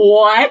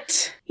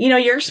 What?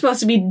 You're supposed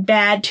to be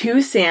bad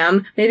too,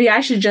 Sam. Maybe I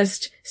should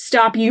just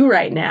stop you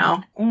right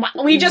now.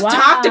 We just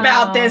talked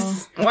about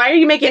this. Why are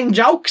you making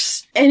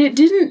jokes? And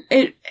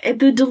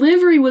the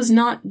delivery was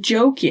not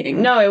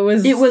joking. No, it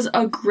was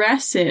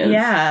aggressive.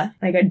 Yeah,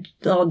 like a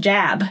little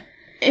jab.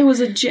 It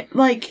was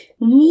like,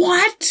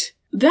 what?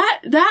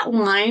 That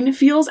line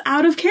feels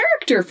out of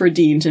character for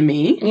Dean to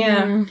me.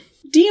 Yeah.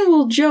 Dean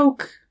will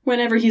joke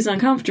whenever he's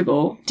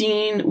uncomfortable.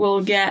 Dean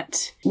will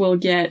get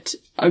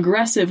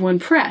aggressive when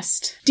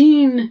pressed.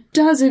 Dean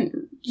doesn't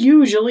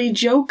usually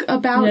joke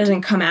about... He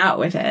doesn't come out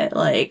with it,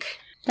 like...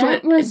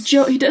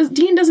 Dean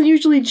doesn't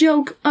usually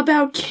joke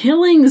about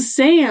killing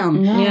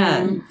Sam. No.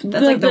 Yeah.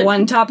 That's the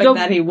one topic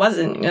that he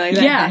wasn't...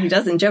 that he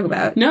doesn't joke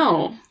about.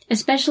 No.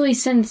 Especially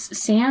since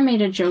Sam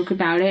made a joke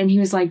about it and he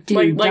was like,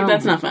 dude, like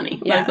that's not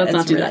funny. Yeah, let's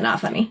not do really that.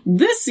 Not funny.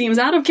 This seems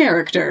out of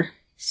character.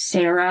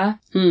 Sarah.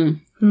 I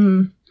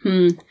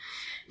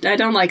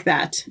don't like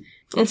that.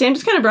 And Sam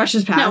just kind of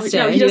brushes past it.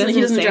 No, he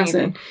doesn't address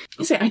it.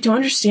 He's like, I don't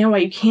understand why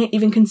you can't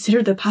even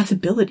consider the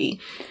possibility.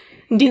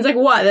 And Dean's like,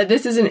 what? That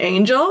this is an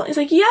angel? He's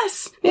like,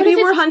 yes. Maybe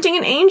we're hunting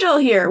an angel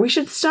here. We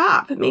should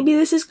stop. Maybe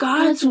this is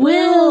God's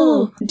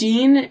will.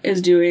 Dean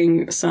is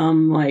doing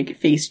some, like,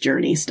 face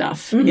journey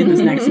stuff in this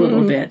next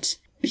little bit.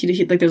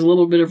 He there's a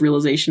little bit of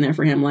realization there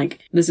for him, like,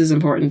 this is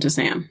important to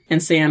Sam.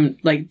 And Sam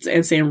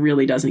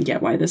really doesn't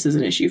get why this is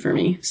an issue for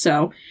me.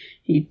 So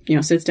he,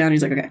 sits down and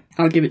he's like, okay,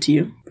 I'll give it to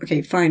you.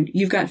 Okay, fine.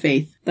 You've got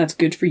faith. That's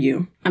good for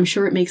you. I'm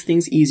sure it makes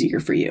things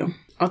easier for you.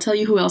 I'll tell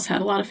you who else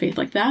had a lot of faith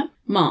like that.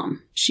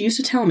 Mom. She used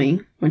to tell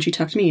me, when she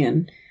tucked me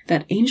in,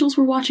 that angels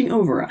were watching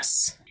over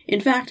us.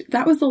 In fact,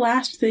 that was the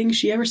last thing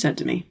she ever said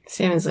to me.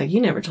 Sam is like, you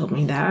never told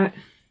me that.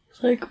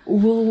 It's like,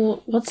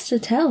 well, what's to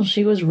tell?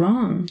 She was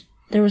wrong.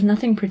 There was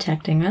nothing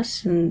protecting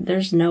us, and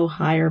there's no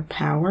higher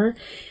power.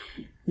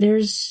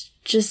 There's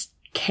just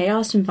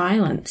chaos and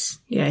violence.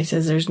 Yeah, he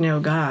says there's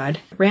no God.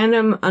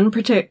 Random,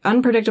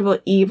 unpredictable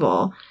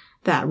evil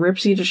that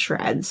rips you to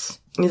shreds.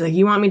 He's like,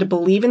 you want me to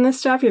believe in this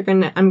stuff?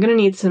 I'm gonna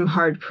need some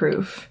hard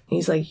proof.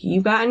 He's like,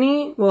 you got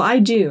any? Well, I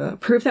do.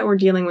 Proof that we're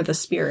dealing with a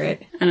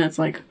spirit. And it's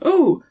like,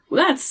 oh,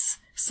 that's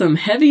some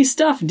heavy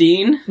stuff,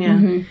 Dean. Yeah.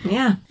 Mm-hmm.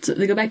 Yeah. So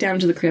they go back down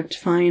to the crypt,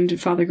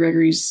 find Father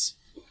Gregory's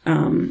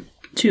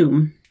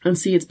tomb, and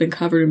see it's been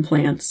covered in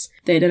plants.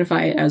 They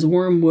identify it as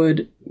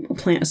wormwood, a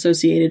plant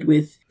associated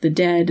with the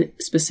dead,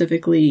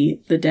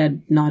 specifically the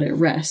dead not at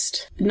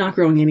rest, not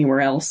growing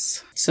anywhere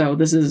else. So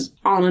this is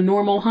on a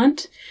normal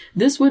hunt.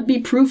 This would be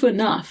proof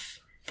enough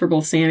for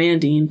both Sam and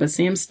Dean, but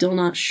Sam's still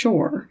not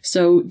sure.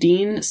 So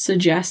Dean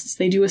suggests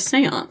they do a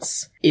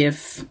seance.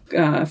 If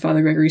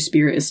Father Gregory's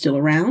spirit is still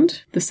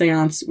around, the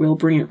seance will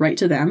bring it right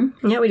to them.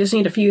 Yeah, we just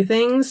need a few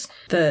things.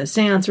 The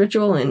seance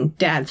ritual and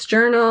Dad's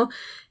journal.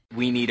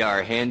 We need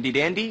our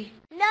handy-dandy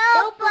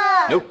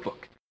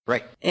Notebook.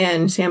 Right.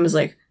 And Sam is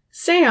like,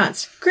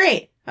 seance,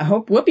 great. I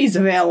hope Whoopi's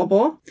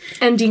available.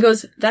 And Dean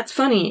goes, that's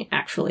funny,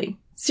 actually.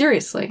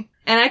 Seriously.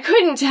 And I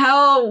couldn't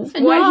tell what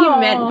he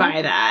meant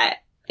by that.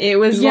 It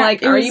was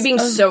are you being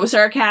so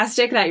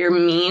sarcastic that you're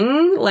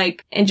mean?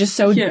 Like, and just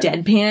so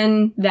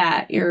deadpan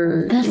that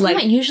you're That's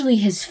not usually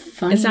his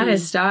funny. It's not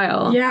his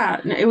style.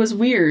 Yeah, it was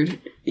weird.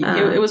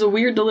 It was a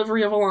weird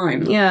delivery of a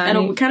line. Yeah.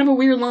 And kind of a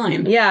weird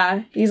line.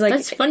 Yeah. He's like,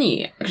 that's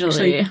funny,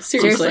 actually.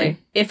 Seriously.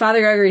 If Father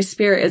Gregory's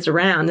spirit is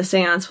around, the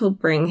seance will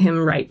bring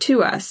him right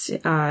to us.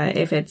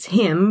 If it's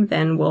him,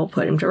 then we'll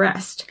put him to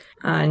rest.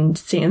 And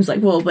Sam's like,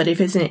 well, but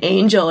if it's an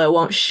angel, it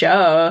won't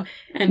show.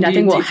 And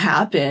nothing will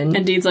happen.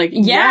 And Dean's like,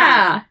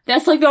 yeah.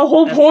 That's like the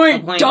whole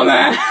point,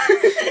 dumbass.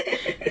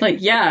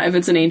 Like, yeah, if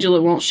it's an angel,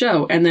 it won't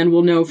show. And then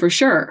we'll know for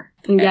sure.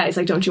 And yeah, he's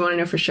like, don't you want to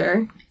know for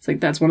sure? It's like,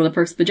 that's one of the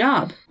perks of the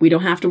job. We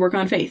don't have to work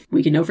on faith.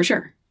 We can know for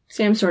sure.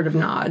 Sam sort of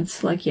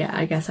nods, like, yeah,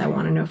 I guess I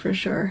want to know for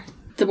sure.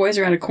 The boys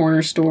are at a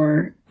corner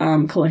store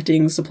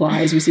collecting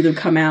supplies. We see them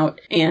come out,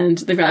 and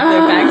they've got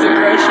their bags of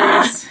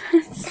groceries.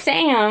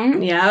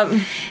 Sam.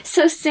 Yep.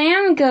 So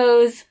Sam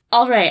goes,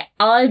 all right,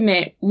 I'll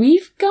admit,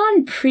 we've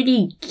gone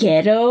pretty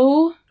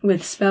ghetto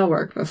with spell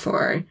work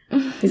before.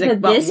 He's like,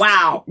 but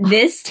wow.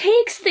 This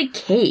takes the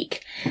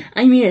cake.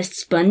 I made a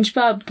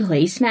SpongeBob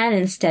placemat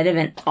instead of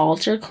an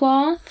altar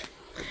cloth.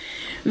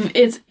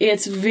 It's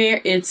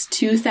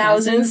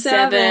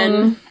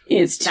 2007.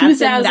 It's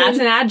 2000. That's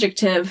an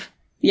adjective.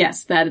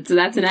 Yes, that's an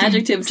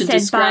adjective to said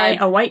describe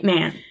by a white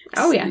man.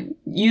 Oh yeah,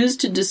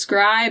 used to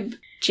describe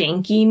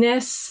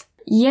jankiness.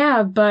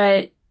 Yeah,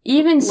 but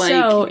even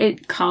so,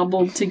 it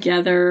cobbled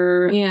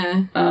together.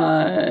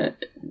 Yeah.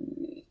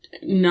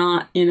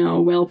 Not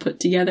well put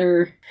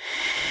together.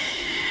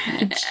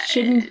 It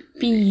shouldn't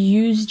be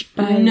used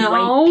by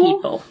white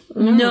people.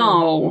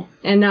 No,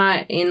 and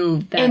not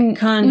in that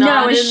context.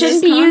 No, it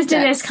shouldn't be used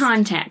in this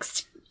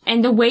context.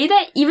 And the way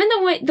that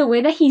the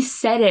way that he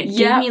said it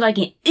gave me like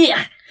an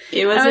ugh.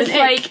 It was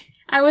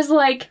I was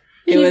like,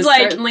 it was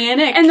certainly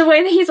an ick. And the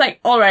way that he's like,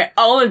 all right,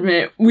 I'll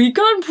admit, we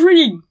got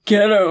pretty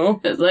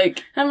ghetto. It's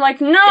like, I'm like,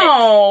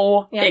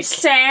 no, ick.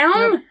 Sam,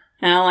 nope.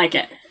 I don't like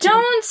it.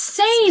 Don't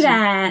say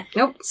that.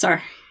 Nope.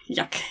 Sorry.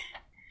 Yuck.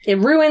 It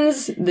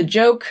ruins the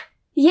joke.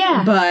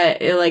 Yeah.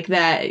 But like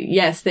that,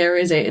 yes, there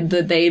is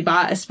they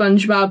bought a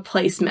SpongeBob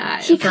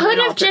placemat. He could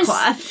have just,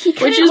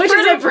 which is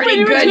a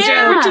pretty good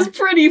joke. Which is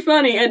pretty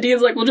funny. And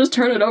Dean's like, well, just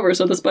turn it over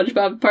so the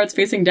SpongeBob part's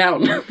facing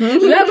down. That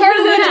part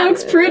of the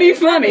joke's pretty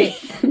funny.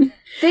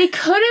 They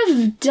could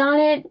have done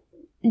it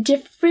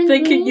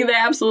differently. They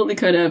absolutely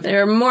could have.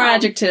 There are more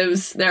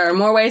adjectives. There are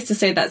more ways to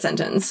say that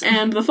sentence.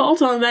 And the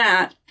fault on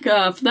that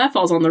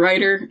falls on the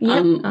writer.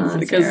 Yep.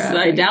 Because Sarah,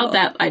 I doubt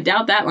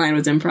that line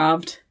was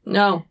improv.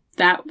 No.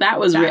 That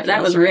was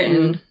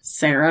written.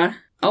 Sarah,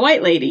 a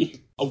white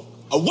lady. A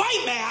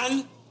white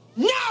man?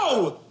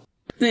 No!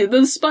 The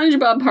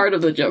SpongeBob part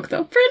of the joke,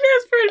 though,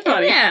 it's pretty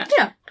funny. Yeah.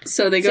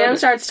 So they go. Sam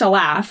starts to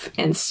laugh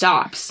and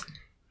stops,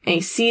 and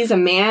he sees a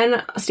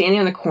man standing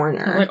on the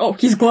corner. Like, oh,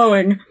 he's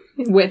glowing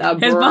with a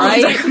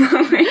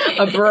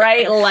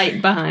bright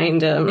light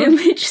behind him.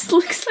 It just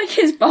looks like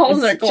his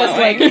balls are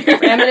glowing, just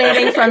like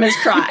emanating from his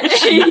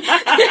crotch.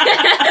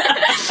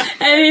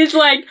 And he's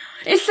like,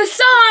 it's the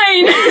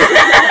sign!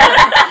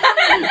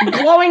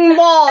 Glowing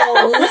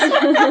balls!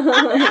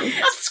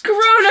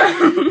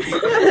 Scrotum!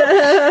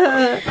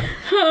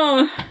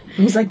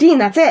 He's like, Dean,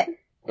 that's it. And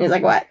he's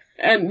like, what?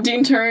 And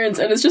Dean turns,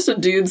 and it's just a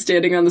dude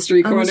standing on the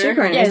street corner.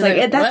 Yeah, he's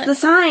like, that's the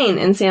sign.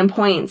 And Sam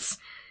points.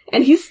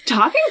 And he's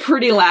talking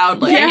pretty loud.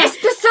 Like, it's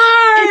the sign!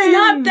 It's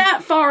not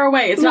that far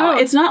away. It's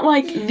not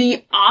like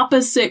the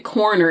opposite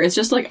corner. It's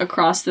just like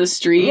across the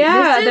street.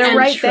 Yeah, they're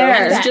right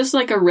there. And it's just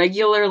like a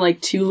regular,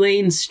 like,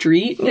 2-lane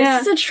street.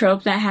 This is a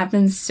trope that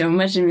happens so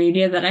much in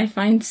media that I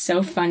find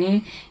so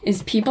funny,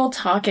 is people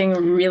talking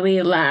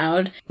really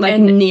loud. Like,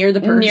 near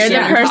the person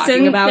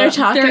they're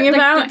talking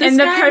about, and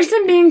the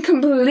person being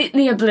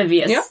completely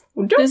oblivious. Yeah.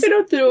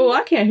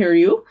 I can't hear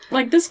you.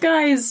 Like, this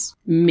guy's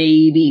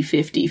maybe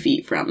 50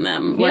 feet from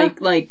them. Yeah.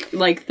 Like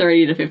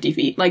 30 to 50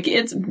 feet. Like,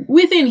 it's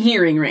within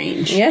hearing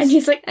range. Yes. And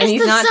he's like, and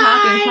he's not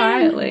talking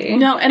quietly.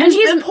 No, and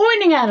he's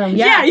pointing at him.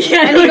 Yeah. And he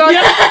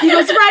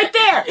goes right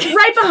there,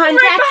 right behind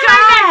that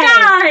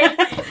guy.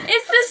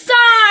 It's the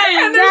sign!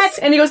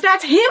 And he goes,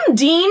 that's him,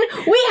 Dean.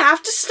 We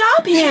have to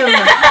stop him.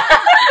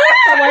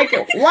 I'm like,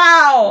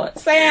 wow,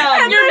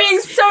 Sam. You're being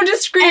so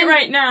discreet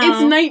right now.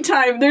 It's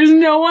nighttime. There's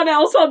no one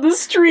else on the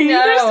street.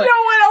 No. There's no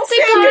one else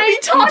Sam could be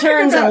talking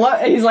turns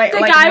about. and he's like, the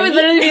guy would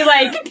literally be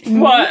like,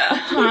 what?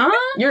 Huh?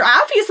 You're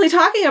obviously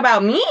talking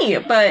about me,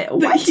 but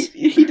what?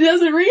 He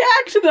doesn't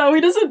react though.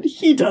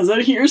 He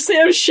doesn't hear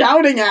Sam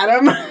shouting at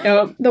him.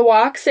 Nope. The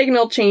walk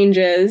signal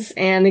changes,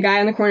 and the guy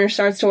in the corner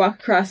starts to walk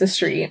across the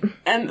street.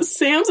 And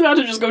Sam's about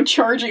to just go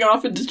charging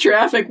off into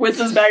traffic with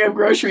this bag of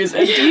groceries,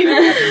 and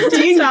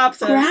Dean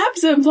stops him.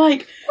 grabs him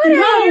like, What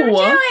are you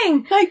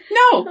doing? Like,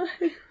 no.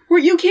 Where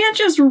you can't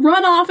just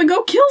run off and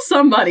go kill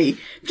somebody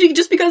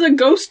just because a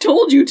ghost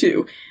told you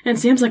to. And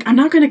Sam's like, I'm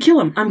not going to kill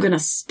him. I'm going to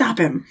stop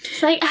him.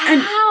 It's like,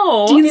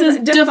 how? Dean says,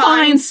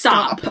 define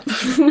stop.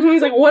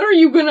 He's like, what are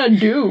you going to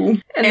do?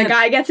 And the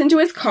guy gets into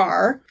his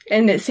car,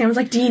 and Sam's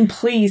like, Dean,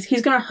 please.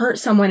 He's going to hurt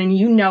someone, and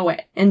you know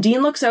it. And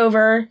Dean looks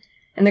over,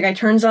 and the guy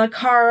turns the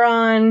car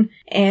on,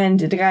 and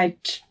the guy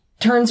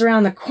turns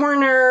around the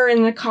corner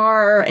in the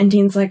car, and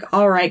Dean's like,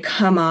 all right,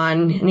 come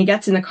on. And he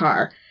gets in the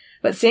car.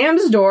 But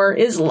Sam's door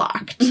is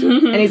locked.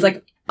 And he's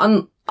like,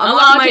 unlock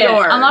my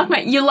door.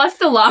 You left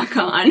the lock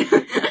on.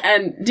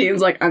 And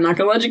Dean's like, I'm not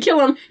gonna let you kill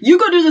him. You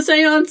go do the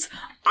seance.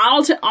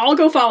 I'll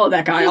go follow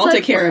that guy. I'll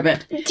take care of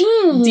it.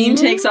 Dean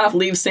takes off,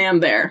 leaves Sam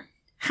there.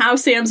 How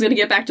Sam's gonna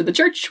get back to the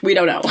church, we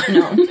don't know.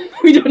 No.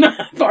 We don't know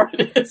how far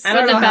it is. I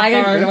don't know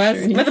how far it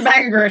is. With a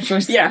bag of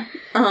groceries. Yeah.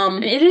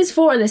 It is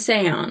for the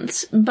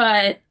seance,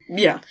 but...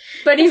 Yeah.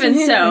 But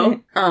even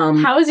so,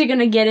 how is he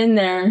gonna get in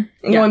there?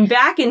 Going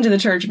back into the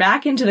church,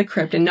 back into the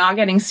crypt, and not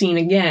getting seen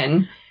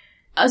again.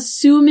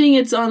 Assuming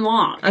it's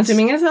unlocked.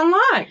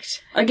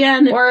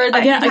 Again, or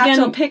that you have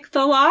to pick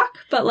the lock,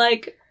 but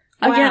like,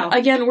 wow.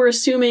 Again, we're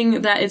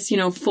assuming that it's,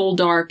 full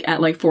dark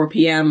at like 4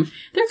 p.m.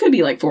 There could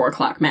be like 4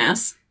 o'clock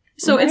mass.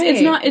 So right.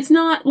 it's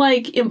not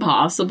like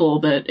impossible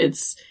that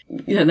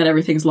that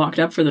everything's locked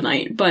up for the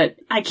night, but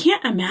I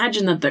can't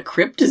imagine that the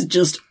crypt is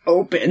just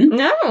open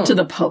to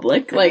the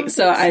public. I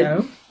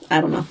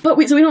don't know. But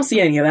we don't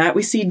see any of that.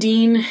 We see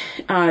Dean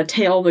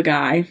tail the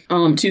guy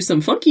to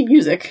some funky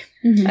music.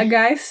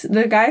 Mm-hmm.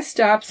 The guy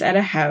stops at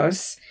a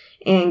house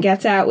and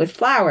gets out with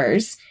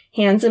flowers,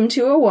 hands them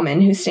to a woman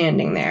who's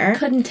standing there.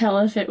 Couldn't tell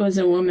if it was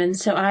a woman,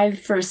 so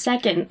for a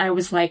second I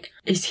was like,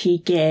 is he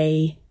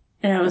gay?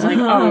 And I was like,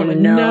 oh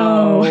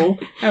no.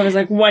 I was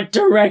like, what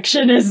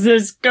direction is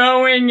this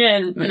going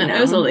in? But no,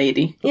 it was a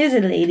lady. It is a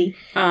lady.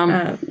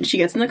 She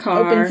gets in the car.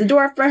 Opens the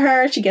door for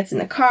her. She gets in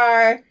the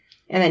car.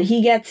 And then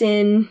he gets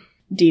in.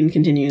 Dean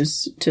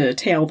continues to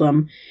tail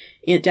them.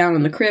 Down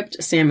in the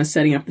crypt, Sam is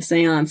setting up the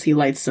seance. He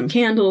lights some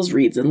candles,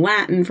 reads in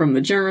Latin from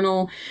the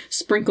journal,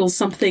 sprinkles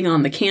something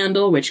on the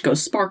candle, which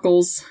goes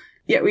sparkles.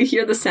 Yet we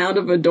hear the sound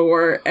of a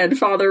door, and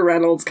Father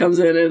Reynolds comes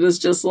in and is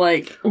just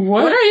like,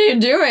 What are you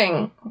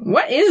doing?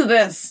 What is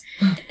this?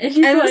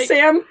 And like,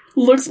 Sam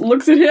looks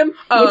at him,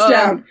 looks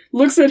down,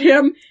 looks at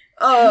him.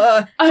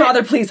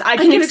 Father, please, I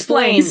can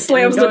explain. He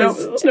slams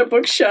the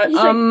notebook shut.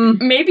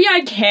 Maybe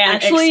I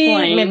can't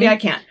explain. Maybe I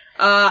can't.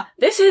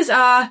 This is,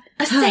 a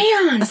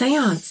seance. A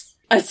seance.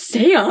 A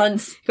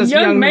seance?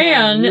 Young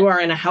man, you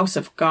are in a house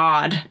of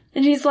God.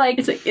 And he's like...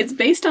 It's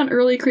based on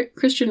early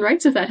Christian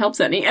rites, if that helps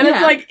any. And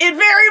it's like, it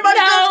very much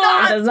does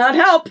not! It does not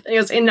help. He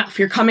goes, enough,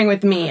 you're coming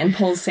with me, and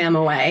pulls Sam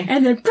away.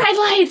 And then bright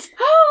lights!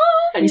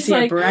 Oh! And you see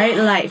a bright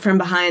light from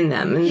behind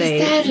them. And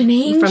is that an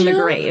angel? From the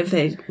grave.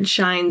 It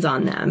shines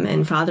on them.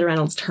 And Father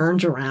Reynolds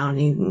turns around,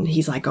 and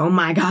he's like, oh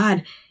my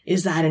God,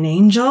 is that an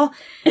angel?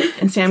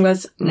 And Sam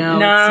goes,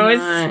 no, it's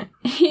not.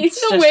 It's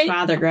just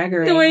Father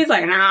Gregory. The way he's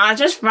like, no, it's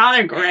just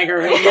Father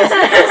Gregory.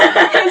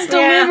 His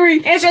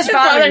delivery. It's just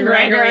Father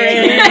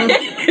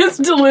Gregory. His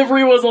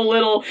delivery was a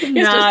little.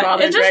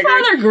 It's just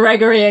Father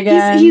Gregory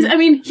again.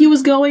 He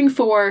was going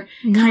for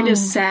kind of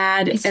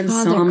sad and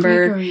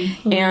somber, Gregory.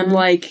 And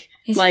like.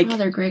 It's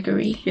Father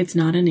Gregory. It's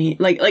not an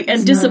angel.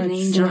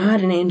 It's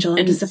not an angel.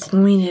 I'm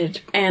disappointed.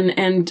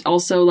 And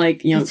also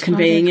it's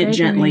conveying it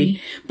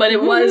gently. But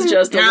it was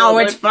just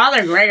it's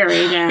Father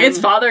Gregory again. It's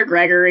Father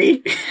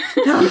Gregory.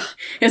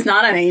 It's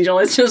not an angel,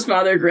 it's just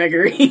Father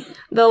Gregory.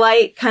 The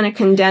light kind of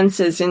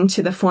condenses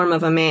into the form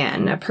of a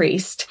man, a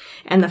priest.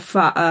 And the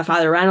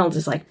Father Reynolds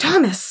is like,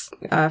 Thomas!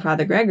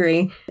 Father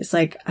Gregory is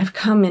like, I've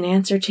come in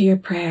answer to your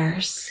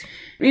prayers.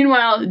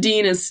 Meanwhile,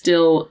 Dean is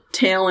still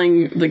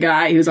tailing the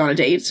guy who's on a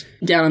date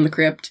down in the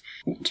crypt.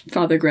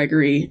 Father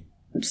Gregory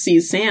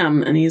sees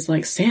Sam, and he's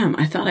like, Sam,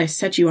 I thought I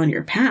set you on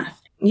your path.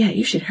 Yeah,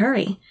 you should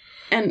hurry.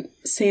 And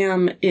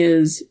Sam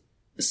is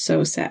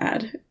so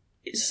sad.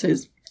 He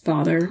says,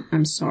 Father,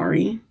 I'm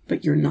sorry,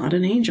 but you're not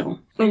an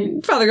angel.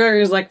 And Father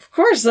Gregory is like, of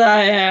course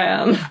I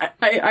am.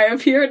 I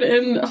appeared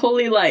in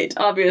holy light,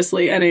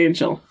 obviously an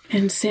angel.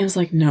 And Sam's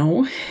like,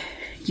 no.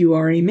 You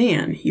are a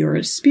man, you're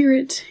a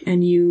spirit,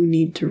 and you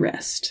need to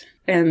rest.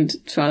 And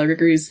Father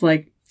Gregory's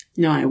like,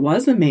 no, I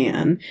was a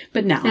man,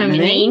 but now I'm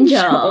an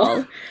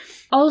angel.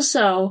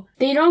 Also,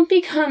 they don't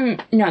become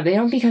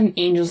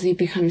angels, they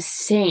become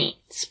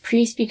saints.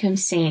 Priests become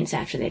saints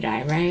after they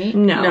die, right?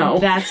 No.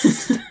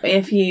 That's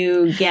if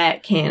you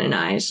get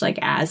canonized, like,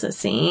 as a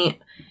saint.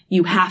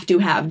 You have to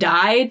have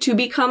died to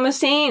become a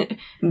saint,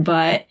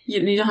 but...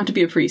 You don't have to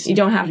be a priest. You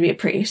don't have to be a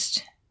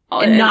priest.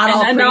 And not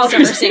all priests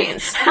are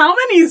saints. How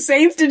many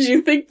saints did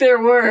you think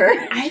there were?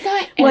 I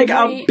thought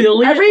a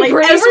billion. Every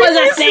priest was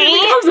a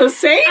saint. Becomes a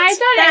saint. I thought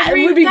that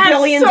would be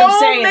billions of saints.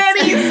 So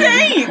many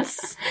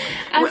saints.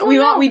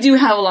 We do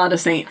have a lot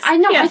of saints. I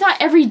know. Yeah. I thought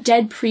every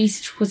dead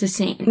priest was a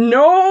saint.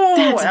 No,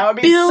 that would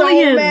be billions.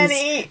 So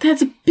many.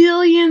 That's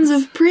billions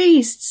of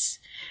priests.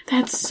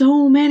 That's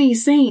so many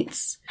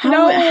saints.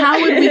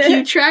 How would we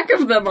keep track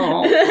of them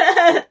all?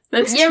 Write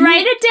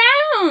it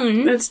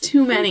down. That's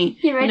too many.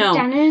 You write it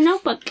down in a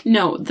notebook.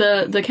 No,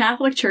 the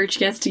Catholic Church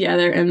gets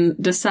together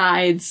and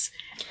decides.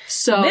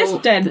 So this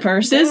dead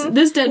person,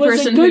 this dead was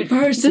person, a good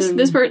person.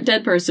 This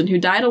dead person who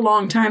died a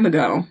long time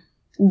ago,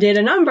 did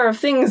a number of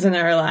things in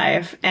their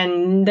life,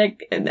 and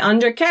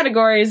under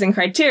categories and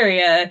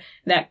criteria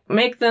that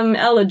make them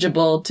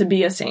eligible to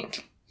be a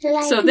saint.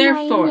 Like so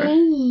therefore,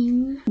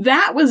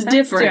 that was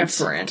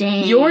different.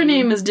 Dang. Your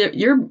name is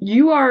your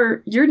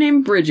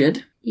name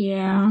Bridget.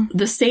 Yeah.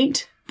 The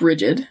Saint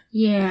Bridget.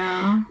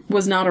 Yeah.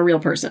 Was not a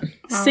real person.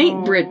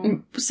 Saint Bridget.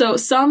 So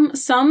some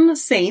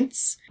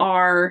saints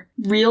are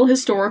real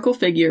historical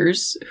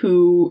figures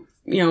who,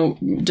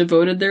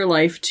 devoted their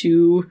life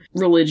to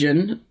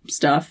religion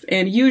stuff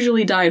and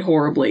usually died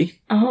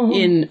horribly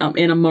in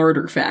a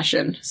martyr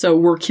fashion. So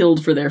were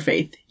killed for their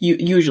faith.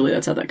 Usually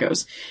that's how that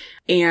goes.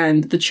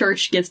 And the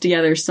church gets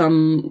together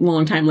some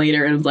long time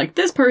later and is like,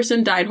 this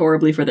person died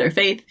horribly for their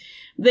faith.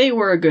 They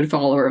were a good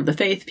follower of the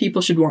faith.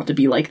 People should want to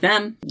be like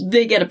them.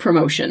 They get a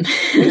promotion.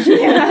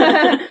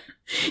 Yeah.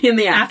 In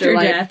the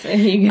afterlife. After death,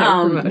 you get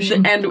a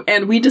promotion.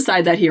 And we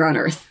decide that here on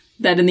Earth.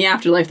 That in the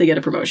afterlife they get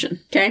a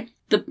promotion. Okay?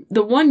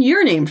 The one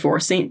you're named for,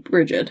 Saint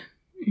Bridget,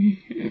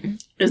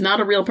 is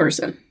not a real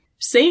person.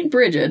 Saint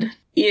Bridget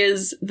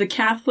is the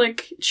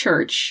Catholic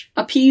Church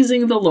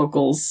appeasing the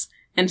locals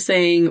and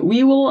saying,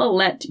 we will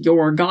let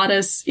your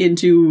goddess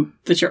into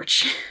the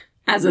church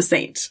as a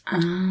saint.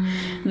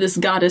 This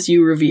goddess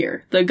you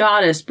revere. The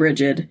goddess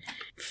Bridget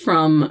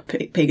from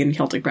pagan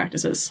Celtic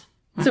practices.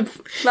 So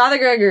Father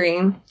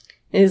Gregory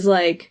is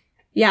like,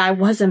 yeah, I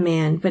was a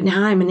man, but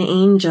now I'm an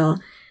angel.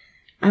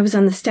 I was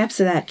on the steps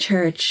of that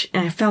church,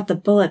 and I felt the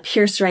bullet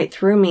pierce right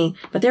through me,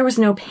 but there was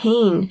no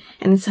pain,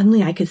 and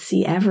suddenly I could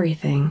see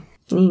everything.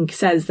 And he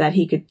says that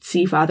he could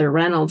see Father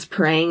Reynolds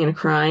praying and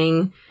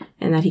crying,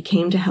 and that he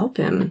came to help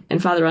him.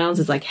 And Father Reynolds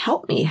is like,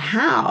 help me,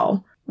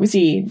 how? We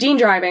see Dean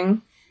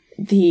driving.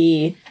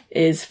 He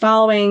is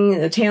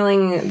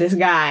tailing this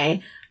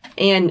guy,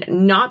 and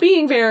not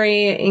being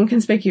very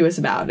inconspicuous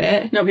about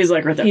it. No, he's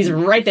like right there. He's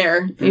right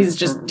there. He's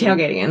just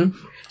tailgating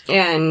him.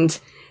 And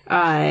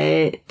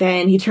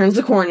then he turns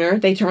the corner.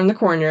 They turn the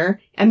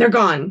corner, and they're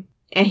gone.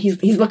 And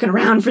he's looking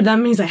around for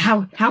them. He's like,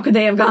 how could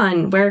they have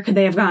gone? Where could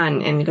they have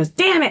gone? And he goes,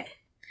 damn it!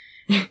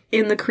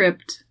 In the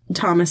crypt,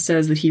 Thomas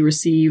says that he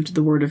received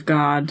the word of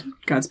God.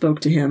 God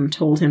spoke to him,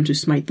 told him to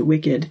smite the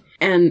wicked.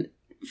 And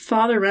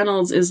Father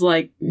Reynolds is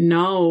like,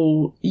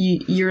 no,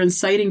 you're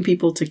inciting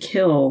people to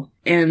kill.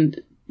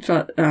 And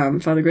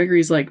Father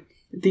Gregory's like,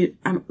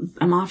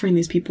 I'm offering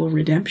these people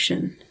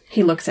redemption.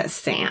 He looks at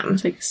Sam.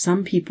 It's like,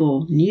 some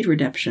people need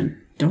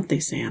redemption, don't they,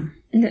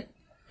 Sam?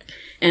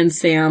 And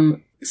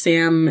Sam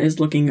is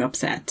looking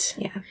upset.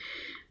 Yeah.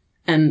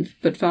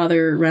 But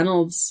Father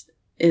Reynolds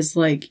is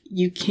like,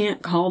 you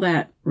can't call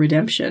that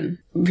redemption.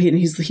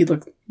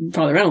 And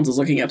Father Reynolds is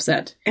looking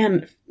upset.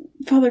 And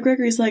Father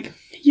Gregory's like,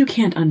 you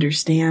can't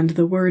understand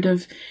the word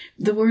of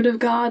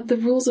God. The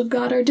rules of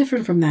God are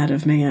different from that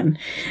of man.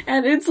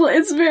 And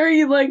it's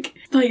very like,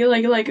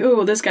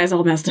 oh, this guy's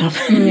all messed up.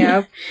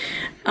 Yeah.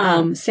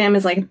 Sam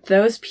is like,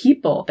 those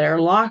people,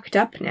 they're locked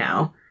up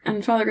now.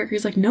 And Father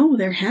Gregory's like, no,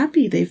 they're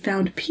happy. They've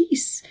found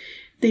peace.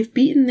 They've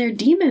beaten their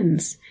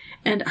demons.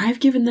 And I've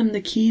given them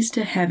the keys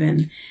to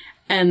heaven.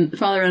 And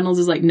Father Reynolds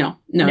is like, no.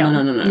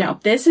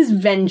 This is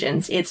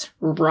vengeance. It's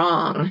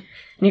wrong. And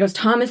he goes,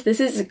 Thomas, this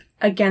is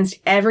against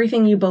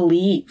everything you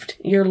believed.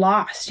 You're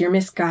lost. You're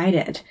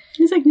misguided.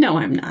 He's like, no,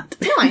 I'm not.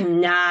 No,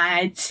 I'm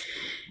not.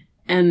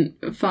 And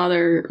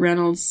Father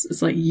Reynolds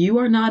is like, you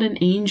are not an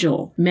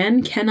angel.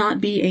 Men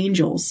cannot be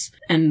angels.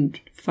 And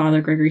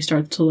Father Gregory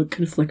starts to look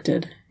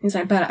conflicted. He's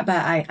like, but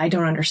I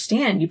don't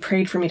understand. You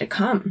prayed for me to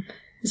come.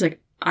 He's like,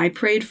 I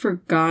prayed for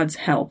God's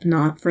help,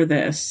 not for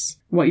this.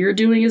 What you're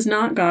doing is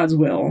not God's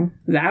will.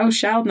 Thou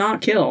shalt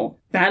not kill.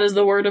 That is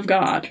the word of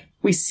God.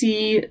 We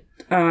see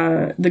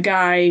the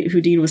guy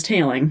who Dean was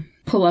tailing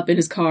pull up in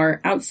his car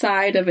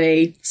outside of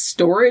a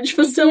storage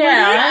facility.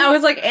 Yeah, it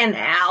was like an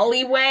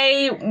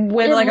alleyway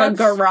with a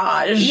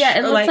garage. Yeah,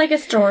 it looks like a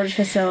storage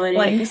facility.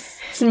 Like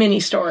it's mini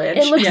storage.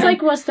 It looks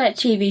like, what's that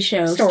TV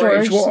show?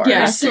 Storage Wars.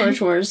 Yeah,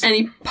 Storage Wars. And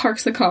he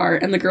parks the car,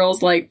 and the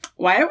girl's like,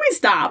 why are we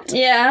stopped?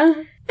 Yeah.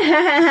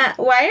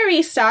 Why are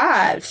we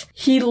stopped?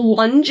 He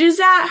lunges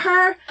at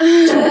her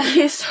to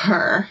kiss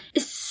her.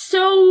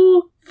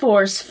 So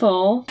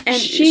forceful. And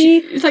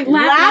She like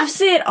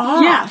laughs it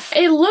off.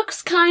 It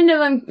looks kind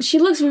of, she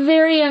looks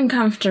very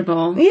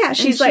uncomfortable. Yeah,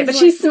 she's like, but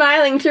she's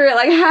smiling through it,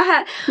 like,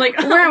 haha.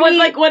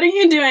 Like, what are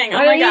you doing? Oh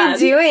my God.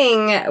 What are you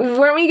doing?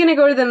 Weren't we gonna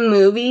go to the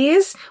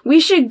movies? We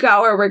should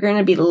go or we're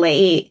gonna be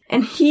late.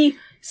 And he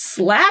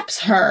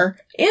slaps her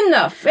in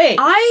the face.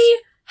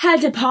 I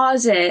had to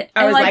pause it.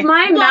 I was like,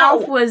 my "Whoa."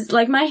 mouth was,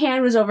 like, my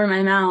hand was over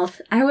my mouth.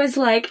 I was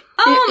like,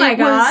 oh my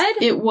God.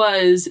 It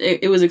was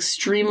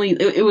extremely,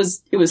 it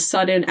was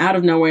sudden, out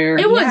of nowhere.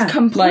 It was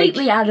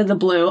completely out of the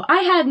blue.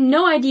 I had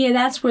no idea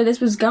that's where this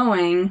was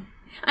going.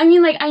 I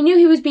mean, like, I knew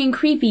he was being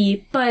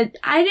creepy, but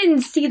I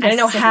didn't see the I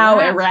didn't know how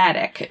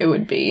erratic it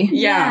would be.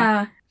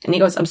 Yeah. And he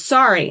goes, I'm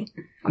sorry.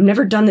 I've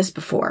never done this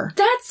before.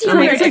 That's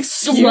I'm even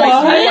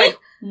like,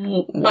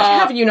 what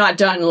have you not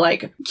done?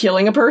 Like,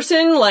 killing a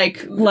person?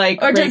 Like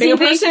or raping a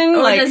person?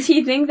 Or like, does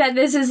he think that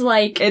this is,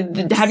 like,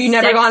 have you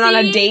never gone on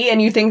a sexy? date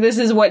and you think this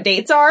is what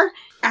dates are?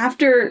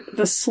 After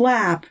the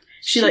slap,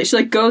 she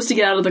goes to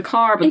get out of the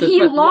car, but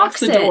he locks locks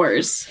the it.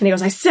 doors. And he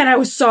goes, I said I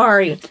was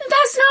sorry.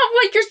 That's not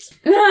what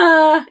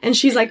you're... And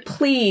she's like,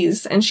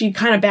 please. And she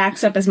kind of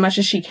backs up as much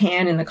as she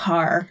can in the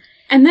car.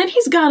 And then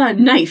he's got a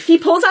knife. He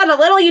pulls out a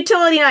little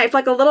utility knife,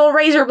 like a little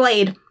razor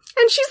blade.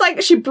 And she's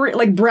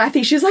like,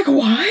 breathy. She's like,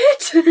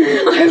 what?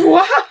 Like,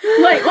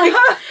 what? like,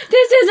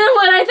 this isn't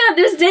what I thought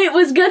this date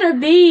was gonna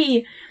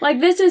be. Like,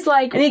 this is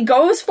like... And he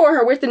goes for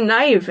her with the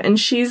knife, and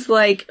she's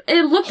like,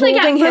 It looked like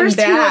at holding him first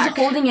he was back.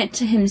 holding it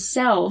to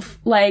himself.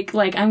 Like,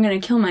 I'm gonna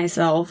kill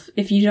myself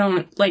if you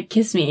don't, like,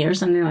 kiss me or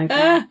something like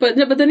that. But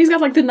then he's got,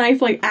 like, the knife,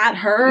 like, at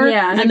her.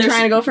 Yeah. and And they're they're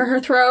trying to go for her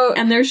throat.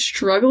 and they're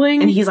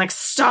struggling. And he's like,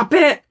 stop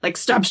it! Like,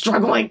 stop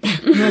struggling. God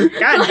Like,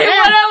 what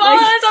am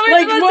I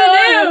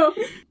supposed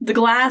to do? The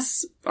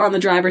glass on the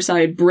driver's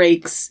side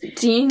breaks.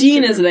 Dean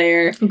Dean is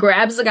there.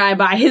 Grabs the guy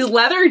by his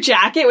leather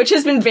jacket, which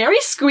has been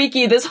very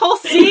squeaky this whole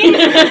scene.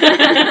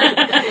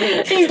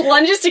 He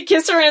lunges to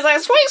kiss her and is like,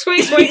 squeak,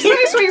 squeak, squeak,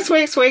 squeak, squeak,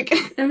 squeak, squeak.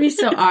 It'd be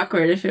so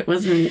awkward if it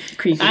wasn't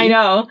creepy. I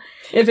know.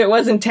 If it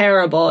wasn't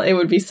terrible, it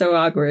would be so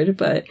awkward,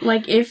 but...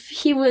 Like, if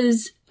he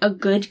was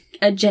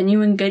a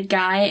genuine good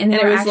guy, and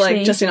And it was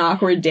like just an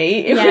awkward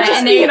date. It Yeah, would just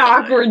and be they- an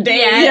awkward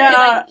date.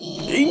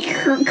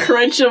 Yeah.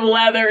 Crunch of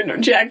leather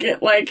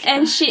jacket, like...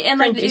 And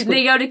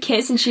they go to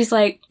kiss, and she's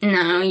like,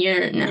 no.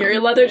 Your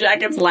leather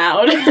jacket's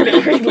loud.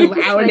 Very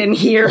loud in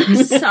here.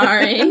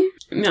 Sorry.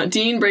 No,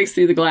 Dean breaks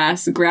through the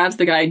glass, grabs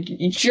the guy,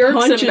 jerks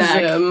Punches him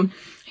back, him.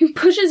 He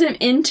pushes him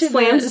into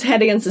Slams his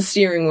head against the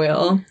steering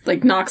wheel.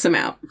 like knocks him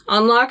out.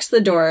 Unlocks the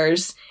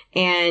doors.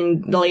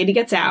 And the lady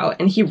gets out,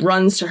 and he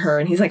runs to her,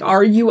 and he's like,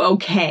 are you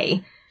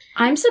okay?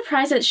 I'm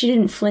surprised that she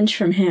didn't flinch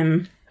from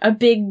him. A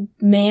big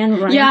man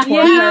running Yeah,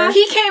 toward her.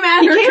 He came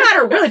at He her. came at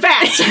her really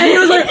fast. And he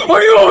was like,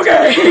 are you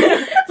okay?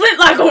 Flint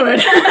Lockwood.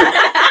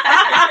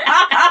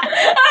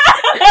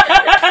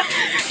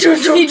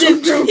 He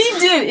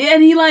did,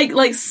 and he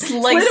like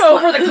Slid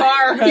over the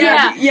car.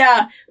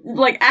 yeah,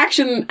 like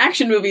action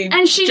movie.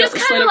 And she just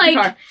slid kind of up the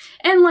like, car.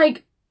 and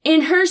like,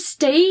 in her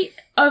state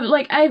of,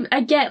 like,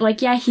 I get,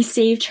 like, yeah, he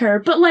saved her,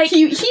 but like...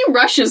 He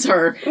rushes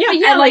her. Yeah,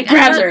 and like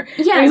grabs her.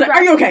 Yeah, and he's like,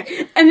 "Are you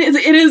okay?" And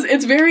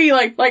it's very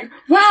like,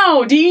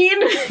 wow, Dean,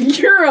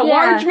 you're a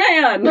large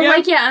man. But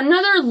like,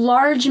 another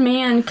large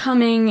man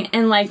coming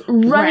and like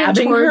running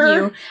Grabbing toward her?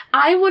 you,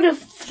 I would have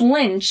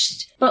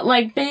flinched. But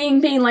like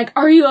being like,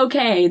 "Are you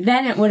okay?"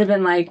 Then it would have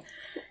been like,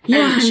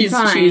 "Yeah, And I'm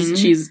fine."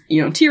 she's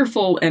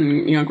tearful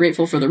and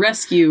grateful for the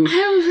rescue.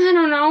 I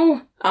don't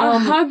know. A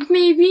hug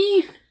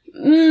maybe.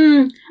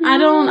 I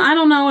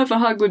don't know if a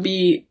hug would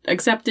be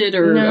accepted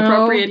or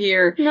appropriate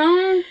here.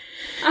 No,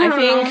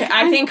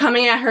 I think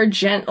coming at her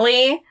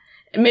gently.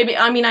 Maybe,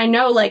 I mean, I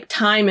know, like,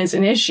 time is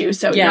an issue,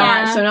 so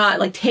not,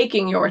 like,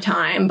 taking your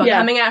time, but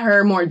coming at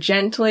her more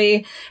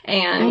gently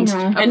and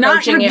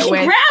approaching he it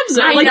with... grabs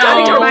her, I like,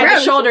 know, her by grab-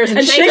 the shoulders and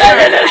and shake shake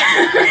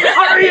her.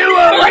 Are you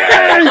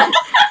okay?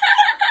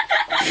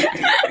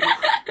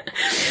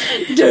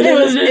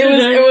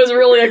 It was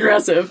really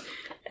aggressive.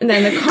 And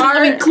then the car...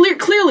 I mean,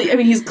 clearly, I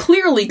mean, he's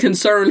clearly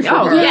concerned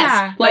for her.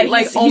 yeah.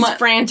 He's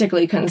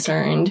frantically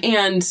concerned.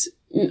 And,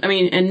 I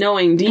mean, and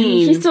knowing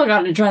Dean... He still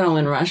got an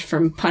adrenaline rush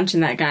from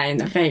punching that guy in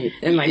the face.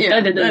 And like,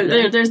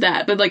 there's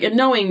that. But, like, and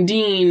knowing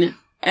Dean...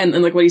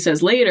 And like what he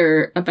says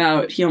later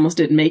about he almost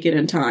didn't make it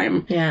in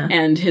time. Yeah.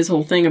 And his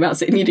whole thing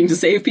about needing to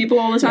save people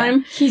all the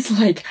time. he's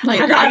like, I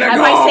gotta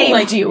go. I saved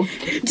like, you.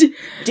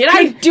 Did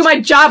I do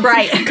my job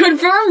right?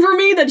 Confirm for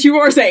me that you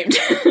are saved.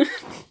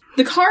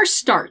 The car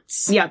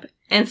starts. Yep.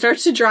 And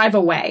starts to drive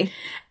away.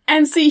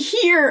 And see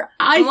here,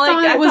 I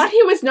thought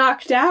he was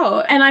knocked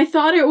out. And I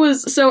thought he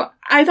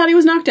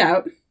was knocked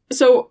out.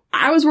 So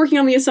I was working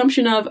on the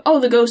assumption of,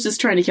 the ghost is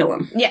trying to kill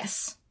him.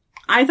 Yes.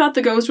 I thought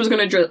the ghost was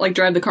going to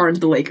drive the car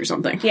into the lake or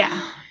something. Yeah.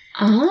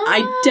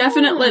 I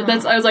definitely,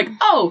 I was like,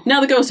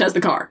 now the ghost has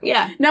the car.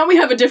 Yeah. Now we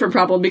have a different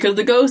problem because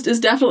the ghost is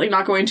definitely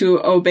not going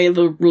to obey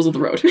the rules of the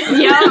road.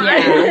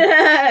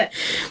 yeah.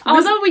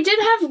 Although we did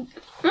have,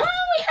 we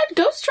had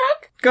Ghost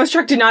Truck. Ghost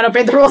Truck did not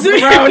obey the rules of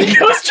the road.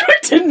 Ghost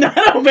Truck did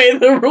not obey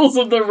the rules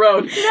of the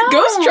road. No.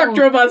 Ghost Truck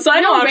drove on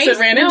sidewalks and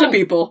ran into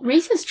people.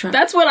 Racist truck.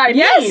 That's what I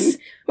Yes! mean.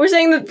 We're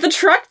saying that the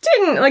truck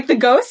didn't, like, the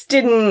ghost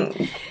didn't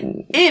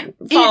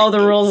follow the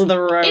rules of the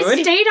road. It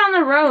stayed on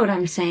the road,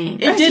 I'm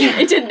saying. It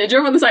didn't. It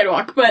drove on the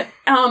sidewalk, but,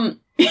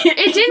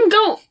 It didn't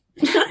go...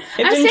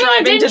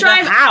 It didn't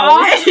drive the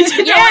house.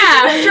 It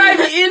drive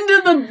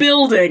into the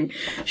building.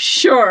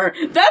 Sure.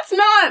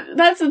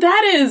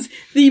 That is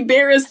the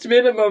barest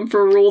minimum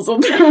for rules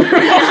of the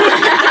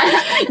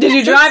road. Did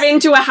you drive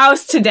into a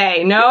house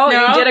today? No?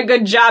 You did a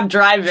good job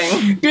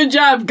driving. Good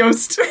job,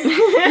 Ghost.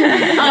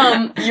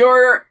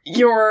 Your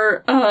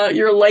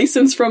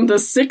license from the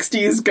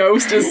 60s,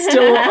 Ghost, is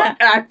still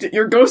active.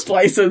 Your Ghost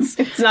license.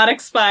 It's not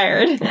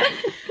expired.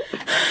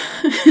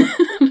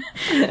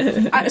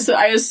 So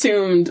I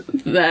assumed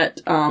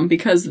that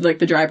because like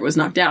the driver was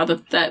knocked out,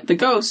 that the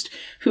ghost,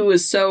 who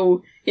was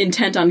so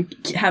intent on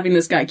having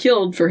this guy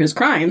killed for his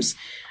crimes,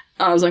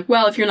 I was like,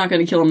 well, if you're not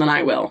going to kill him, then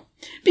I will.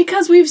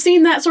 Because we've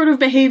seen that sort of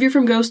behavior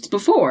from ghosts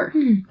before.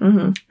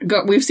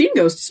 Mm-hmm. We've seen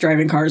ghosts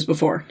driving cars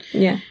before.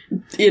 Yeah.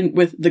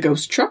 With the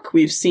ghost truck,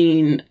 we've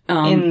seen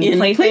in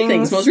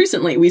Playthings. Most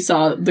recently, we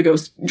saw the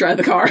ghost drive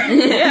the car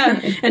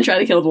and try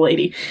to kill the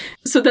lady.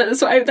 So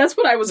that's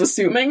what I was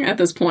assuming at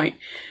this point.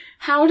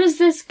 How does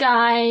this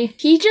guy...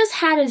 He just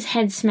had his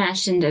head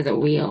smashed into the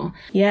wheel.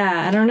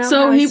 Yeah, I don't know.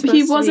 So he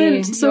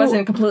wasn't... He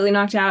wasn't completely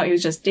knocked out. He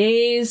was just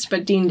dazed,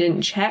 but Dean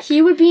didn't check.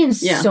 He would be in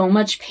so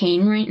much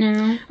pain right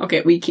now.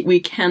 Okay, we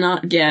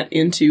cannot get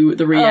into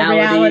the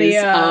realities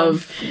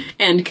of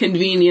and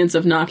convenience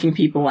of knocking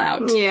people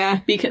out. Yeah.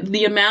 Because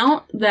the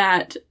amount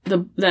that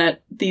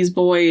these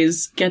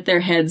boys get their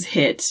heads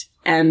hit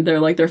and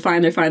they're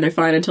fine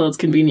until it's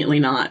conveniently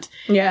not.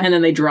 Yeah. And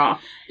then they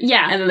drop.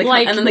 Yeah. And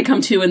then they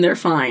come to and they're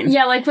fine.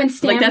 Yeah, like when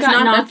Stan got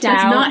knocked out.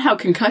 That's not how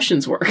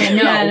concussions work. No.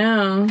 Yeah,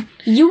 no.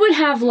 You would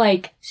have,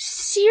 like,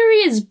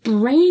 serious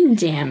brain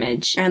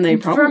damage. And they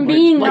probably from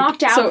being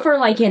knocked out for,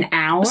 like, an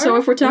hour. So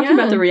if we're talking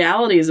about the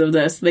realities of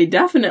this, they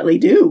definitely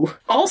do.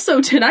 Also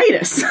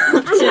tinnitus.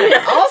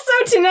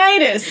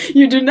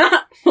 You do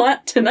not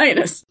want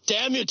tinnitus.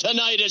 Damn you,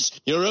 tinnitus!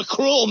 You're a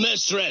cruel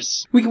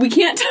mistress. We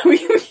can't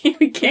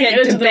get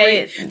into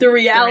the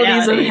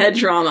realities of head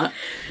trauma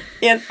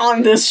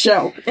on this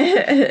show.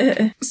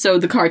 So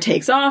the car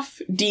takes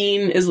off.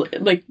 Dean is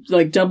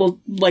like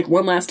double, like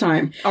one last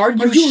time. Are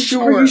you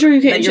sure? Are you sure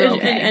you can?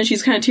 And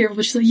she's kind of tearful,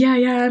 but she's like, yeah,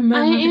 I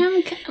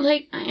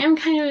am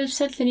kind of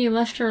upset that he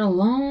left her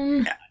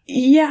alone.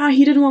 Yeah,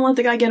 he didn't want to let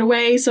the guy get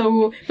away,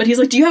 but he's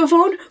like, do you have a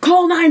phone?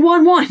 Call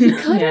 911.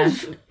 Could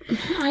have.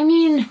 I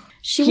mean,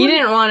 he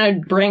didn't want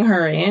to bring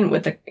her in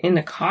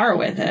the car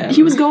with him.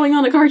 He was going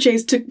on a car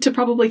chase to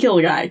probably kill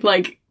the guy.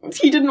 Like,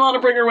 he didn't want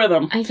to bring her with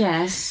him. I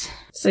guess.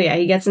 So yeah,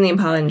 he gets in the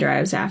Impala and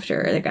drives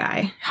after the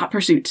guy. Hot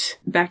pursuit.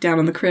 Back down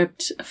in the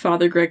crypt,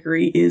 Father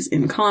Gregory is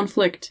in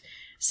conflict.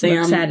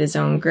 Sam looks at his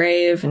own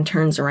grave and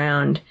turns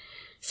around.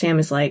 Sam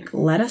is like,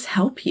 let us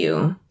help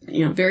you.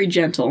 Very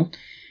gentle.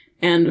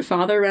 And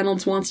Father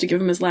Reynolds wants to give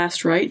him his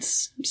last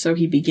rites, so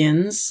he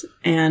begins,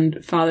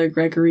 and Father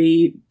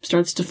Gregory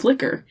starts to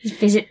flicker.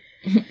 Visit.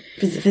 And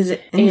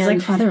he's like,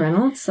 Father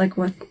Reynolds? Like,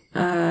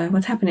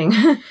 what's happening?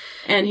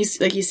 And he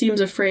seems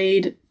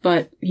afraid,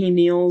 but he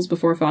kneels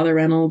before Father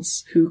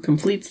Reynolds, who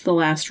completes the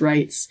last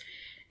rites,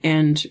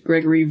 and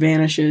Gregory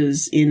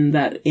vanishes in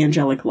that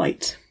angelic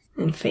light.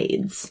 And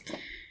fades.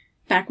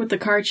 Back with the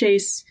car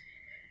chase.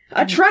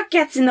 A truck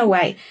gets in the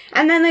way,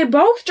 and then they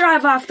both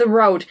drive off the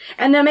road,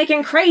 and they're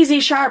making crazy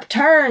sharp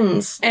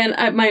turns.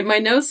 And my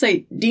notes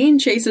say, Dean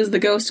chases the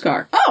ghost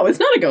car. Oh, it's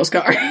not a ghost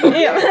car.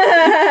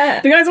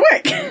 The guy's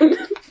awake.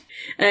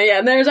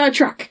 And there's our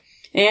truck.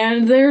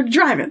 And they're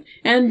driving.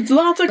 And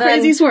lots of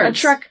crazy swerves.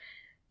 A truck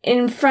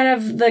in front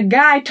of the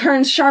guy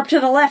turns sharp to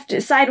the left,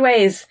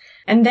 sideways.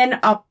 And then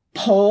a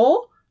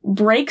pole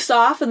breaks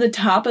off of the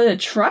top of the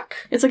truck.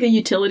 It's like a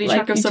utility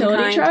truck of some kind.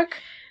 Utility truck?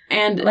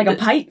 And like a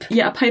pipe?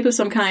 Yeah, a pipe of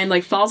some kind,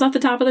 like falls off the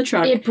top of the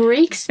truck. It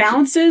breaks.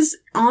 Bounces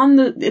on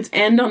its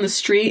end on the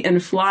street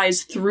and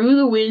flies through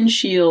the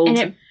windshield. And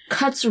it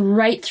cuts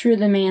right through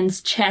the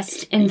man's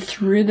chest and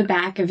through the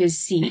back of his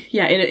seat.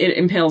 Yeah, it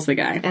impales the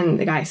guy. And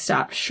the guy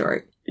stops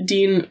short.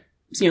 Dean,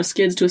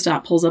 skids to a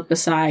stop, pulls up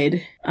beside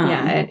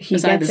he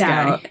gets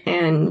out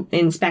and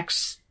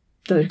inspects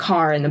the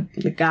car and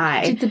the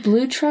guy. Did the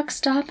blue truck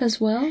stop as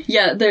well?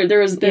 Yeah,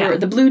 there was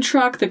the blue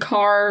truck, the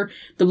car,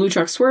 the blue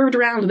truck swerved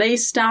around, they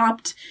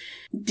stopped.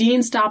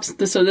 Dean stops,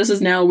 so this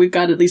is now, we've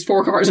got at least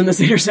 4 cars in this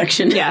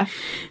intersection. Yeah.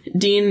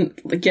 Dean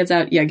gets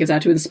out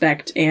to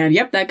inspect, and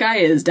yep, that guy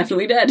is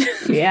definitely dead.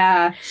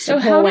 Yeah. So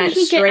how did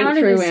he get out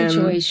of this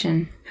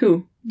situation?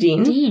 Who?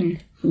 Dean.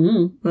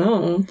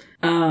 Oh.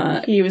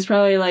 He was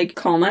probably like,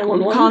 call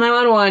 911. Call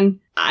 911.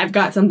 I've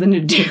got something to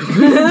do.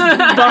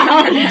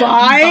 Bye.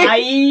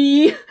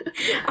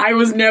 I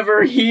was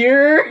never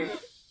here.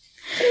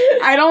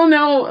 I don't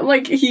know,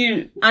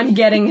 I'm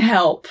getting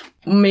help.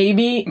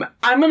 Maybe.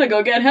 I'm gonna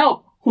go get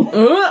help.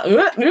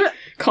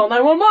 Call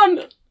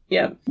 911.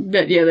 Yep.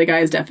 But yeah, the guy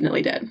is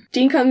definitely dead.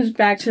 Dean comes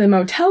back to the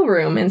motel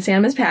room and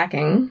Sam is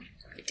packing.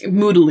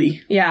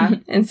 moodily. Yeah.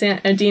 And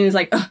Dean is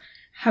like,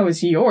 how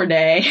was your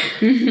day?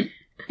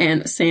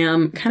 And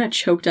Sam, kind of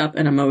choked up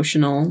and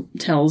emotional,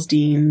 tells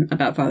Dean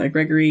about Father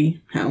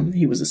Gregory, how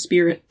he was a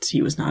spirit,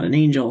 he was not an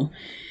angel.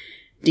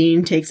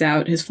 Dean takes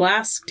out his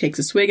flask, takes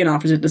a swig, and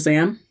offers it to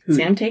Sam.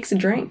 Sam takes a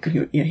drink.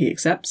 He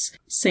accepts.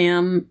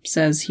 Sam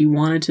says he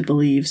wanted to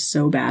believe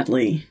so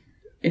badly.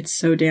 It's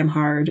so damn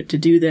hard to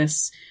do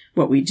this,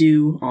 what we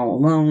do, all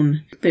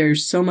alone.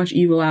 There's so much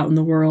evil out in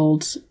the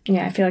world.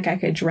 Yeah, I feel like I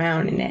could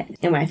drown in it.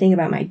 And when I think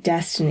about my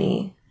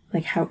destiny,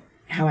 like how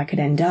I could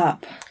end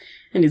up.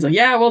 And he's like,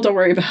 yeah, well, don't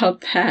worry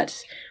about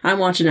that. I'm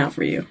watching out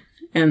for you.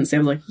 And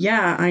Sam's like,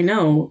 yeah, I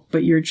know,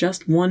 but you're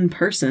just one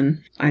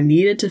person. I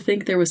needed to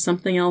think there was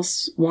something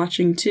else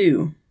watching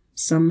too.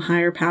 Some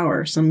higher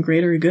power, some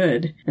greater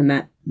good. And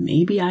that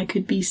maybe I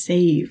could be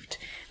saved.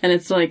 And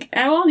it's like,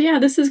 oh, well, yeah,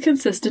 this is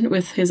consistent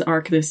with his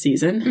arc this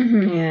season.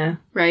 Mm-hmm. Yeah.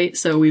 Right?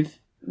 So we've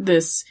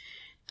this...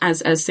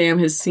 As Sam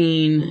has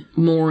seen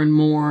more and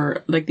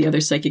more, like the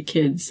other psychic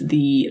kids,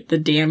 the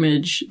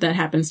damage that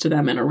happens to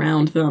them and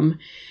around them,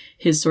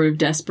 his sort of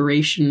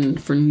desperation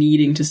for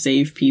needing to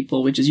save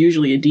people, which is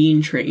usually a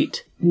Dean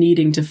trait,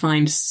 needing to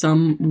find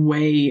some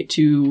way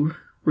to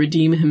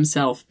redeem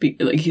himself.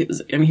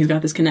 He's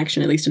got this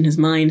connection, at least in his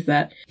mind,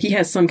 that he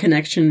has some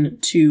connection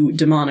to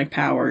demonic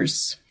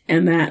powers,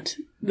 and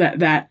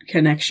that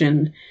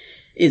connection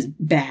is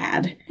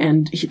bad,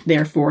 and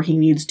therefore he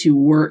needs to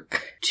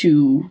work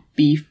to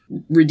be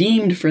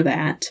redeemed for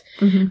that.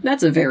 Mm-hmm.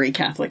 That's a very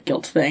Catholic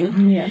guilt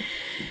thing. Yeah.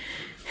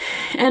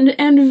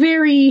 And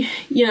very,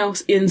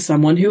 in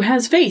someone who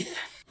has faith.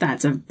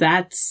 That's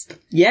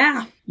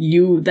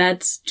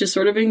just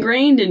sort of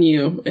ingrained in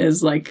you,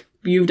 is like,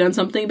 you've done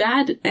something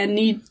bad and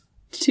need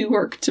to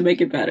work to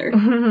make it better.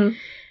 Mm-hmm.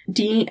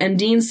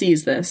 Dean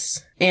sees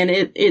this, and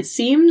it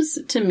seems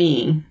to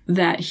me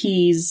that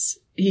he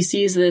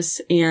sees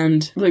this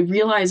and like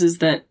realizes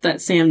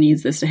that Sam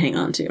needs this to hang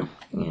on to.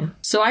 Yeah.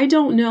 So I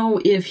don't know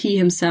if he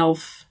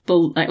himself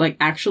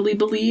actually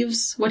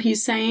believes what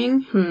he's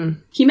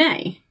saying. He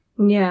may.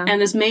 Yeah. And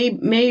this may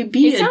be...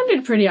 He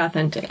sounded pretty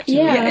authentic.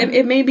 Yeah.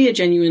 It may be a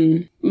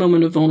genuine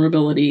moment of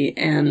vulnerability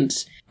and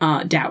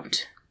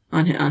doubt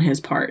on his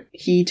part.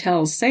 He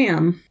tells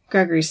Sam...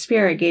 Gregory's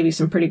spirit gave you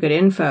some pretty good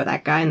info.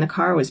 That guy in the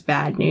car was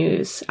bad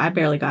news. I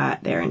barely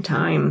got there in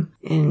time.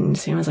 And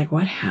Sam was like,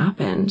 what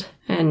happened?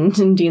 And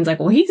Dean's like,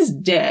 well, he's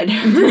dead.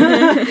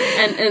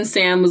 and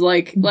Sam was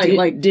like,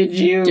 did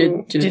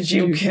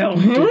you kill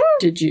him?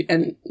 Did you?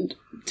 And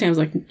Sam's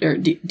like, or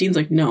Dean's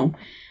like, no.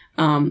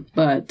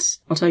 But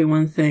I'll tell you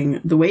one thing.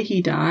 The way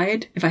he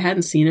died, if I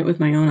hadn't seen it with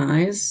my own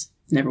eyes,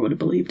 never would have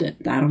believed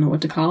it. I don't know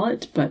what to call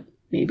it, but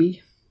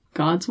maybe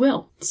God's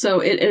will.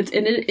 So it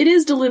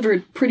is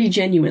delivered pretty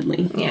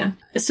genuinely. Yeah.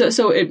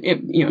 So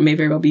it may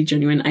very well be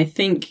genuine. I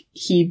think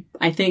he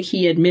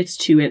admits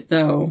to it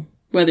though,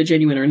 whether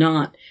genuine or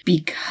not,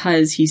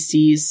 because he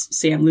sees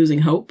Sam losing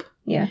hope.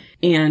 Yeah.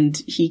 And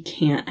he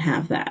can't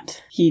have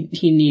that. He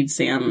needs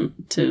Sam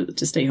to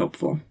stay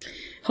hopeful.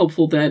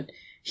 Hopeful that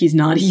he's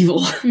not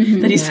evil,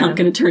 that he's not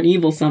going to turn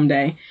evil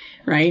someday,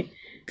 right?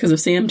 Because if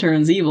Sam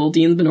turns evil,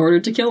 Dean's been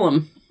ordered to kill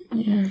him.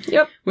 Yeah.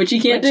 Yep. Which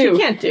he can't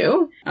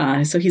do.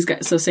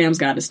 So Sam's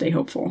got to stay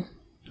hopeful.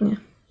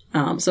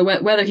 Yeah. So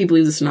whether he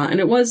believes this or not, and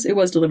it was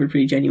delivered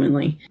pretty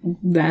genuinely.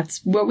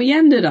 That's what we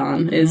ended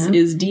on.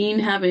 Is Dean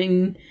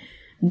having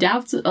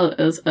doubts,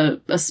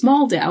 a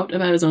small doubt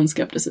about his own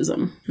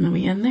skepticism, and then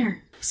we end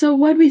there. So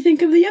what do we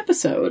think of the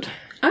episode?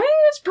 I think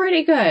it was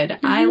pretty good.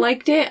 Mm-hmm. I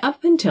liked it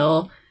up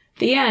until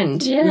the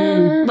end. Yeah.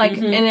 And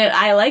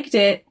I liked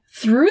it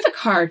through the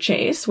car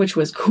chase, which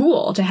was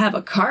cool to have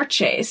a car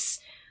chase.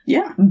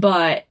 Yeah.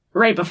 But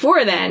right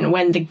before then,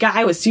 when the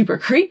guy was super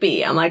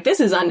creepy, I'm like, this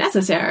is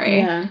unnecessary.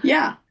 Yeah.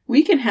 Yeah.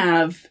 We can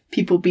have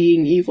people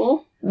being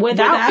evil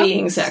without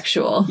being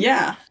sexual.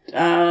 Yeah.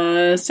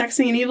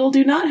 Sexy and evil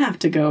do not have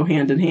to go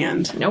hand in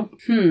hand. Nope.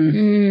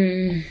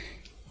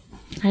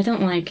 I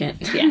don't like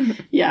it. Yeah.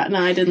 Yeah,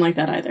 no, I didn't like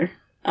that either.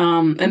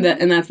 And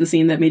that's the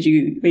scene that made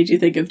you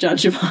think of John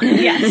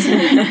Siobhan.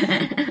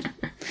 Yes.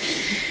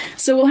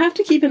 So we'll have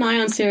to keep an eye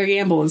on Sarah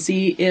Gamble and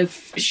see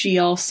if she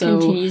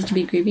also continues to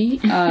be creepy.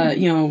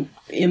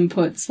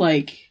 Inputs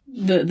like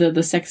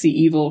the sexy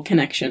evil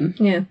connection.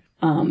 Yeah.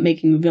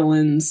 Making the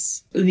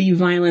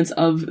violence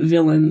of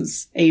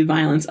villains a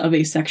violence of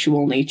a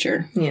sexual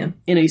nature. Yeah.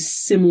 In a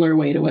similar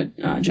way to what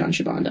John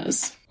Siobhan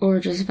does. Or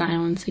just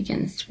violence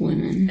against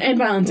women. And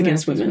violence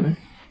against women.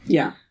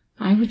 Yeah.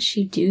 Why would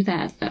she do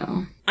that,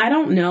 though? I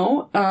don't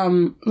know.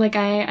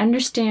 I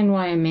understand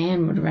why a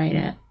man would write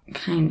it.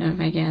 Kind of,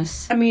 I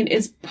guess. I mean,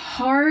 it's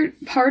part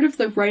of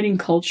the writing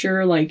culture,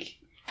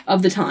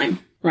 of the time,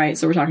 right?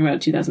 So we're talking about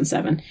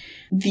 2007.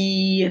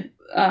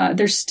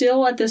 They're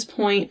still at this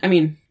point, I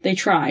mean, they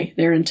try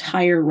their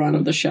entire run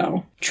of the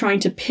show, trying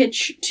to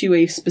pitch to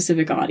a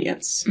specific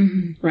audience,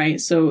 right?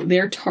 So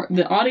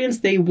the audience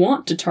they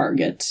want to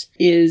target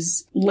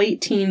is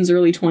late teens,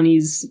 early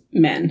 20s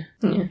men.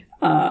 Yeah.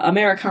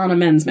 Americana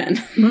men's men.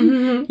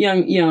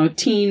 Young,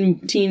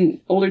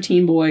 older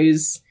teen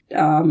boys.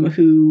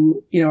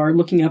 who, you know, are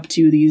looking up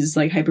to these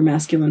like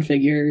hypermasculine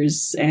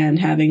figures and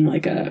having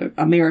like a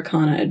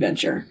Americana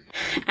adventure.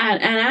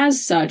 And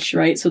as such,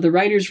 right, so the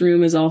writer's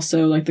room is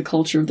also like the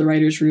culture of the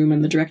writer's room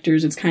and the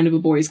directors. It's kind of a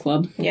boys'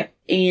 club. Yep.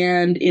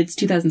 And it's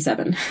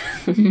 2007.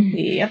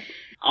 Yep.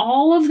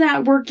 All of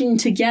that working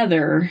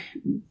together,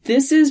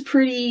 this is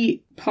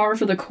pretty par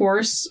for the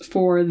course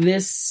for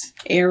this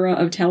era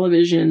of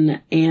television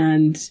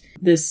and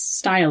this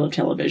style of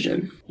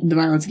television. The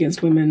violence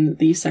against women,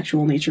 the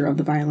sexual nature of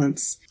the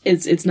violence,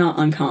 it's not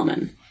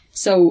uncommon.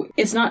 So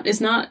it's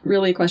not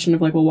really a question of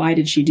like, well, why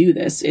did she do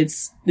this?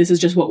 This is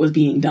just what was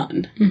being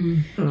done.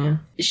 Mm-hmm. Yeah.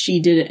 She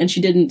did it, and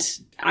she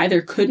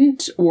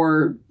couldn't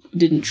or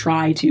didn't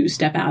try to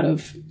step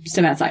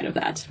outside of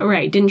that.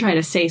 Right. Didn't try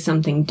to say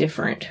something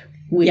different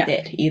with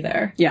it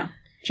either. Yeah.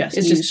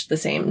 It's just the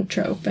same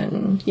trope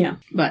and... Yeah.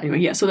 But anyway,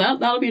 yeah, so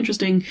that'll be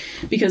interesting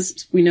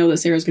because we know that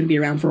Sarah's going to be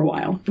around for a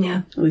while.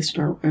 Yeah. At least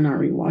in our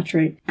rewatch,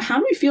 right? How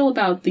do we feel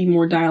about the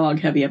more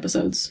dialogue-heavy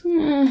episodes?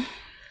 It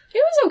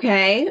was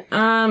okay.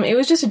 It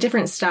was just a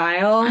different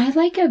style. I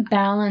like a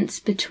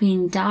balance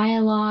between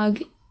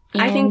dialogue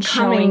and I think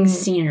showing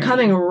scenery.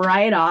 coming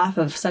right off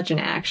of such an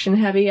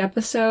action-heavy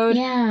episode,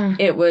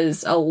 it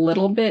was a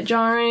little bit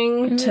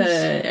jarring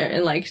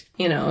and like,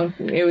 you know,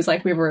 it was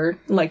like we were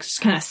like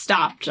just kind of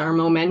stopped our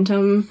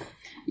momentum.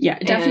 Yeah,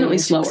 definitely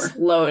slower.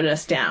 Slowed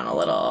us down a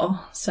little.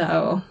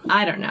 So,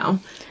 I don't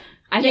know.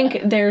 I think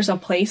there's a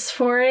place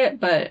for it,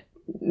 but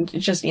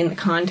just in the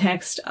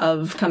context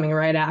of coming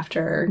right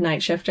after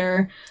Night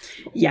Shifter.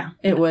 Yeah.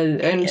 It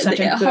was such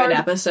a good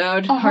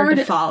episode. Hard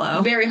to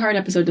follow. Very hard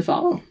episode to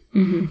follow.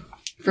 Mm-hmm.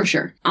 For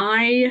sure.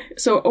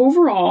 So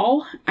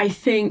overall, I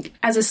think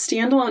as a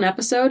standalone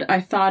episode, I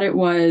thought it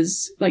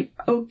was like,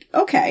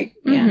 okay.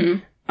 Yeah.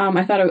 Mm-hmm.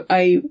 I thought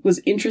I was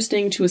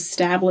interesting to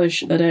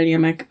establish the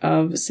dynamic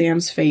of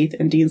Sam's faith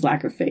and Dean's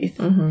lack of faith.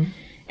 Mm-hmm.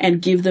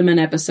 And give them an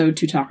episode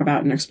to talk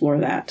about and explore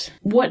that.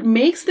 What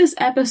makes this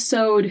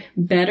episode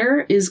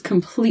better is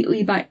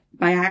completely by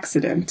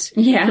accident.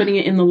 Yeah. Putting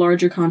it in the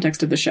larger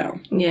context of the show.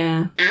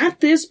 Yeah. At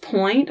this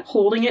point,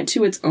 holding it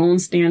to its own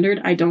standard,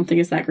 I don't think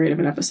it's that great of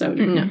an episode.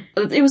 No.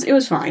 It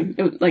was fine.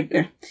 It was like,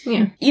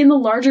 Yeah. In the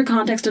larger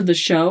context of the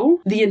show,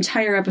 the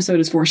entire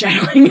episode is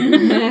foreshadowing.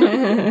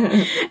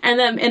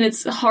 and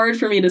it's hard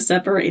for me to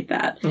separate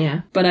that.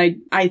 Yeah. But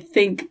I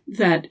think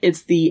that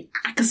it's the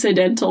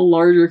accidental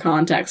larger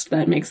context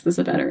that makes this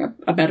a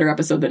better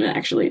episode than it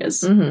actually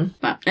is. Mm-hmm.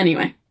 But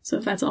anyway, so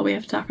if that's all we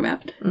have to talk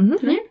about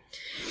tonight,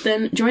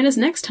 then join us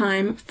next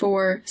time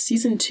for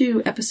Season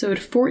 2, Episode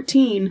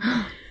 14,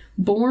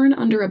 Born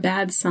Under a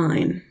Bad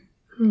Sign.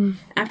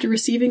 After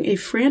receiving a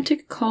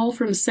frantic call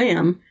from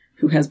Sam,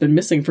 who has been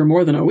missing for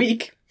more than a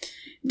week,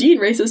 Dean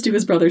races to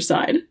his brother's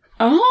side.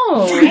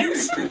 Oh!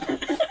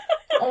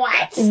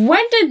 What?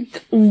 What?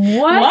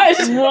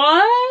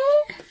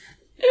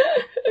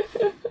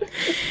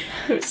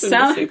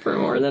 Missing for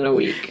more than a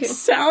week.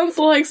 Sounds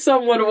like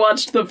someone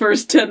watched the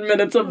first 10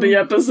 minutes of the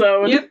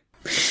episode. Yep.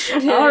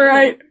 All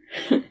right.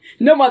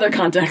 No other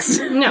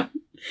context. No.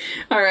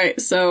 All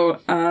right, so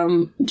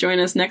join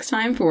us next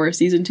time for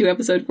Season 2,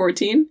 Episode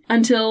 14.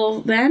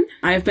 Until then,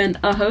 I've been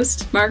a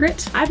host,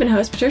 Margaret. I've been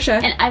host, Patricia.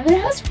 And I've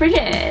been host,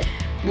 Bridget.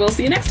 We'll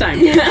see you next time.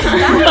 Bye.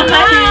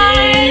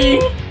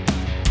 Bye.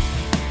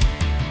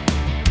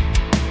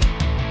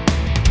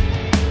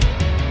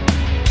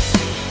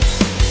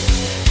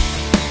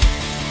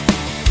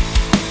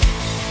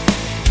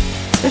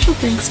 Special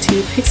thanks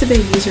to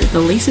Pixabay user The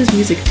Laces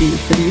Music Dude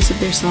for the use of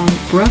their song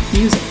Bruh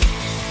Music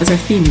as our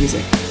theme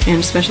music.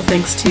 And special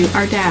thanks to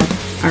our dad,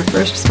 our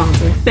first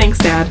sponsor. Thanks,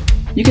 Dad.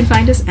 You can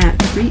find us at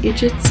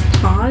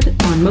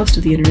 3idjitspod on most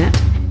of the internet,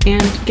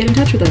 and get in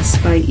touch with us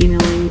by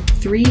emailing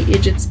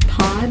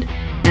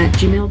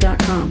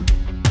 3idjitspod@gmail.com.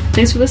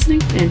 Thanks for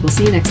listening, and we'll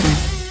see you next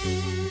time.